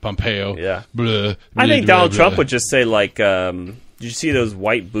 Pence, Pompeo, Yeah. blah, I think blah, Donald blah, Trump blah. would just say like, "Did you see those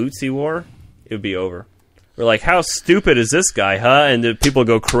white boots he wore?" It would be over. We're like, "How stupid is this guy, huh?" And the people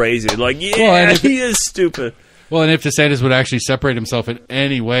go crazy, like, "Yeah, Well, and if- he is stupid." Well, and if DeSantis would actually separate himself in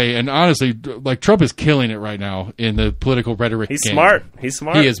any way, and honestly, like Trump is killing it right now in the political rhetoric He's game. smart. He's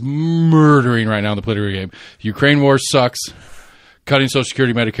smart. He is murdering right now in the political game. Ukraine war sucks. Cutting Social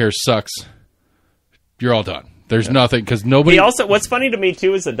Security, Medicare sucks. You're all done. There's nothing because nobody. He also, what's funny to me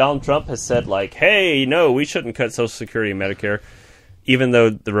too is that Donald Trump has said like, "Hey, no, we shouldn't cut Social Security and Medicare," even though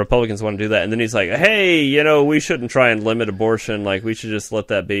the Republicans want to do that. And then he's like, "Hey, we shouldn't try and limit abortion. Like, we should just let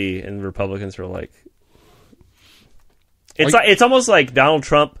that be." And the Republicans are like, "It's almost like Donald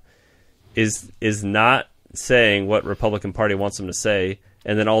Trump is not saying what Republican Party wants him to say,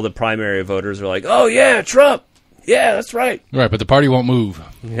 and then all the primary voters are like, "Oh yeah, Trump, yeah, that's right." Right, but the party won't move.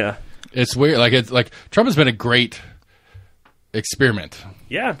 Yeah, It's weird. Like Trump has been a great experiment.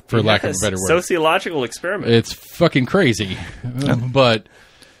 yeah, For lack of a better word. sociological experiment. It's fucking crazy, but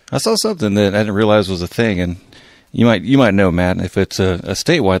I saw something that I didn't realize was a thing, and you might know, Matt, if it's a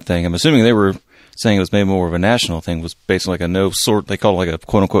statewide thing. I'm assuming they were saying it was maybe more of a national thing. Was basically like a they call it like a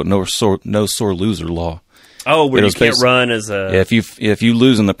quote unquote no sore loser law. Oh, where you can't run as a if you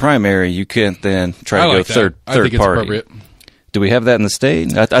lose in the primary, you can't then try to go third I think it's party. appropriate. Do we have that in the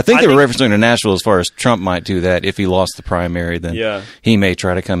state? I think they were referencing to Nashville as far as Trump might do that if he lost the primary. Then he may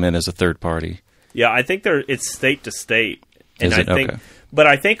try to come in as a third party. Yeah, I think it's state to state, and Is it? I think, Okay. but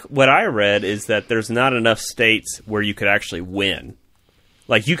I think what I read is that there's not enough states where you could actually win.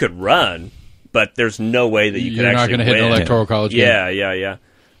 Like you could run, but there's no way that you could You're not actually going to hit win. an electoral college game. Yeah.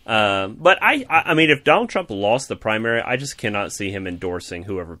 But I mean, if Donald Trump lost the primary, I just cannot see him endorsing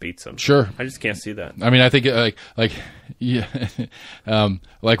whoever beats him. Sure. I just can't see that. I mean, I think yeah,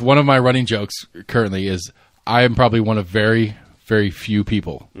 like one of my running jokes currently is I am probably one of very, very few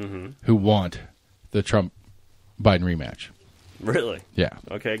people who want the Trump-Biden rematch. Really? Yeah,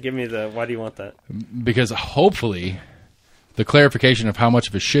 Okay, give me why do you want that? because hopefully the clarification of how much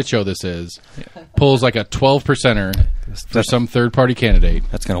of a shit show this is pulls like a 12%er for some third-party candidate.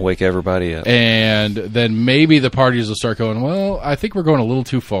 That's going to wake everybody up. And then maybe the parties will start going, well, I think we're going a little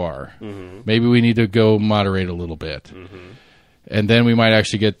too far. Maybe we need to go moderate a little bit. And then we might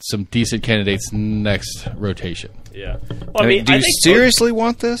actually get some decent candidates next rotation. Yeah. Well, I mean, do I you think seriously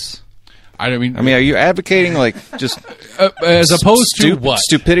want this? I mean, I mean, are you advocating like just as opposed to what?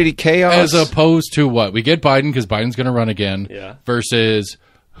 Stupidity, chaos? As opposed to what? We get Biden because Biden's going to run again. Yeah. Versus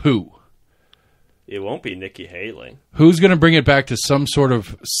who? it won't be Nikki Haley. Who's going to bring it back to some sort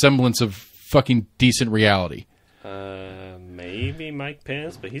of semblance of fucking decent reality? Maybe Mike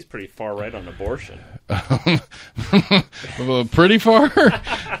Pence, but he's pretty far right on abortion. Pretty far?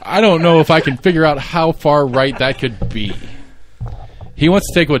 I don't know if I can figure out how far right that could be. He wants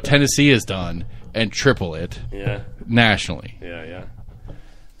to take what Tennessee has done and triple it nationally. Yeah.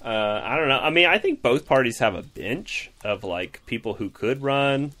 I don't know. I mean, I think both parties have a bench of like people who could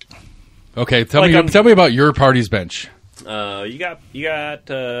run. Okay, tell me about your party's bench. You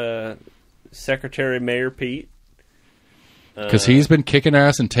got Secretary Mayor Pete. Because he's been kicking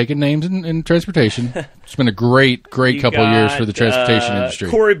ass and taking names in transportation. It's been a great couple of years for the transportation industry.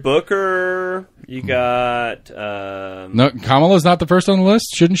 Cory Booker. You got... no, Kamala's not the first on the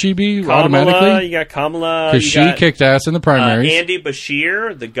list. Shouldn't she be automatically? You got Kamala. Because she kicked ass in the primaries. Andy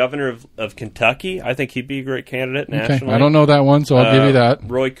Beshear, the governor of Kentucky. I think he'd be a great candidate nationally. Okay. I don't know that one, so I'll give you that.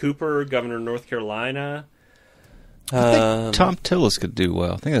 Roy Cooper, governor of North Carolina. I think Tom Tillis could do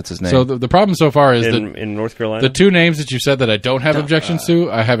well. I think that's his name. So the problem so far is in North Carolina, the two names that you said that I don't have objections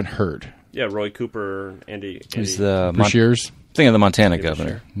to, I haven't heard. Yeah, Roy Cooper, Andy. He's the Shears. Think of the Montana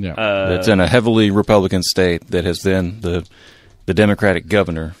governor. Yeah, that's in a heavily Republican state that has been the Democratic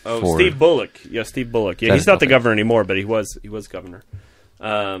governor. For Steve Bullock. Yeah, Steve Bullock. Yeah, he's not the governor anymore, but he was governor.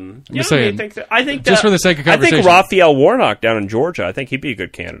 I'm just saying. I think just for the sake of conversation, I think Raphael Warnock down in Georgia. I think he'd be a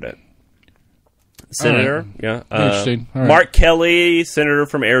good candidate. Senator, right. Interesting. All right. Mark Kelly, senator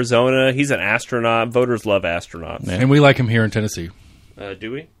from Arizona. He's an astronaut. Voters love astronauts. And we like him here in Tennessee.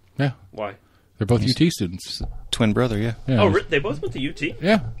 Do we? Yeah. Why? They're both UT students. Twin brother, yeah. Oh, they both went to UT?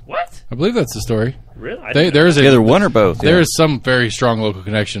 Yeah. What? I believe that's the story. Really? There's either one or both. There is some very strong local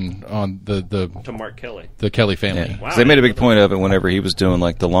connection on to Mark Kelly, the Kelly family. Yeah. Wow, they made a big point of it whenever he was doing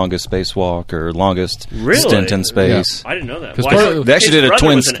like the longest spacewalk or longest stint in space. Yeah. I didn't know that. They actually did a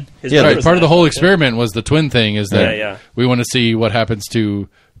twin. Part of the whole experiment was the twin thing. Is that we want to see what happens to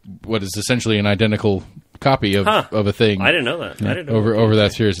what is essentially an identical copy of a thing. I didn't know that. I didn't know over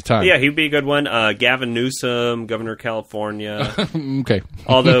that series of time. Yeah, he'd be a good one. Gavin Newsom, governor of California. Okay.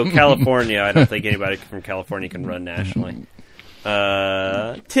 Although California, I don't think anybody from California can run nationally.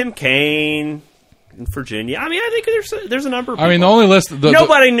 Tim Kaine in Virginia. I mean, I think there's a number of people. I mean, the only list...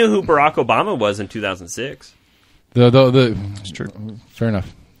 Nobody knew who Barack Obama was in 2006. It's true. Fair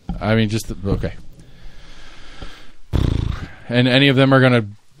enough. I mean, okay. And any of them are going to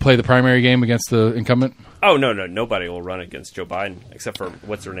play the primary game against the incumbent? Oh, no. Nobody will run against Joe Biden, except for,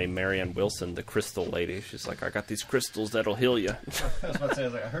 what's her name, Marianne Wilson, the crystal lady. She's like, I got these crystals that'll heal you. I was about to say,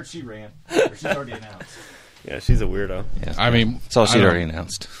 I heard she ran. Or she's already announced. Yeah, she's a weirdo. Yeah, I mean... That's all she'd already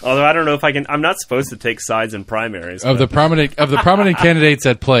announced. Although I don't know if I can... I'm not supposed to take sides in primaries. Of the prominent candidates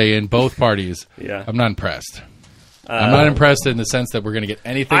at play in both parties, I'm not impressed. I'm not impressed in the sense that we're going to get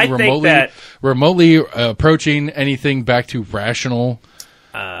anything remotely approaching anything back to rational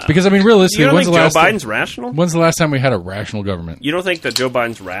Because I mean, realistically, You don't when's think the Joe last Biden's rational? when's the last time we had a rational government? You don't think that Joe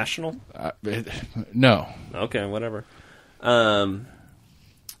Biden's rational? No. Okay, whatever.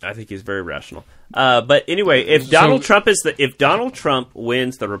 I think he's very rational. But anyway, if Donald Trump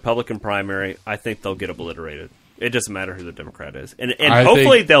wins the Republican primary, I think they'll get obliterated. It doesn't matter who the Democrat is, and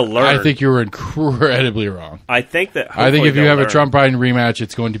hopefully they'll learn. I think you're incredibly wrong. I think if you have a Trump Biden rematch,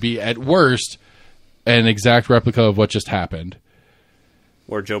 it's going to be at worst an exact replica of what just happened,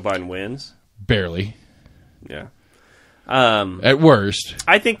 where Joe Biden wins, barely. Yeah. At worst,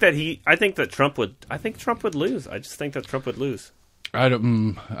 I think Trump would lose. I just think that Trump would lose. I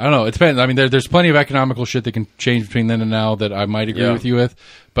don't know. It depends. I mean, there's plenty of economical shit that can change between then and now that I might agree with you with.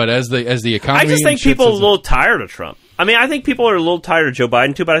 But as the economy, I just think people are a little tired of Trump. I mean, I think people are a little tired of Joe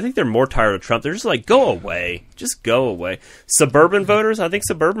Biden too, but I think they're more tired of Trump. They're just like, go away, just go away. Suburban voters, I think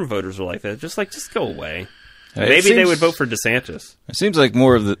suburban voters are like that. Just go away. Maybe they would vote for DeSantis. It seems like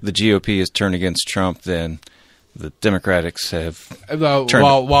more of the GOP has turned against Trump than the Democrats have turned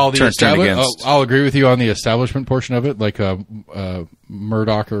against. I'll agree with you on the establishment portion of it. Like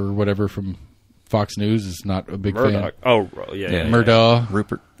Murdoch or whatever from Fox News is not a big fan. Oh, yeah. Murdoch.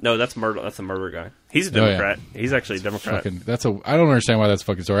 Rupert. No, that's Murdoch. That's a murder guy. He's a Democrat. Oh, yeah. He's actually a Democrat. I don't understand why that's a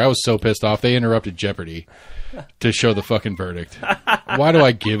fucking story. I was so pissed off. They interrupted Jeopardy to show the fucking verdict. Why do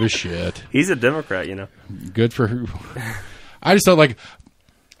I give a shit? He's a Democrat, you know. Good for her. I just don't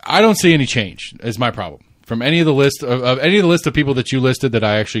I don't see any change is my problem. From any of the list of people that you listed that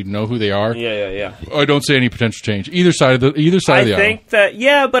I actually know who they are. Yeah. I don't see any potential change either side of the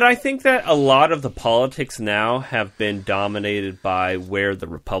aisle. But I think that a lot of the politics now have been dominated by where the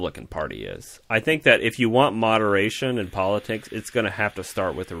Republican Party is. I think that if you want moderation in politics, it's going to have to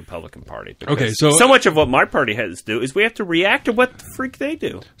start with the Republican Party. Okay, so much of what my party has to do is we have to react to what the freak they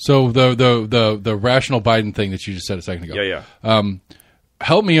do. So the rational Biden thing that you just said a second ago. Yeah.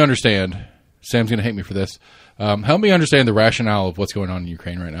 Help me understand. Sam's going to hate me for this. Help me understand the rationale of what's going on in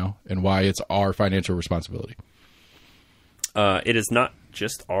Ukraine right now and why it's our financial responsibility. It is not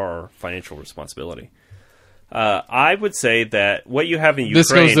just our financial responsibility. I would say that what you have in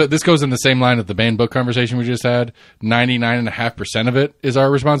Ukraine... This goes in the same line of the banned book conversation we just had. 99.5% of it is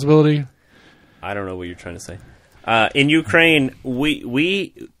our responsibility. I don't know what you're trying to say. In Ukraine,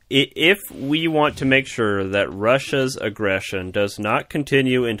 if we want to make sure that Russia's aggression does not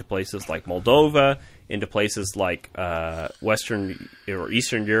continue into places like Moldova, into places like Western or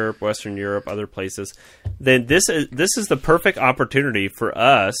Eastern Europe, Western Europe, other places, then this is the perfect opportunity for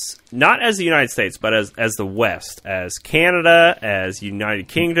us, not as the United States, but as the West, as Canada, as United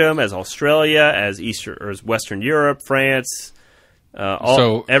Kingdom, as Australia, as Western Europe, France.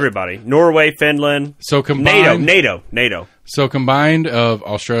 Everybody, Norway, Finland, NATO. So combined of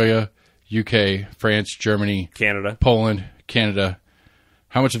Australia, UK, France, Germany, Canada, Poland, Canada,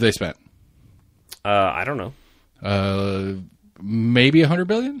 how much have they spent? I don't know. Maybe $100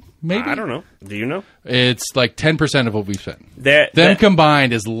 billion. Maybe I don't know. Do you know? It's like 10% of what we've spent. Them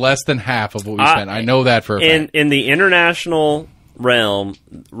combined is less than half of what we spent. I know that for a fact. In the international realm,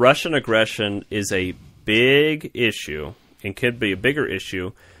 Russian aggression is a big issue. And could be a bigger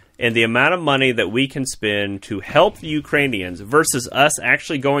issue, and the amount of money that we can spend to help the Ukrainians versus us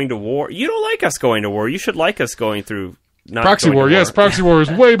actually going to war. You don't like us going to war. You should like us going through proxy war. Yes, proxy war is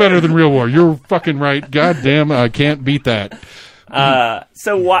way better than real war. You're fucking right. God damn, I can't beat that.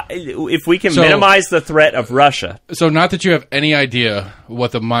 So if we can minimize the threat of Russia. So not that you have any idea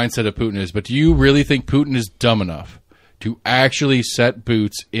what the mindset of Putin is, but do you really think Putin is dumb enough to actually set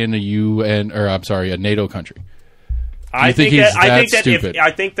boots in a NATO country? I think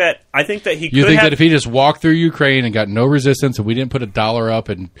that if he just walked through Ukraine and got no resistance, and we didn't put $1 up,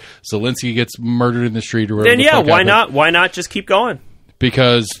 and Zelensky gets murdered in the street, or whatever, then why not? Why not just keep going?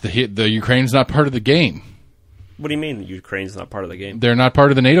 Because the Ukraine's not part of the game. What do you mean Ukraine's not part of the game? They're not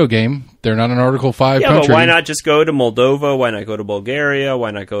part of the NATO game. They're not an Article 5 country. Yeah, but why not just go to Moldova? Why not go to Bulgaria?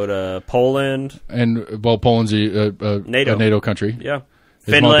 Why not go to Poland? And Poland's a NATO country. Yeah,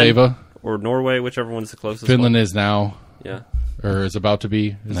 Finland, Moldova. Or Norway, whichever one's the closest. Finland is now. Yeah. Or is about to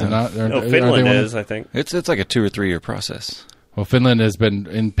be. Is it not? No, Finland is, I think. It's like a 2 or 3 year process. Well, Finland has been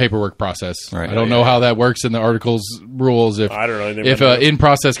in paperwork process. Right. I don't know how that works in the articles rules. I don't know. If an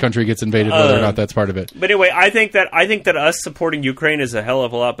in-process country gets invaded, whether or not that's part of it. But anyway, I think that us supporting Ukraine is a hell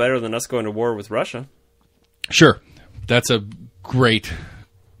of a lot better than us going to war with Russia. Sure. That's a great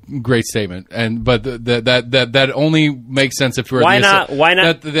statement, but that only makes sense if we're why not?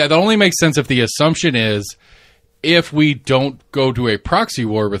 That only makes sense if the assumption is if we don't go to a proxy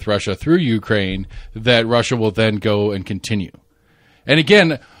war with Russia through Ukraine, that Russia will then go and continue. And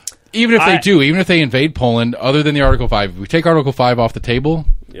again, even if they do, even if they invade Poland, other than the Article 5, if we take Article 5 off the table,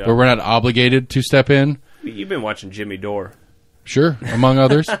 where we're not obligated to step in. You've been watching Jimmy Dore. Sure, among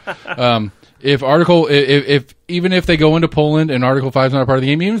others. If even if they go into Poland and Article 5 is not a part of the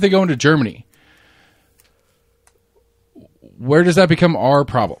game, even if they go into Germany, where does that become our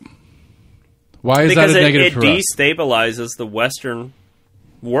problem? Why is that a negative for us? Because it destabilizes the Western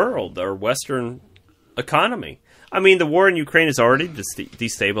world or Western economy. I mean, the war in Ukraine has already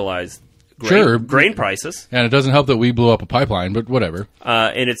destabilized grain prices. And it doesn't help that we blew up a pipeline, but whatever.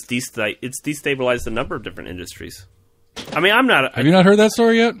 And it's destabilized a number of different industries. I mean, I'm not... Have you not heard that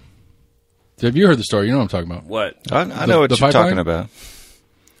story yet? Have you heard the story? You know what I'm talking about. What? I know what you're pipeline? talking about.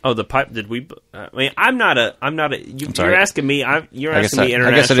 Oh, the pipe. Did we? I mean, I'm not a. You're asking me. You're asking me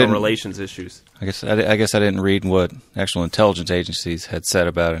international relations issues. I guess I didn't read what actual intelligence agencies had said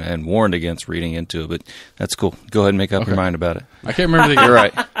about it and warned against reading into it. But that's cool. Go ahead and make up your mind about it. I can't remember. You're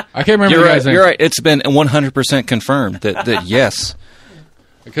right. I can't remember. You're right. It's been 100% confirmed that yes,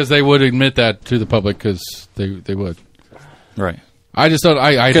 because they would admit that to the public because they would. Right. I just don't.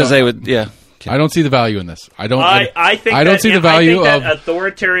 Because they would. Yeah. I don't see the value in this. I don't see the value of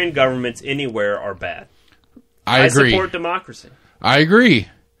authoritarian governments anywhere are bad. I agree. I support democracy. I agree.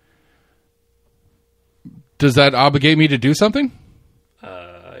 Does that obligate me to do something?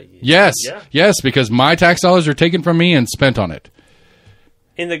 Yes. Yeah. Yes, because my tax dollars are taken from me and spent on it.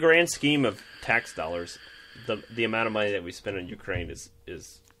 In the grand scheme of tax dollars, the amount of money that we spend on Ukraine is.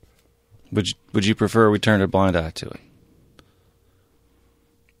 Would you prefer we turn a blind eye to it?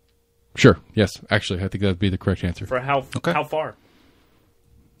 Sure. Yes. Actually, I think that would be the correct answer. For how far?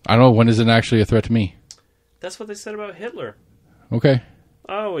 I don't know. When is it actually a threat to me? That's what they said about Hitler. Okay.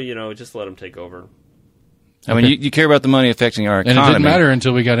 Oh, well, just let him take over. I mean, you care about the money affecting our economy. And it didn't matter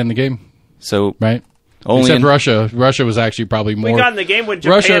until we got in the game. So, right? Except Russia. Russia was actually probably more... We got in the game when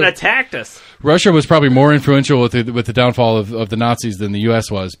Japan attacked us. Russia was probably more influential with the downfall of the Nazis than the U.S.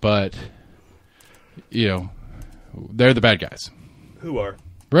 was, but, they're the bad guys. Who are?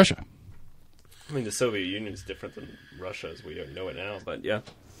 Russia. I mean, the Soviet Union is different than Russia as we know it now, but yeah.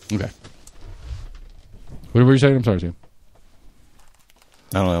 Okay. What were you saying? I'm sorry, Tim.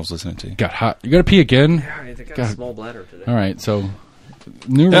 I don't know. I was listening to you. Got hot. You got to pee again? Yeah, I got a small bladder today. All right, so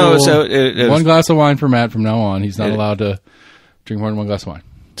new rule. So one glass of wine for Matt from now on. He's not allowed to drink more than one glass of wine.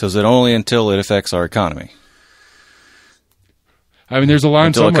 So is it only until it affects our economy? I mean, there's a line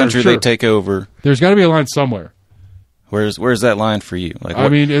until somewhere. Until a country they take over. There's got to be a line somewhere. Where's that line for you? Like, I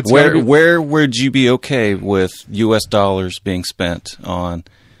mean, it's where would you be okay with U.S. dollars being spent on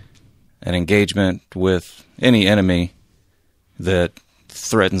an engagement with any enemy that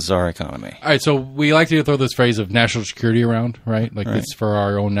threatens our economy? All right, so we like to throw this phrase of national security around, right? Like it's for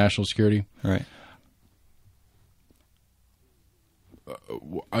our own national security. Right.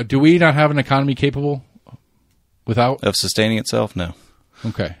 Do we not have an economy capable without? Of sustaining itself? No.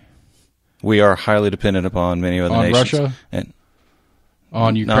 Okay. We are highly dependent upon many other nations. On Russia? And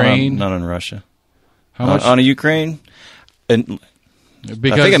on Ukraine? Not on Russia. How much? On Ukraine? And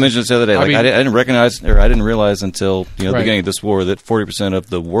because, I think I mentioned this the other day. I didn't recognize, or I didn't realize until the beginning of this war that 40%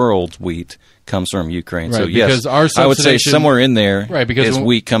 of the world's wheat comes from Ukraine. Right, so yes, I would say somewhere in there is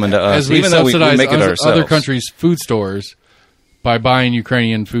wheat coming to us, even though we make it ourselves. Other countries' food stores by buying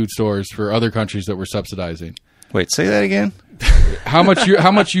Ukrainian food stores for other countries that we're subsidizing. Wait, say that again. How much Ukrainian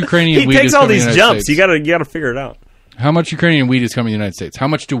wheat is coming to the United States? He takes all these jumps. You got to figure it out. How much Ukrainian wheat is coming to the United States? How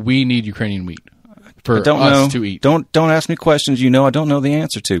much do we need Ukrainian wheat for us to eat? Don't ask me questions I don't know the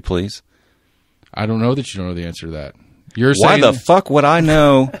answer to, please. I don't know that you don't know the answer to that. You're Why saying, the fuck would I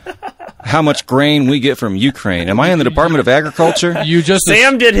know how much grain we get from Ukraine? Am I in the Department of Agriculture?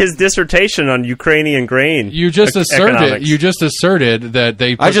 Sam did his dissertation on Ukrainian grain. You just asserted that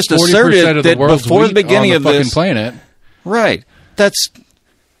they put 40% of the world's before wheat the beginning on the of fucking this planet. Right. I'm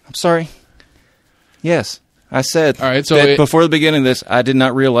sorry. Yes. I said all right, that before the beginning of this, I did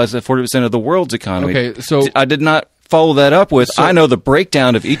not realize that 40% of the world's economy. Okay, so I did not follow that up with, I know the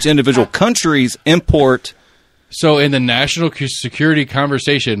breakdown of each individual country's import. So in the national security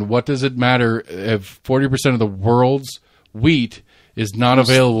conversation, what does it matter if 40% of the world's wheat is not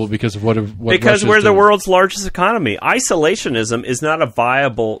available because of what because Russia's we're the doing? world's largest economy. Isolationism is not a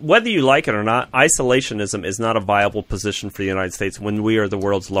viable, whether you like it or not, isolationism is not a viable position for the United States when we are the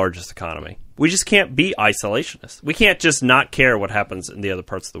world's largest economy. We just can't be isolationists. We can't just not care what happens in the other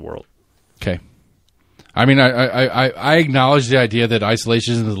parts of the world. Okay. I mean, I acknowledge the idea that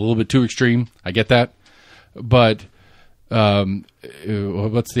isolationism is a little bit too extreme. I get that. But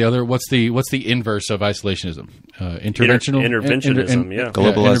what's the inverse of isolationism? Interventional? Interventionism, yeah.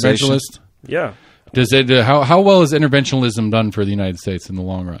 Globalization. Interventionalist? Yeah. Does it? How well is interventionism done for the United States in the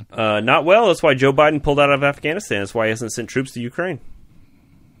long run? Not well. That's why Joe Biden pulled out of Afghanistan. That's why he hasn't sent troops to Ukraine.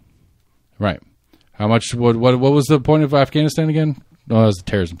 Right. How much? What was the point of Afghanistan again? No, that was the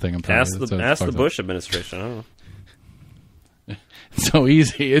terrorism thing. I'm Ask the Bush administration. I don't know. It's so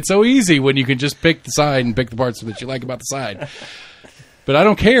easy. It's so easy when you can just pick the side and pick the parts that you like about the side. But I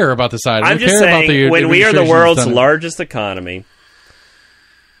don't care about the side. I'm just saying, when we are the world's largest economy,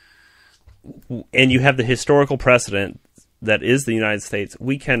 and you have the historical precedent that is the United States,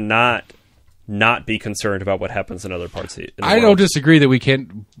 we cannot not be concerned about what happens in other parts of the world. I don't disagree that we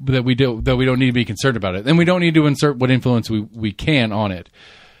don't need to be concerned about it, and we don't need to insert what influence we can on it.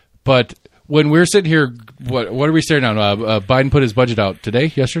 But when we're sitting here, what are we staring at? Biden put his budget out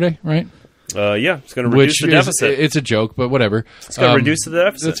yesterday, right? Yeah, it's going to reduce the deficit. It's a joke, but whatever. It's going to reduce the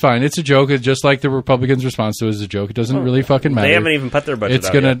deficit. That's fine. It's a joke. It's just like the Republicans' response to it is a joke. It doesn't really fucking matter. They haven't even put their budget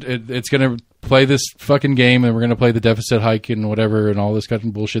out yet. It's gonna play this fucking game, and we're gonna play the deficit hike and whatever, and all this kind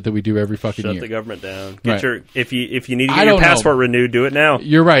of bullshit that we do every fucking year. Shut the government down. If you need to get your passport renewed, do it now.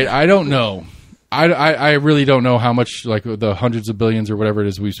 You're right. I don't know. I really don't know how much, like, the hundreds of billions or whatever it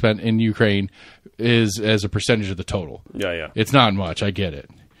is we've spent in Ukraine is as a percentage of the total. Yeah. It's not much. I get it.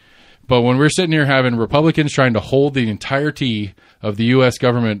 But when we're sitting here having Republicans trying to hold the entirety of the U.S.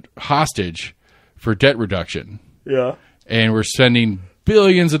 government hostage for debt reduction, and we're spending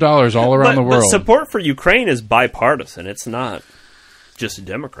billions of dollars all around the world. But support for Ukraine is bipartisan. It's not just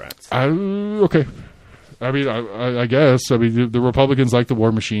Democrats. Okay. I mean, I guess. I mean, the Republicans like the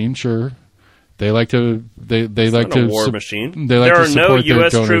war machine, sure. They like to. They like to. War machine. There are no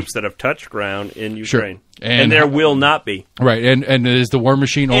U.S. troops that have touched ground in Ukraine, and there will not be. Right, and is the war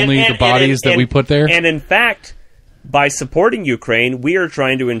machine only the bodies that we put there? And in fact, by supporting Ukraine, we are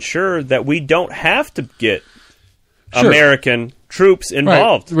trying to ensure that we don't have to get American troops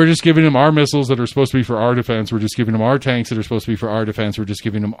involved. Right. We're just giving them our missiles that are supposed to be for our defense. We're just giving them our tanks that are supposed to be for our defense. We're just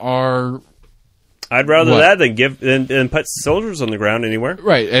giving them our. I'd rather that than put soldiers on the ground anywhere.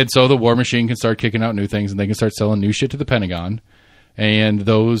 Right, and so the war machine can start kicking out new things, and they can start selling new shit to the Pentagon, and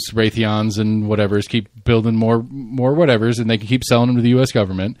those Raytheons and whatevers keep building more whatevers, and they can keep selling them to the U.S.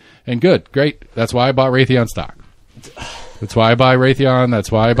 government. And great. That's why I bought Raytheon stock. That's why I buy Raytheon.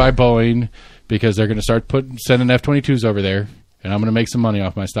 That's why I buy Boeing, because they're going to start sending F-22s over there, and I'm going to make some money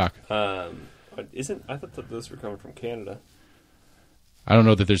off my stock. I thought that those were coming from Canada. I don't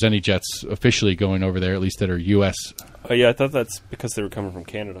know that there's any jets officially going over there, at least that are U.S. Oh, yeah, I thought that's because they were coming from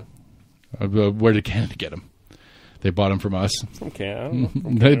Canada. Where did Canada get them? They bought them from us. From Canada.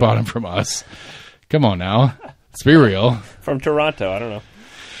 They bought them from us. Come on now. Let's be real. From Toronto. I don't know.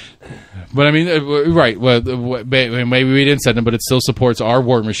 But I mean, right. Well, maybe we didn't send them, but it still supports our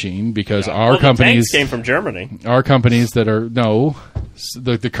war machine because our companies the tanks came from Germany. Our companies that are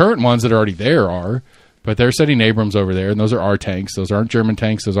the current ones that are already there are, but they're sending Abrams over there, and those are our tanks. Those aren't German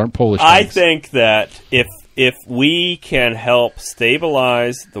tanks. Those aren't Polish tanks. I think that if we can help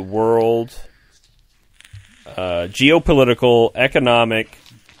stabilize the world geopolitical, economic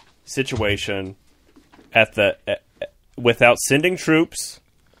situation without sending troops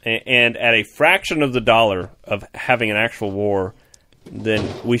and at a fraction of the dollar of having an actual war, then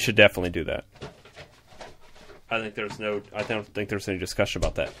we should definitely do that. I don't think there's any discussion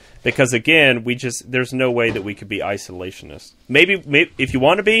about that, because again, there's no way that we could be isolationists. Maybe if you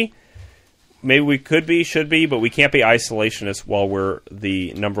want to be, maybe we should be, but we can't be isolationists while we're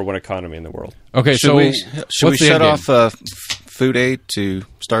the number one economy in the world. Okay, should we shut off food aid to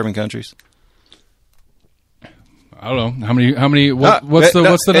starving countries? I don't know how many. What's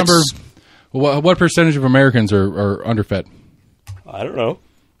the number? What percentage of Americans are underfed? I don't know.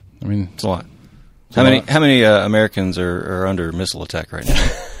 I mean, it's a lot. How many Americans are under missile attack right now?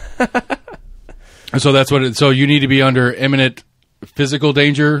 So that's what. So you need to be under imminent physical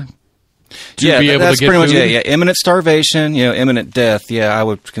danger to be able that's to get pretty food? much yeah. Imminent starvation, imminent death. Yeah, I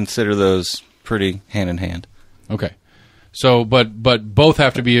would consider those pretty hand in hand. Okay. So, but both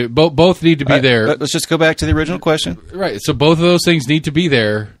have to be both need to be there. Let's just go back to the original question. Right. So both of those things need to be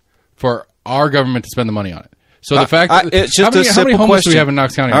there for our government to spend the money on it. So the fact it's just how many homeless do we have in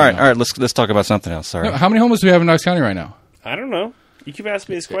Knox County right now? All right, let's talk about something else. Sorry. No, how many homeless do we have in Knox County right now? I don't know. You keep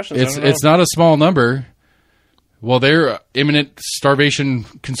asking me these questions. It's not a small number. Well, there are imminent starvation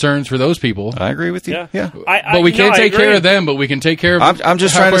concerns for those people. I agree with you. Yeah. But we can't take care of them, but we can take care of I'm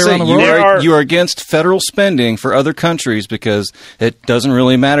just trying to say you are against federal spending for other countries because it doesn't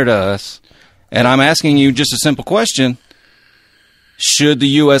really matter to us. And I'm asking you just a simple question. Should the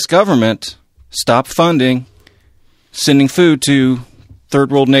U.S. government stop funding sending food to third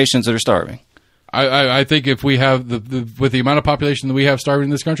world nations that are starving? I think if we have with the amount of population that we have starving in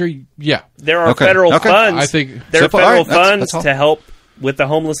this country, yeah. There are federal funds. I think there are So far, federal all right, funds that's to help with the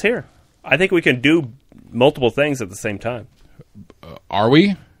homeless here. I think we can do multiple things at the same time. Are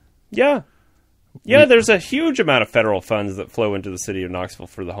we? Yeah. Yeah, there's a huge amount of federal funds that flow into the city of Knoxville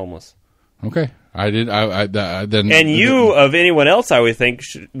for the homeless. Okay. Then. And you, of anyone else, I would think,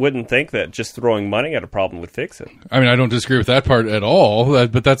 wouldn't think that just throwing money at a problem would fix it. I mean, I don't disagree with that part at all.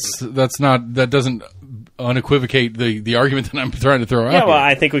 But that doesn't unequivocate the argument that I'm trying to throw out. Yeah, well, here.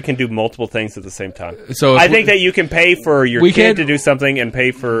 I think we can do multiple things at the same time. So I think that you can pay for your we kid can't- to do something and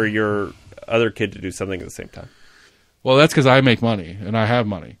pay for your other kid to do something at the same time. Well, that's because I make money and I have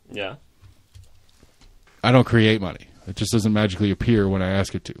money. Yeah. I don't create money. It just doesn't magically appear when I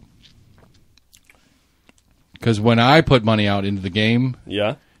ask it to. Because when I put money out into the game,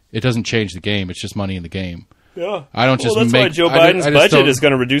 Yeah. it doesn't change the game. It's just money in the game. Yeah. I don't just well, that's make. why Joe I Biden's just budget don't- is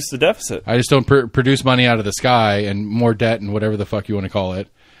going to reduce the deficit. I just don't produce money out of the sky and more debt and whatever the fuck you want to call it,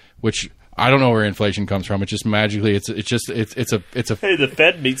 which I don't know where inflation comes from. It's just magically. It's a. Hey, the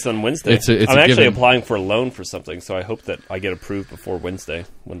Fed meets on Wednesday. It's I'm a actually given. applying for a loan for something, so I hope that I get approved before Wednesday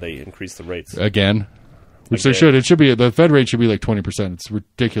when they increase the rates. Again, which they Again. should. It should be the Fed rate should be like 20%. It's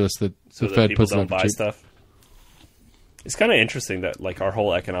ridiculous that So the that Fed people puts it don't up buy cheap. stuff. It's kind of interesting that like our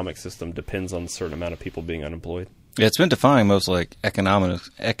whole economic system depends on a certain amount of people being unemployed. Yeah, it's been defying most like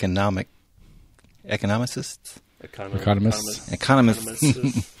economicists.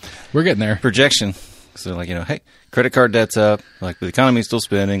 Economists. We're getting there. Projection. So like, hey, credit card debt's up, like the economy's still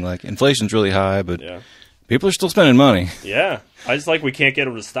spending, like inflation's really high, but Yeah. people are still spending money. Yeah. I just like we can't get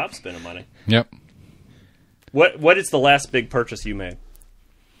them to stop spending money. Yep. What is the last big purchase you made?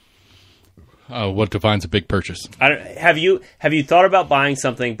 What defines a big purchase? Have you thought about buying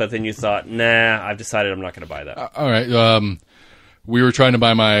something, but then you thought, nah, I've decided I'm not going to buy that. All right. We were trying to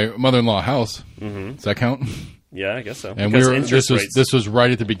buy my mother-in-law a house. Mm-hmm. Does that count? Yeah, I guess so. And Because we were. interest This was rates- this was right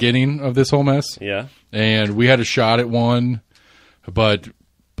at the beginning of this whole mess. Yeah. And we had a shot at one, but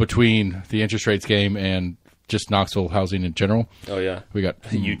between the interest rates game and just Knoxville housing in general, Oh yeah. we got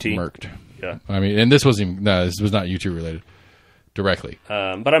UT. murked. Yeah. I mean, and this wasn't. No, this was not UT related directly.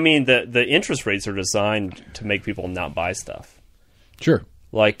 But I mean, the interest rates are designed to make people not buy stuff. Sure.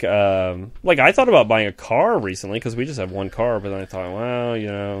 Like I thought about buying a car recently because we just have one car, but then I thought,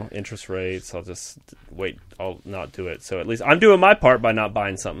 well, interest rates, I'll just wait. I'll not do it. So at least I'm doing my part by not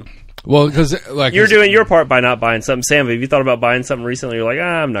buying something. Well, because like You're doing your part by not buying something. Sam, have you thought about buying something recently? You're like,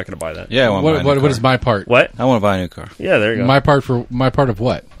 I'm not going to buy that. Yeah, I want to buy a new What car. is my part? What? I want to buy a new car. Yeah, there you go. My part of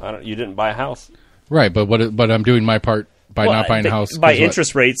what? You didn't buy a house. Right, but but I'm doing my part by not buying a house. By 'cause what?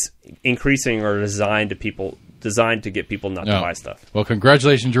 interest rates increasing are designed to get people not to No. buy stuff. Well,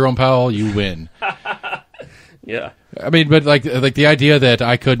 congratulations, Jerome Powell. You win. Yeah. I mean, but like the idea that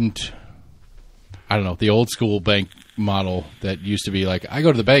I couldn't, I don't know, the old school bank model that used to be like, I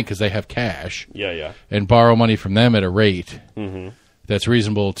go to the bank because they have cash Yeah. and borrow money from them at a rate that's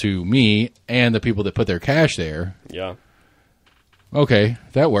reasonable to me and the people that put their cash there. Yeah. Okay,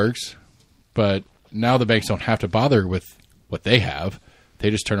 that works. But now the banks don't have to bother with what they have. They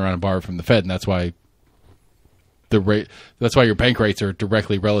just turn around and borrow from the Fed, and that's why that's why your bank rates are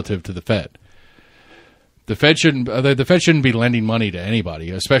directly relative to the Fed. The Fed shouldn't be lending money to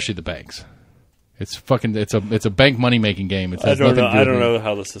anybody, especially the banks. It's a bank money making game. It I has don't nothing know. to do I with don't me. know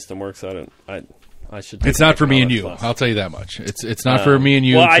how the system works. I should. Take It's not for me and you. economics I'll class. tell you that much. It's not for me and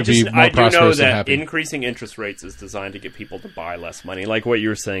you Well, to be more I do know prosperous and that happy. increasing interest rates is designed to get people to buy less money. Like what you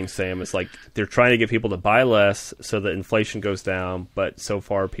were saying, Sam, is like they're trying to get people to buy less so that inflation goes down. But so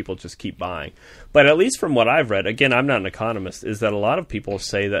far, people just keep buying. But at least from what I've read, again, I'm not an economist, is that a lot of people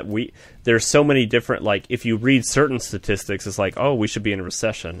say that there's so many different, like if you read certain statistics, it's like, oh, we should be in a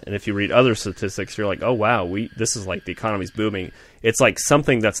recession. And if you read other statistics, you're like, oh, wow, this is like the economy's booming. It's like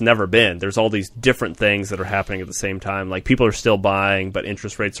something that's never been. There's all these different things that are happening at the same time. Like people are still buying, but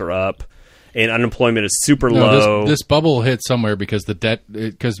interest rates are up. And unemployment is super low. This bubble hit somewhere because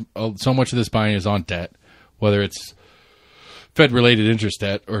because so much of this buying is on debt, whether it's Fed-related interest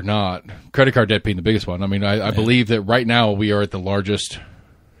debt or not. Credit card debt being the biggest one. I mean, I believe that right now we are at the largest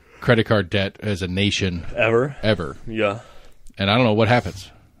credit card debt as a nation Ever? ever. And I don't know what happens.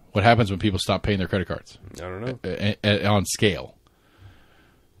 What happens when people stop paying their credit cards? I don't know. On scale.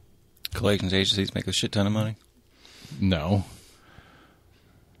 Collections agencies make a shit ton of money. No.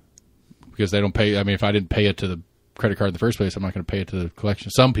 Because they don't pay. I mean, if I didn't pay it to the credit card in the first place, I'm not going to pay it to the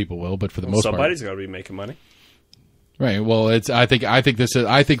collection. Some people will, but for the most part, Somebody's got to be making money. right. Well, I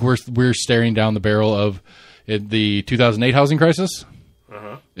think we're staring down the barrel of the 2008 housing crisis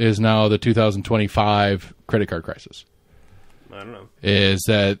is now the 2025 credit card crisis. I don't know. Is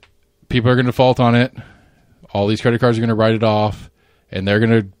that people are going to default on it. All these credit cards are going to write it off, and they're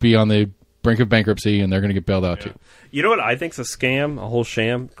going to be on the brink of bankruptcy, and they're going to get bailed out too. You know what I think's a scam, a whole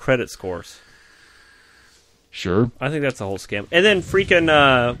sham? Credit scores. Sure. I think that's a whole scam. And then freaking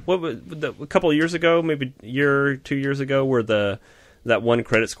a couple of years ago, maybe a year or 2 years ago, where that one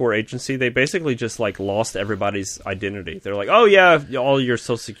credit score agency, they basically just like lost everybody's identity. They're like, oh yeah, all your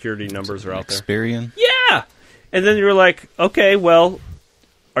social security numbers are out there. Experian? Yeah. And then you're like, okay, well,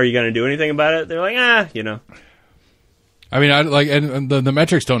 are you going to do anything about it? They're like, I mean, and the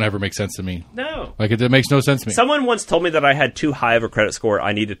metrics don't ever make sense to me. No. Like, it makes no sense to me. Someone once told me that I had too high of a credit score.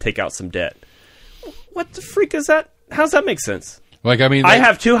 I need to take out some debt. What the freak is that? How's that make sense? Like, I mean, I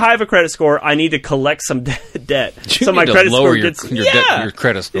have too high of a credit score. I need to collect some debt. You So my need to credit lower score your, gets your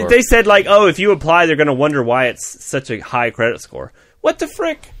credit score. They said like, oh, if you apply, they're going to wonder why it's such a high credit score. What the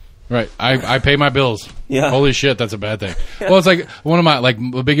frick? Right. I pay my bills. Yeah. Holy shit, that's a bad thing. Well, it's like one of my, like,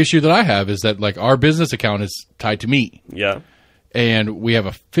 a big issue that I have is that, like, our business account is tied to me. Yeah. And we have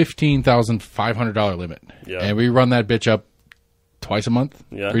a $15,500 limit. Yeah. And we run that bitch up twice a month,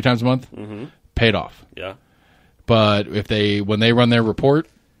 Yeah. 3 times a month, paid off. Yeah. But when they run their report,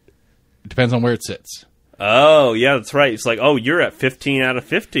 it depends on where it sits. Oh, yeah, that's right. It's like, oh, you're at 15 out of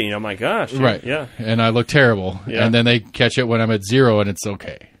 15. Oh, my gosh. Right. Yeah. And I look terrible. Yeah. And then they catch it when I'm at 0 and it's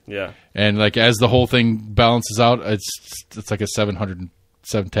okay. Yeah. And, like, as the whole thing balances out, it's like a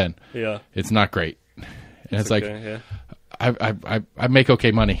 710. Yeah. It's not great. And it's like, Okay, yeah. I make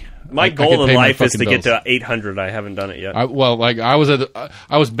okay money. My I goal can in pay my life is to fucking get bills. to 800. I haven't done it yet. I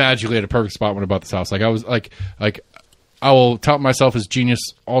was magically at a perfect spot when I bought this house. Like, I was like I will tout myself as genius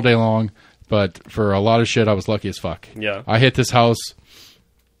all day long, but for a lot of shit, I was lucky as fuck. Yeah. I hit this house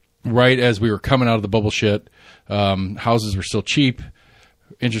right as we were coming out of the bubble shit. Houses were still cheap.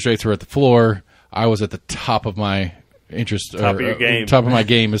 Interest rates were at the floor. I was at the top of my Top of your game. top of my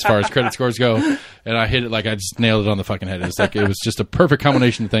game as far as credit scores go, and I hit it like I just nailed it on the fucking head. It's like it was just a perfect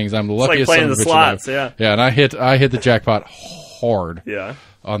combination of things. I'm the like luckiest playing son of the a bitch slots, alive. yeah. Yeah, and I hit the jackpot hard. Yeah.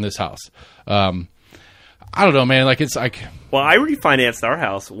 On this house. I don't know, man. Like, it's like, Well, I refinanced our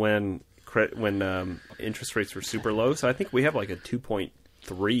house when interest rates were super low, so I think we have like a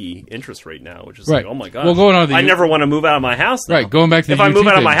 2.3 interest rate now, which is Right. like, oh my god. Well, going on to the I never want to move out of my house now. Right, going back to the if I move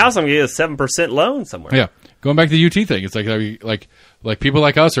UT out of my thing. house, I'm going to get a 7% loan somewhere. yeah, going back to the UT thing. It's like people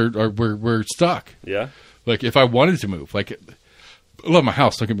like us we're stuck. Yeah. Like, if I wanted to move, like, I love my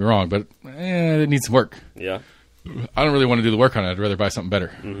house. Don't get me wrong, but it needs some work. Yeah. I don't really want to do the work on it. I'd rather buy something better.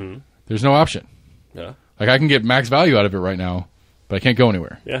 Mm-hmm. There's no option. Yeah. Like, I can get max value out of it right now, but I can't go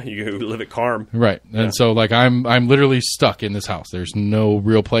anywhere. Yeah, you live at Carm. Right, and so like I'm literally stuck in this house. There's no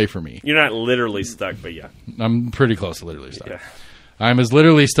real play for me. You're not literally stuck, but yeah. I'm pretty close to literally stuck. Yeah. I'm as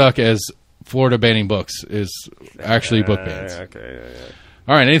literally stuck as Florida banning books is actually book bans. Okay. Yeah.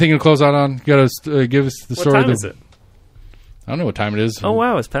 All right, anything to close out on? Got to give us the What story. time is it? I don't know what time it is. Oh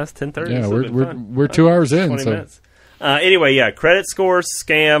wow, it's past 10:30. Yeah, so we're 2 hours in. 20 So minutes. Anyway, yeah, credit scores,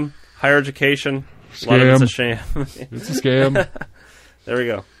 scam, higher education. A lot of it's a sham. it's a scam. There we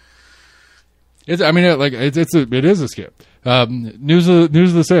go. It is a scam. News of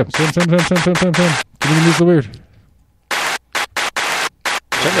the Sam. Sam. Give me the news of the weird.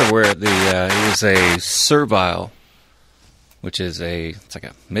 I remember where it was a servile, which is it's like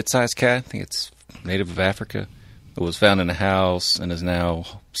a mid-sized cat. I think it's native of Africa. It was found in a house and is now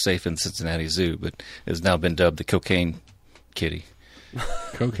safe in Cincinnati Zoo, but has now been dubbed the cocaine kitty.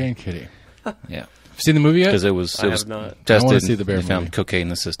 Cocaine kitty. Yeah, Seen the movie yet? because it was have not. tested. I wanna see the bear and they found movie. cocaine in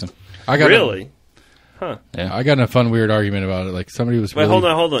the system. I got Really? I got in a fun, weird argument about it. Like, somebody was. Wait, really,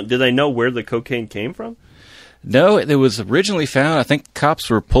 hold on. Did they know where the cocaine came from? No, it was originally found. I think cops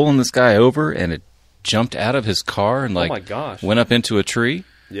were pulling this guy over, and it jumped out of his car and Oh my gosh. went up into a tree.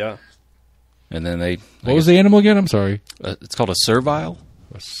 Yeah. And then they. What was the animal again? I'm sorry. It's called a servile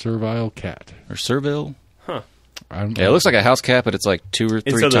A servile cat. or servile. Yeah, Yeah, it looks like a house cat, but it's like 2 or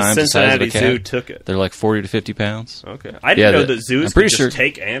 3 And so the times the size of a Cincinnati cat. Zoo took it. They're like 40 to 50 pounds. Okay. I didn't Yeah, know that zoos I'm pretty could sure- just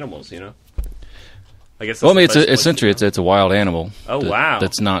take animals, you know? I guess that's Well, I mean, the best it's place to essentially go. it's a wild animal. Oh, wow.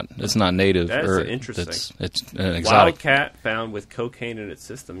 It's not native. That is or interesting. It's an Wild exotic. cat found with cocaine in its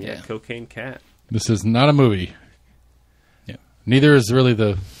system. Yeah, Yeah. cocaine cat. This is not a movie. Yeah. Neither is really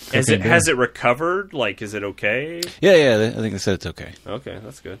the. Has it recovered? Like, is it okay? Yeah. I think they said it's okay, Okay,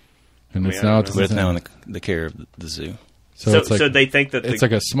 that's good. And I it's mean, I now. don't but it's now in the care of the zoo. So it's like so they think that it's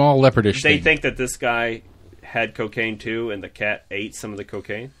like a small leopardish they thing. think that this guy had cocaine too, and the cat ate some of the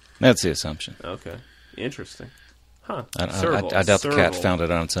cocaine. That's the assumption. Okay, interesting. Huh. I Servals. doubt the cat Serval. found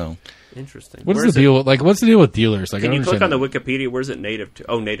it on its own. Interesting. What's Where's the deal? Like, what's the deal with dealers? Like, Can I you don't click on the understand Wikipedia? Where's it native to?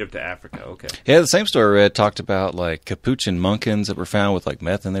 Oh, native to Africa. Okay. Yeah, the same story I read talked about like Capuchin Munkins that were found with like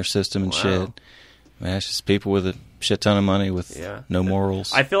meth in their system and Wow. shit. Man, it's just people with a shit ton of money with no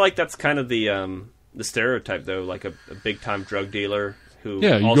morals. I feel like that's kind of the stereotype, though, like a big time drug dealer who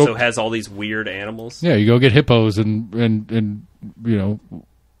Yeah, you also go- has all these weird animals. Yeah, you go get hippos and you know,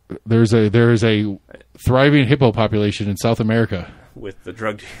 there is a thriving hippo population in South America With the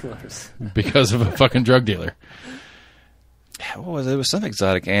drug dealers. because of a fucking drug dealer. What was it? It was some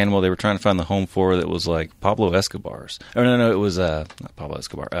exotic animal they were trying to find the home for that was like Pablo Escobar's. Or no, it was not Pablo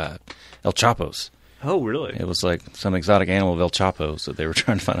Escobar. El Chapo's. Oh, really? It was like some exotic animal of El Chapo's that they were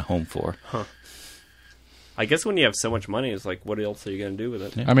trying to find a home for. I guess when you have so much money, it's like, what else are you going to do with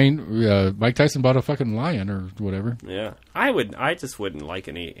it? I mean, Mike Tyson bought a fucking lion or whatever. Yeah. I just wouldn't like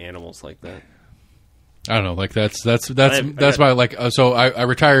any animals like that. I don't know. Like that's I- my like. So I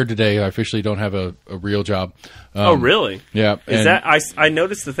retired today. I officially don't have a real job. Oh, really? Yeah. Is and- that I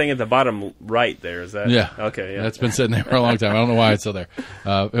noticed the thing at the bottom right there. Is that? Yeah. Okay. Yeah. That's been sitting there for a long time. I don't know why it's still there.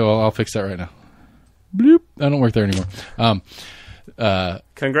 Well, I'll fix that right now. Bloop. I don't work there anymore.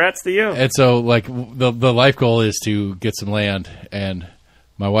 Congrats to you. And so, like, the life goal is to get some land, and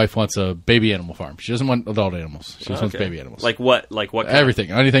my wife wants a baby animal farm. She doesn't want adult animals. She just wants Okay. baby animals. Like what? Like what? Kind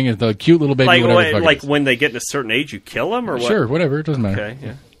everything. Anything. The cute little baby, Like whatever the fuck it like is. when they get to a certain age, you kill them or what? Sure, whatever. It doesn't matter. Okay.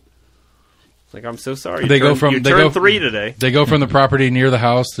 Yeah. It's like I'm so sorry. They go from- you they turned go- 3 today. They go from the property near the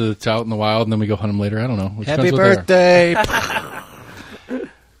house to out in the wild, and then we go hunt them later. I don't know. It Happy depends what they are.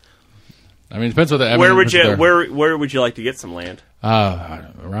 birthday! I mean, it depends what the. Where would you where would you like to get some land?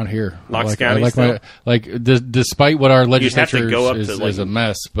 Around here, Knox I County like still? despite what our have to legislature go up is, to, like- is a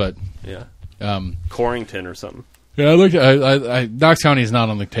mess, but Yeah. um, Corrington or something. yeah, I looked. I Knox County is not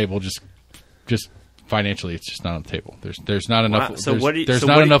on the table. Just financially, it's just not on the table. There's not enough. Wow. So there's what do you, there's so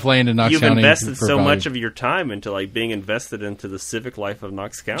not what do you- enough land in Knox You've County. invested for so value. much of your time into like being invested into the civic life of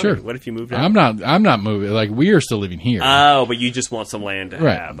Knox County. Sure. What if you moved out? I'm not moving. Like, we are still living here. Oh, but you just want some land to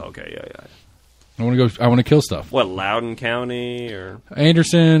Right. have. Okay, yeah. I want to go. I want to kill stuff. What, Loudoun County or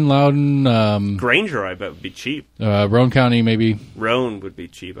Anderson, Loudoun, Granger? I bet would be cheap. Roane County, maybe. Roan would be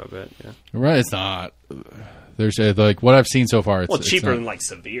cheap. I bet. Yeah. Right? It's not. There's like what I've seen so far. It's, Well, it's cheaper not- than like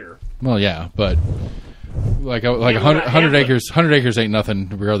Sevier. Well, yeah, but like Yeah, 100 Hamlet. acres. 100 acres ain't nothing,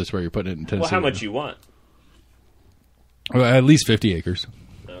 regardless of where you're putting it in Tennessee. Well, how much you want? Well, at least 50 acres.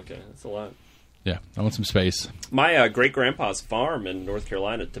 Okay, that's a lot. Yeah, I want some space. My great grandpa's farm in North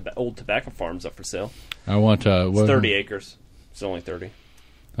Carolina, old tobacco farm's up for sale. I want It's 30 acres. It's only 30.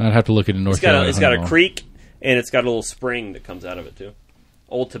 I'd have to look at it in North It's got Carolina. it's got I a don't know. creek and it's got a little spring that comes out of it too.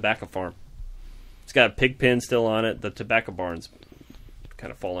 Old tobacco farm. It's got a pig pen still on it. The tobacco barn's kind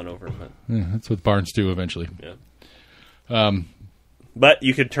of fallen over, but Yeah, that's what barns do eventually. yeah. But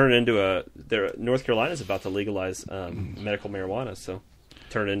you could turn it into North Carolina's about to legalize medical marijuana, so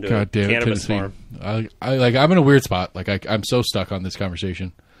turn it into God a damn it, cannabis Tennessee. farm. I'm in a weird spot. Like I'm so stuck on this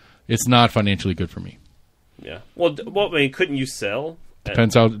conversation. It's not financially good for me. Yeah. Well, I mean, couldn't you sell?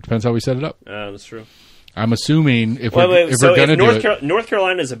 Depends how we set it up. That's true. I'm assuming if Wait, we're so going to if do it, North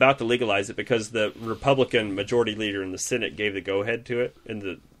Carolina is about to legalize it because the Republican majority leader in the Senate gave the go-ahead to it,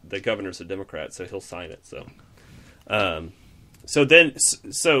 and the governor's a Democrat, so he'll sign it. So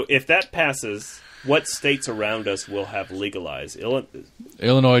if that passes, what states around us will have legalized?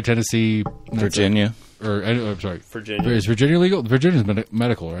 Illinois, Tennessee, Virginia. I'm sorry, Virginia. Is Virginia legal? Virginia's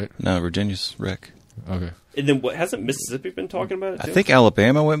medical, right? No, Virginia's rec. Okay. And then hasn't Mississippi been talking about it I too? think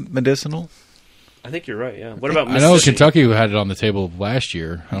Alabama went medicinal. I think you're right, yeah. What about I Mississippi? know Kentucky had it on the table last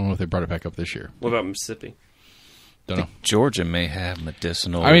year. I don't know if they brought it back up this year. What about Mississippi? Don't know. Georgia may have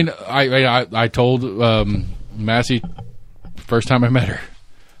medicinal. I mean, I told Massey first time I met her.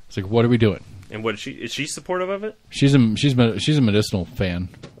 It's like, what are we doing? And what is she supportive of it? She's a medicinal fan.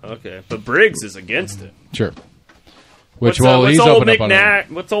 Okay, but Briggs is against it. Sure. What's He's old open up on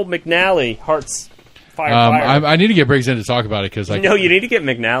it. What's old McNally? Hearts fire. I need to get Briggs in to talk about it because No, you need to get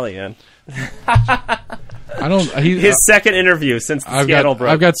McNally in. I don't. His second interview since the Seattle broke.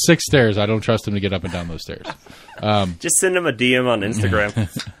 I've got 6 stairs. I don't trust him to get up and down those stairs. Just send him a DM on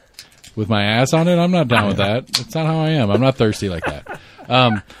Instagram. With my ass on it, I'm not down with that. That's not how I am. I'm not thirsty like that.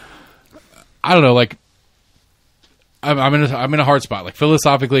 I don't know. Like, I'm in a hard spot. Like,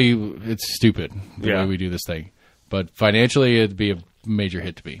 philosophically, it's stupid the way we do this thing, but financially, it'd be a major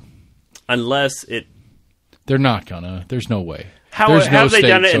hit to me. Unless it. They're not gonna. There's no way. How There's have they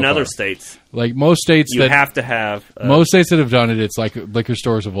done it state in so other far. states? Like most states You that have to have. most states that have done it, it's like liquor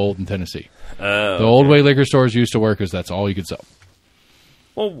stores of old in Tennessee. The Oh, old way liquor stores used to work is that's all you could sell.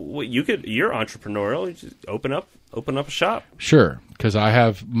 Well, you're entrepreneurial. You just open up a shop. Sure, because I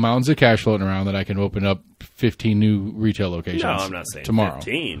have mountains of cash floating around that I can open up 15 new retail locations. No, I'm not saying tomorrow.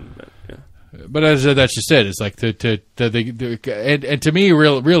 15. But, yeah. But that's just it. It's like and to me,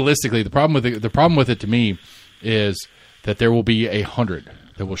 realistically, the problem with it to me is that there will be 100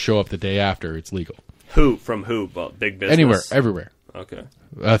 that will show up the day after it's legal. From who? Well, big business. Anywhere, everywhere. Okay.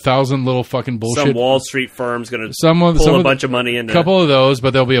 1,000 little fucking bullshit. Some Wall Street firm's going to pull a bunch of money into a couple of those,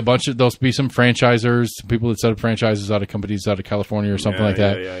 but there'll be there'll be some franchisers, people that set up franchises out of companies out of California or something like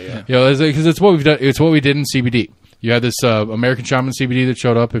that. Yeah. You know, because it's what we've done. It's what we did in CBD. You had this American Shaman CBD that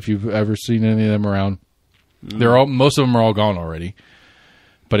showed up. If you've ever seen any of them around, most of them are all gone already.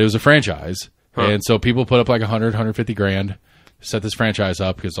 But it was a franchise, and so people put up like 100, 150 grand, set this franchise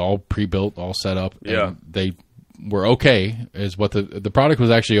up because it's all pre-built, all set up. Yeah, and they were okay. Is what the product was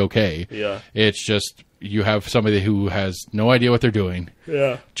actually okay. Yeah, it's just you have somebody who has no idea what they're doing.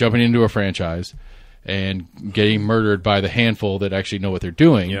 Yeah, jumping into a franchise and getting murdered by the handful that actually know what they're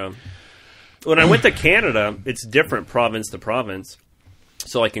doing. Yeah. When I went to Canada, it's different province to province.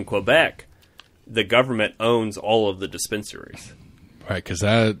 So, like in Quebec, the government owns all of the dispensaries. Right, because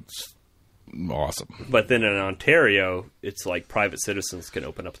that's awesome. But then in Ontario, it's like private citizens can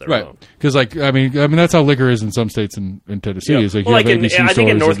open up their right. own. Because, I mean, that's how liquor is in some states in Tennessee. Yeah. Is like well, like I think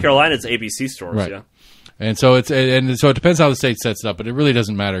in North and, Carolina, it's ABC stores. Right. Yeah. And so it depends how the state sets it up, but it really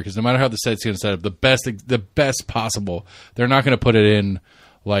doesn't matter because no matter how the state's going to set it up, the best possible, they're not going to put it in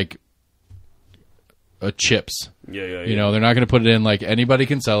like chips. Yeah. You know, they're not going to put it in like anybody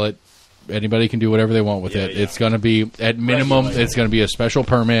can sell it. Anybody can do whatever they want with it. Yeah. It's going to be, at minimum, it's going to be a special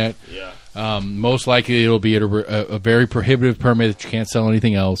permit. Yeah. Most likely it'll be a very prohibitive permit that you can't sell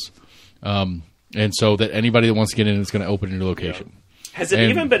anything else. And so that anybody that wants to get in is going to open your location. Yeah. Has it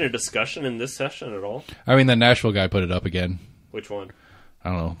even been a discussion in this session at all? I mean, that Nashville guy put it up again. Which one? I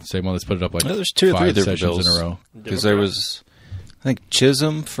don't know. The same one that's put it up like there's 2 or 3 different sessions bills in a row. because there was, I think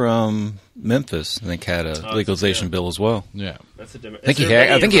Chisholm from Memphis, I think had a legalization bill as well. Yeah, that's a I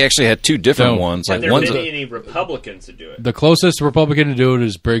think he actually had 2 different ones. Have like there been any Republicans to do it? The closest Republican to do it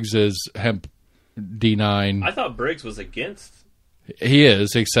is Briggs's hemp D9. I thought Briggs was against. He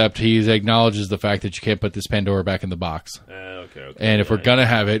is, except he acknowledges the fact that you can't put this Pandora back in the box. Okay. And if we're gonna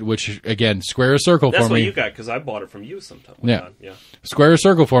have it, which again, square a circle that's for me. That's what you got because I bought it from you sometime. Yeah. Yeah. Square a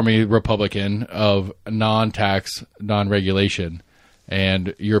circle for me, Republican of non-tax, non-regulation,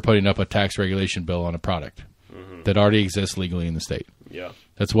 and you're putting up a tax regulation bill on a product that already exists legally in the state. Yeah.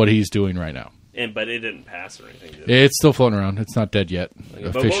 That's what he's doing right now. But it didn't pass or anything. Did it? It's still floating around. It's not dead yet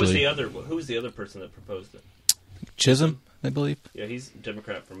officially. But what was the other? Who's the other person that proposed it? Chisholm, I believe. Yeah, he's a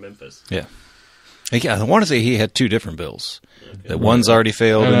Democrat from Memphis. Yeah. I want to say he had 2 different bills. Okay. That one's already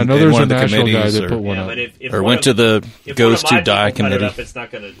failed, and I know there's one of the committees, guy that put one up. Or went to the goes to die committee. Up, it's not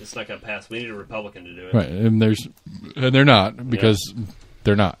gonna pass. We need a Republican to do it. Right, and they're not because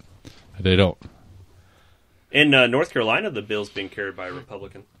they're not. They don't. In North Carolina, the bill's being carried by a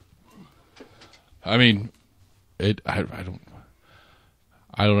Republican. I mean, I don't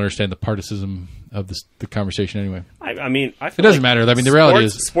understand the partisanship of the conversation anyway. I mean, I feel it doesn't matter. I mean, the reality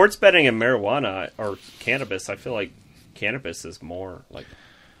is sports betting and marijuana or cannabis. I feel like cannabis is more like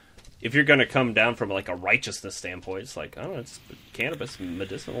if you're going to come down from like a righteousness standpoint, it's like I don't know, it's cannabis,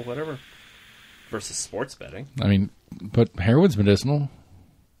 medicinal, whatever, versus sports betting. I mean, but heroin's medicinal.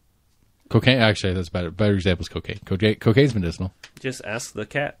 Cocaine, actually, that's better. Better example is cocaine. Cocaine's medicinal. Just ask the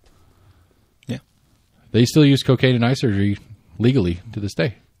cat. Yeah, they still use cocaine in eye surgery legally to this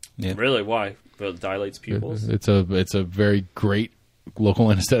day. Yeah. Really? Why? Well, it dilates pupils. It's a very great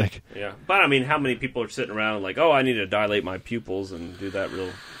local anesthetic. Yeah, but I mean, how many people are sitting around like, oh, I need to dilate my pupils and do that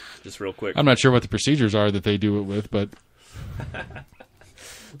real quick? I'm not sure what the procedures are that they do it with, but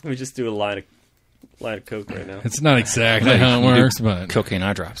let me just do a line of coke right now. It's not exactly how it works, but cocaine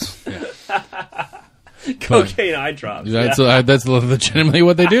eye drops. Yeah. Cocaine eye drops. That's legitimately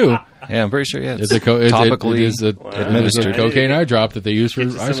what they do. Yeah, I'm pretty sure. Yeah, it's topically administered. It's a cocaine eye drop that they use for eye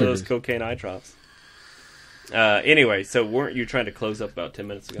surgery. Some of those cocaine eye drops. Anyway, so weren't you trying to close up about 10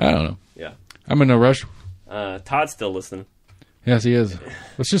 minutes ago? I don't know. Yeah, I'm in no rush. Todd's still listening. Yes, he is.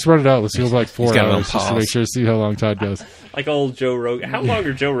 Let's just run it out. Let's go like 4 hours just to make sure see how long Todd goes. Like old Joe Rogan. How long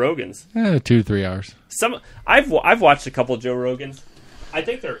are Joe Rogans? 2 to 3 hours. I've watched a couple Joe Rogans. I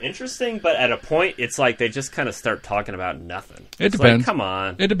think they're interesting, but at a point, it's like they just kind of start talking about nothing. It depends. Like, come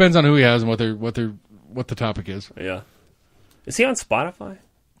on. It depends on who he has and what the topic is. Yeah. Is he on Spotify?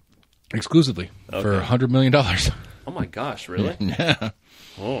 Exclusively for $100 million. Oh my gosh! Really? Yeah.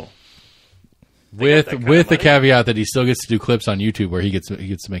 Oh. With the caveat that he still gets to do clips on YouTube where he gets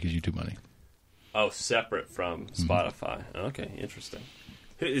to make his YouTube money. Oh, separate from Spotify. Okay, interesting.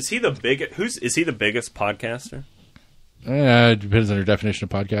 Is he the is he the biggest podcaster? It depends on your definition of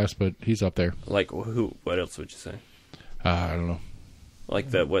podcast, but he's up there. Like who? What else would you say? I don't know. Like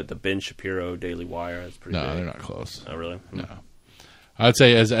the Ben Shapiro Daily Wire? That's pretty. No, big. they're not close. Oh, really? No. I'd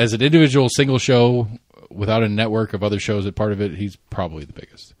say as an individual single show without a network of other shows at part of it, he's probably the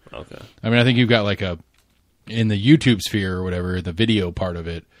biggest. Okay. I mean, I think you've got like in the YouTube sphere or whatever, the video part of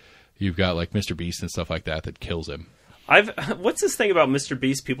it, you've got like Mr. Beast and stuff like that kills him. What's this thing about Mr.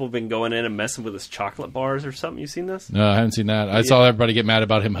 Beast? People have been going in and messing with his chocolate bars or something. You seen this? No, I haven't seen that. I saw everybody get mad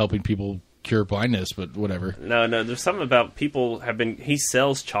about him helping people cure blindness, but whatever. No, there's something about he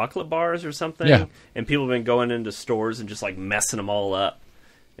sells chocolate bars or something, and people have been going into stores and just like messing them all up.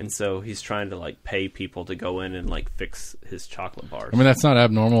 And so he's trying to like pay people to go in and like fix his chocolate bars. I mean, that's not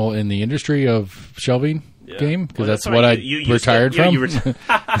abnormal in the industry of shelving game, because that's what I retired from.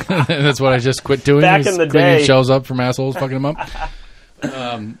 That's what I just quit doing. Back in the day, cleaning shelves up from assholes fucking them up.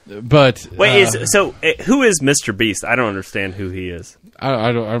 But wait, who is Mr. Beast? I don't understand who he is.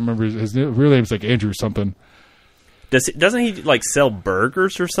 I don't. I remember his real name's like Andrew something. Doesn't he like sell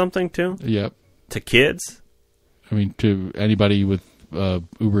burgers or something too? Yep. To kids? I mean, to anybody with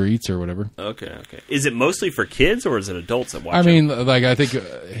Uber Eats or whatever. Okay. Is it mostly for kids or is it adults that watch? I mean, like I think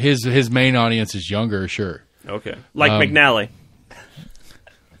his main audience is younger. Sure. Okay. Like McNally.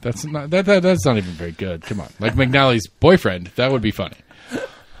 That's not that's not even very good. Come on, like McNally's boyfriend. That would be funny.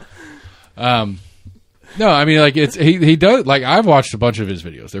 No, I mean, like it's he does, like I've watched a bunch of his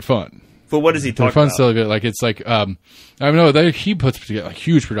videos. They're fun. But what does he talk They're fun about? Silly, like it's like I don't know. He puts together like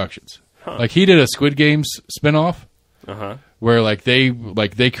huge productions. Huh. Like he did a Squid Games spinoff, where like they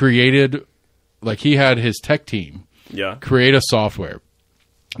created, like he had his tech team create a software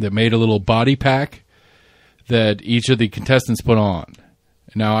that made a little body pack that each of the contestants put on.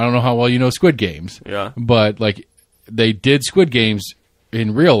 Now I don't know how well you know Squid Games, but like they did Squid Games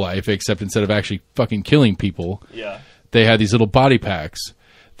in real life, except instead of actually fucking killing people, they had these little body packs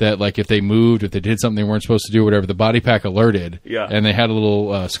that, like, if they moved, if they did something they weren't supposed to do, or whatever, the body pack alerted. And they had a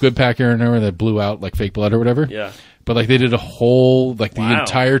little squid packer in there that blew out like fake blood or whatever. But like they did a whole the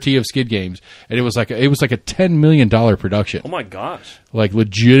entirety of Squid Games, and it was like a $10 million production. Oh my gosh! Like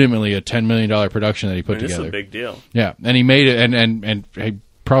legitimately a $10 million production that he put together. This is a big deal. Yeah, and he made it, and he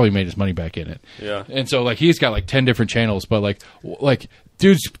probably made his money back in it. Yeah. And so like he's got like 10 different channels, but like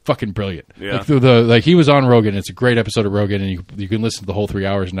dude's fucking brilliant. Yeah. Like he was on Rogan. It's a great episode of Rogan, and you can listen to the whole 3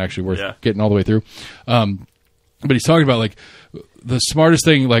 hours and actually worth getting all the way through. But he's talking about like the smartest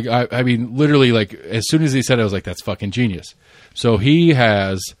thing. Like I mean, literally, like as soon as he said it, I was like, that's fucking genius. So he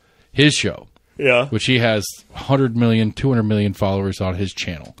has his show. Which he has 100 million, 200 million followers on his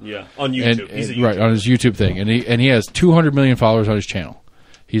channel. On YouTube. He's a YouTuber. Right, on his YouTube thing. And he has 200 million followers on his channel.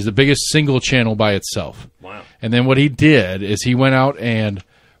 He's the biggest single channel by itself. Wow. And then what he did is he went out and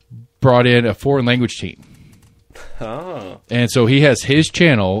brought in a foreign language team. Oh. And so he has his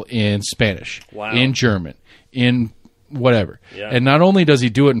channel in Spanish, Wow. in German, in whatever. Yeah. And not only does he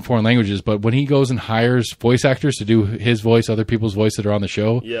do it in foreign languages, but when he goes and hires voice actors to do his voice, other people's voice that are on the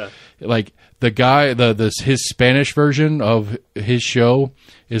show, like the guy, his Spanish version of his show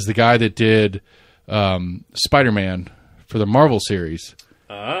is the guy that did Spider-Man for the Marvel series.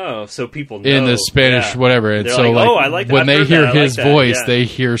 Oh, so people know. In the Spanish whatever. And they're so like, oh, I like that. when I've they heard hear that. I his like that. voice, they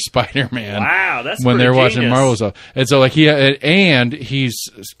hear Spider-Man. Wow, that's when they're watching genius. Marvel stuff. And so like he's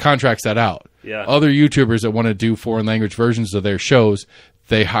contracts that out. Yeah. Other YouTubers that want to do foreign language versions of their shows,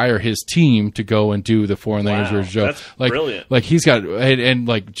 they hire his team to go and do the foreign language version show. That's like, brilliant. Like he's got and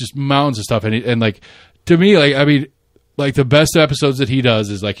like just mounds of stuff, and like to me, like I mean, like the best episodes that he does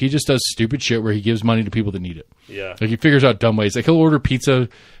is like he just does stupid shit where he gives money to people that need it. Yeah. Like he figures out dumb ways. Like he'll order pizza.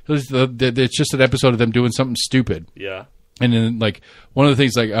 It's just an episode of them doing something stupid. Yeah. And then like one of the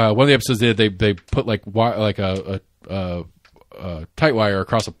things, like one of the episodes they put like a tight wire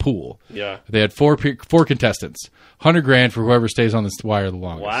across a pool. Yeah. They had four contestants, $100,000 for whoever stays on this wire the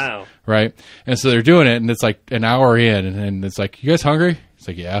longest. Wow. Right. And so they're doing it, and it's like an hour in, and it's like, you guys hungry? It's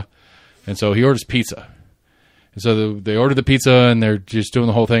like, yeah. And so he orders pizza. And so they order the pizza, and they're just doing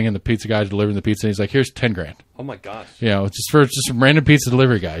the whole thing, and the pizza guy's delivering the pizza, and he's like, here's $10,000. Oh my gosh. You know, just a random pizza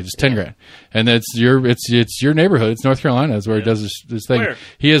delivery guy, just $10,000. And it's your neighborhood. It's North Carolina. That's where he does this thing. Where?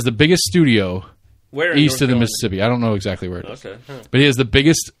 He has the biggest studio Where east of the North Mississippi. I don't know exactly where it is. Okay. Huh. But he has the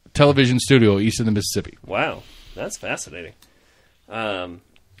biggest television studio east of the Mississippi. Wow. That's fascinating.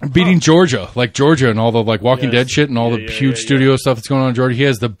 Beating Georgia, like Georgia and all the like Walking Yes. Dead shit and all the huge studio stuff that's going on in Georgia. He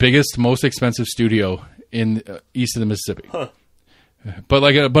has the biggest, most expensive studio in east of the Mississippi. Huh. But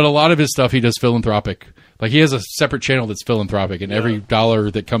a lot of his stuff he does philanthropic. Like he has a separate channel that's philanthropic, and every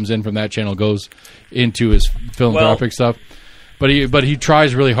dollar that comes in from that channel goes into his philanthropic stuff. But he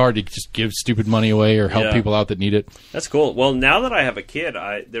tries really hard to just give stupid money away or help people out that need it. That's cool. Well, now that I have a kid,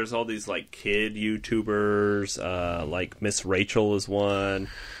 there's all these like kid YouTubers. Like Miss Rachel is one.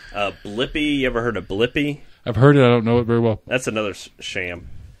 Blippy, you ever heard of Blippy? I've heard it. I don't know it very well. That's another sham.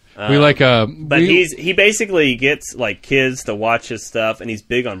 But he basically gets like kids to watch his stuff, and he's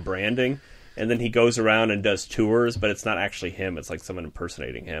big on branding. And then he goes around and does tours, but it's not actually him. It's like someone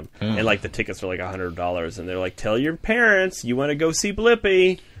impersonating him. And like the tickets are like $100, and they're like, "Tell your parents you want to go see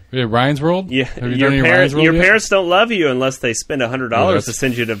Blippy." Ryan's World. Yeah, Have you done any Ryan's World your yet? parents don't love you unless they spend $100 to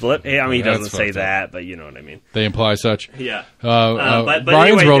send you to Blippy. I mean, he That's doesn't say fucked that, but you know what I mean. They imply such. Yeah. But anyway,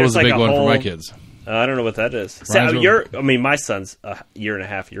 Ryan's World there's was a like big one whole, for my kids. I don't know what that is. Ryan's So my son's a year and a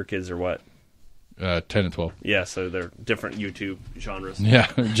half. Your kids are what? 10 and 12. Yeah, so they're different YouTube genres.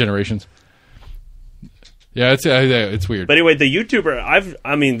 Yeah, generations. Yeah, it's weird. But anyway, the YouTube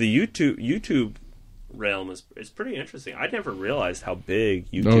realm is pretty interesting. I never realized how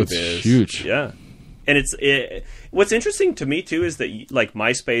big YouTube is. Huge. Yeah. And what's interesting to me too is that like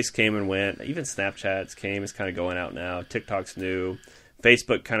MySpace came and went, even Snapchat's came, it's kind of going out now. TikTok's new.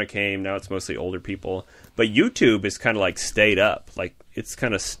 Facebook kind of came, now it's mostly older people. But YouTube is kind of like stayed up. Like it's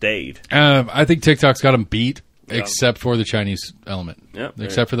kind of stayed. I think TikTok's got them beat except for the Chinese element. Yeah.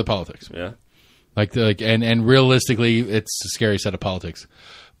 Except for the politics. Yeah. And realistically, it's a scary set of politics.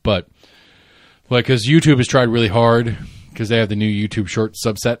 But, because YouTube has tried really hard, because they have the new YouTube short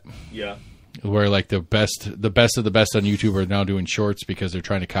subset. Yeah. Where, like, the best of the best on YouTube are now doing shorts because they're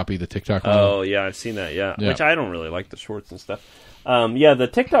trying to copy the TikTok one. Oh, yeah, I've seen that, yeah. Which I don't really like the shorts and stuff. The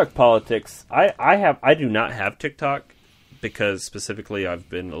TikTok politics, I do not have TikTok because specifically I've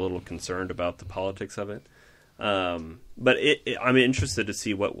been a little concerned about the politics of it. But I'm interested to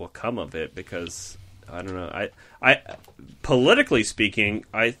see what will come of it because I don't know. I politically speaking,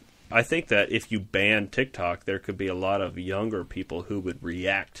 I think that if you ban TikTok, there could be a lot of younger people who would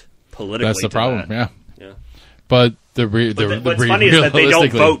react politically. That's the problem. That. Yeah. But what's funny is that they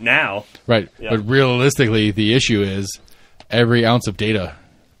don't vote now. Right. Yeah. But realistically, the issue is every ounce of data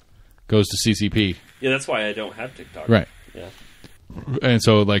goes to CCP. Yeah, that's why I don't have TikTok. Right. Yeah. And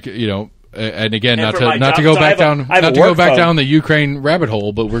so, like, and again, And not to go back down the Ukraine rabbit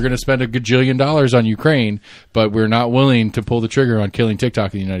hole, but we're going to spend $1 gajillion on Ukraine, but we're not willing to pull the trigger on killing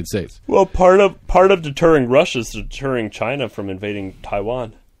TikTok in the United States. Well, part of deterring Russia is deterring China from invading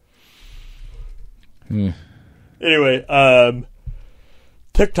Taiwan. Anyway,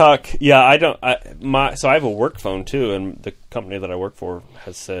 TikTok. Yeah, so I have a work phone too, and the company that I work for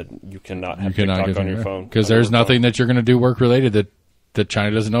has said you cannot have TikTok on your phone because there's nothing that you're going to do work related that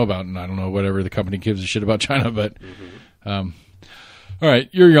China doesn't know about, and I don't know whatever the company gives a shit about China, but all right,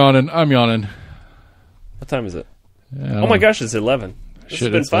 you're yawning, I'm yawning. What time is it? Oh my gosh, it's 11. This has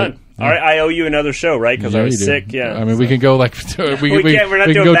been fun. Yeah. All right, I owe you another show, right? Because I was sick. Yeah, I mean, we can go like we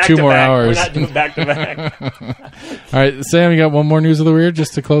can go 2 more hours. We're not doing back to back. All right, Sam, you got one more news of the weird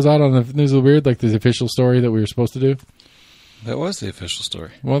just to close out on the news of the weird, like the official story that we were supposed to do. That was the official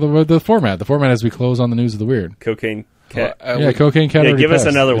story. Well, the format as we close on the news of the weird. Cocaine cat. Cocaine cat. Yeah, give us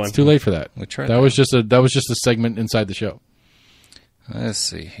another one. It's too late for that. We tried that was just a segment inside the show. Let's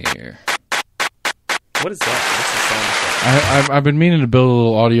see here. What is that? What's the sound effect? I've been meaning to build a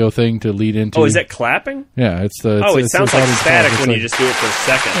little audio thing to lead into. Oh, is that clapping? Yeah, it's it sounds like static when you just do it for a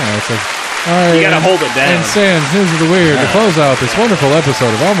second. Yeah, it's like, all right, you got to hold it down. And Sam's News of the Weird to close out this wonderful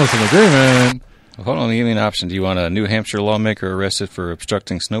episode of Almost an Agreement. Well, hold on, give me an option. Do you want a New Hampshire lawmaker arrested for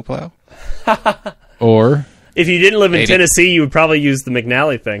obstructing snowplow? Or if you didn't live in Tennessee, you would probably use the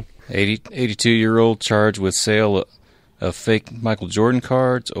McNally thing. 82-year-old charged with sale of fake Michael Jordan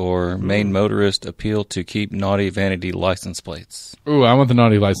cards, or Maine motorist appeal to keep naughty vanity license plates. Ooh, I want the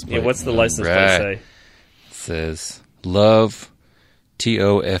naughty license plate. Yeah, what's the license plate say? It says, love,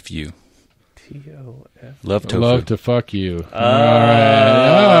 T-O-F-U. T-O-F. Love tofu. Love to fuck you.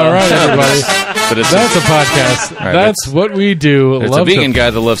 All right, everybody. That's a podcast. Right, that's what we do. There's a vegan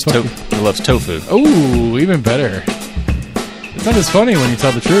guy that loves tofu. Ooh, even better. It's not as funny when you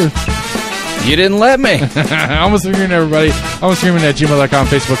tell the truth. You didn't let me. Almost an Agreement, everybody. Almost Agreement at gmail.com,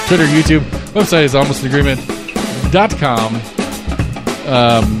 Facebook, Twitter, YouTube. Website is almostagreement.com.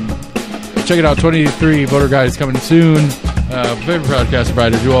 Check it out. 23 voter guide is coming soon. Favorite podcast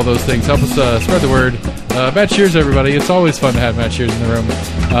provider. Do all those things. Help us spread the word. Matt Shears, everybody. It's always fun to have Matt Shears in the room.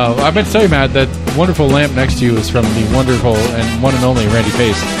 I meant to tell you, Matt, that wonderful lamp next to you is from the wonderful and one and only Randy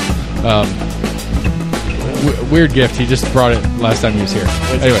Pace. Weird gift. He just brought it last time he was here.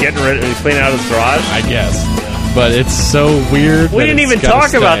 Anyway. Getting ready to clean out his garage? I guess. Yeah. But it's so weird. We didn't even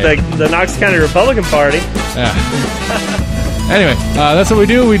talk about the Knox County Republican Party. Yeah. Anyway, that's what we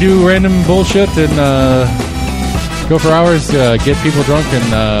do. We do random bullshit and Go for hours, get people drunk, and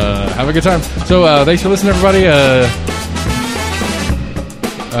have a good time. So thanks for listening, everybody.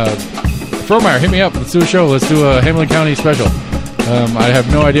 Fromeyer, hit me up. Let's do a show. Let's do a Hamilton County special. I have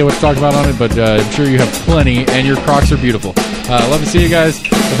no idea what to talk about on it, but I'm sure you have plenty, and your Crocs are beautiful. Love to see you guys.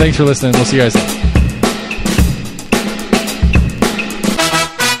 Thanks for listening. We'll see you guys soon.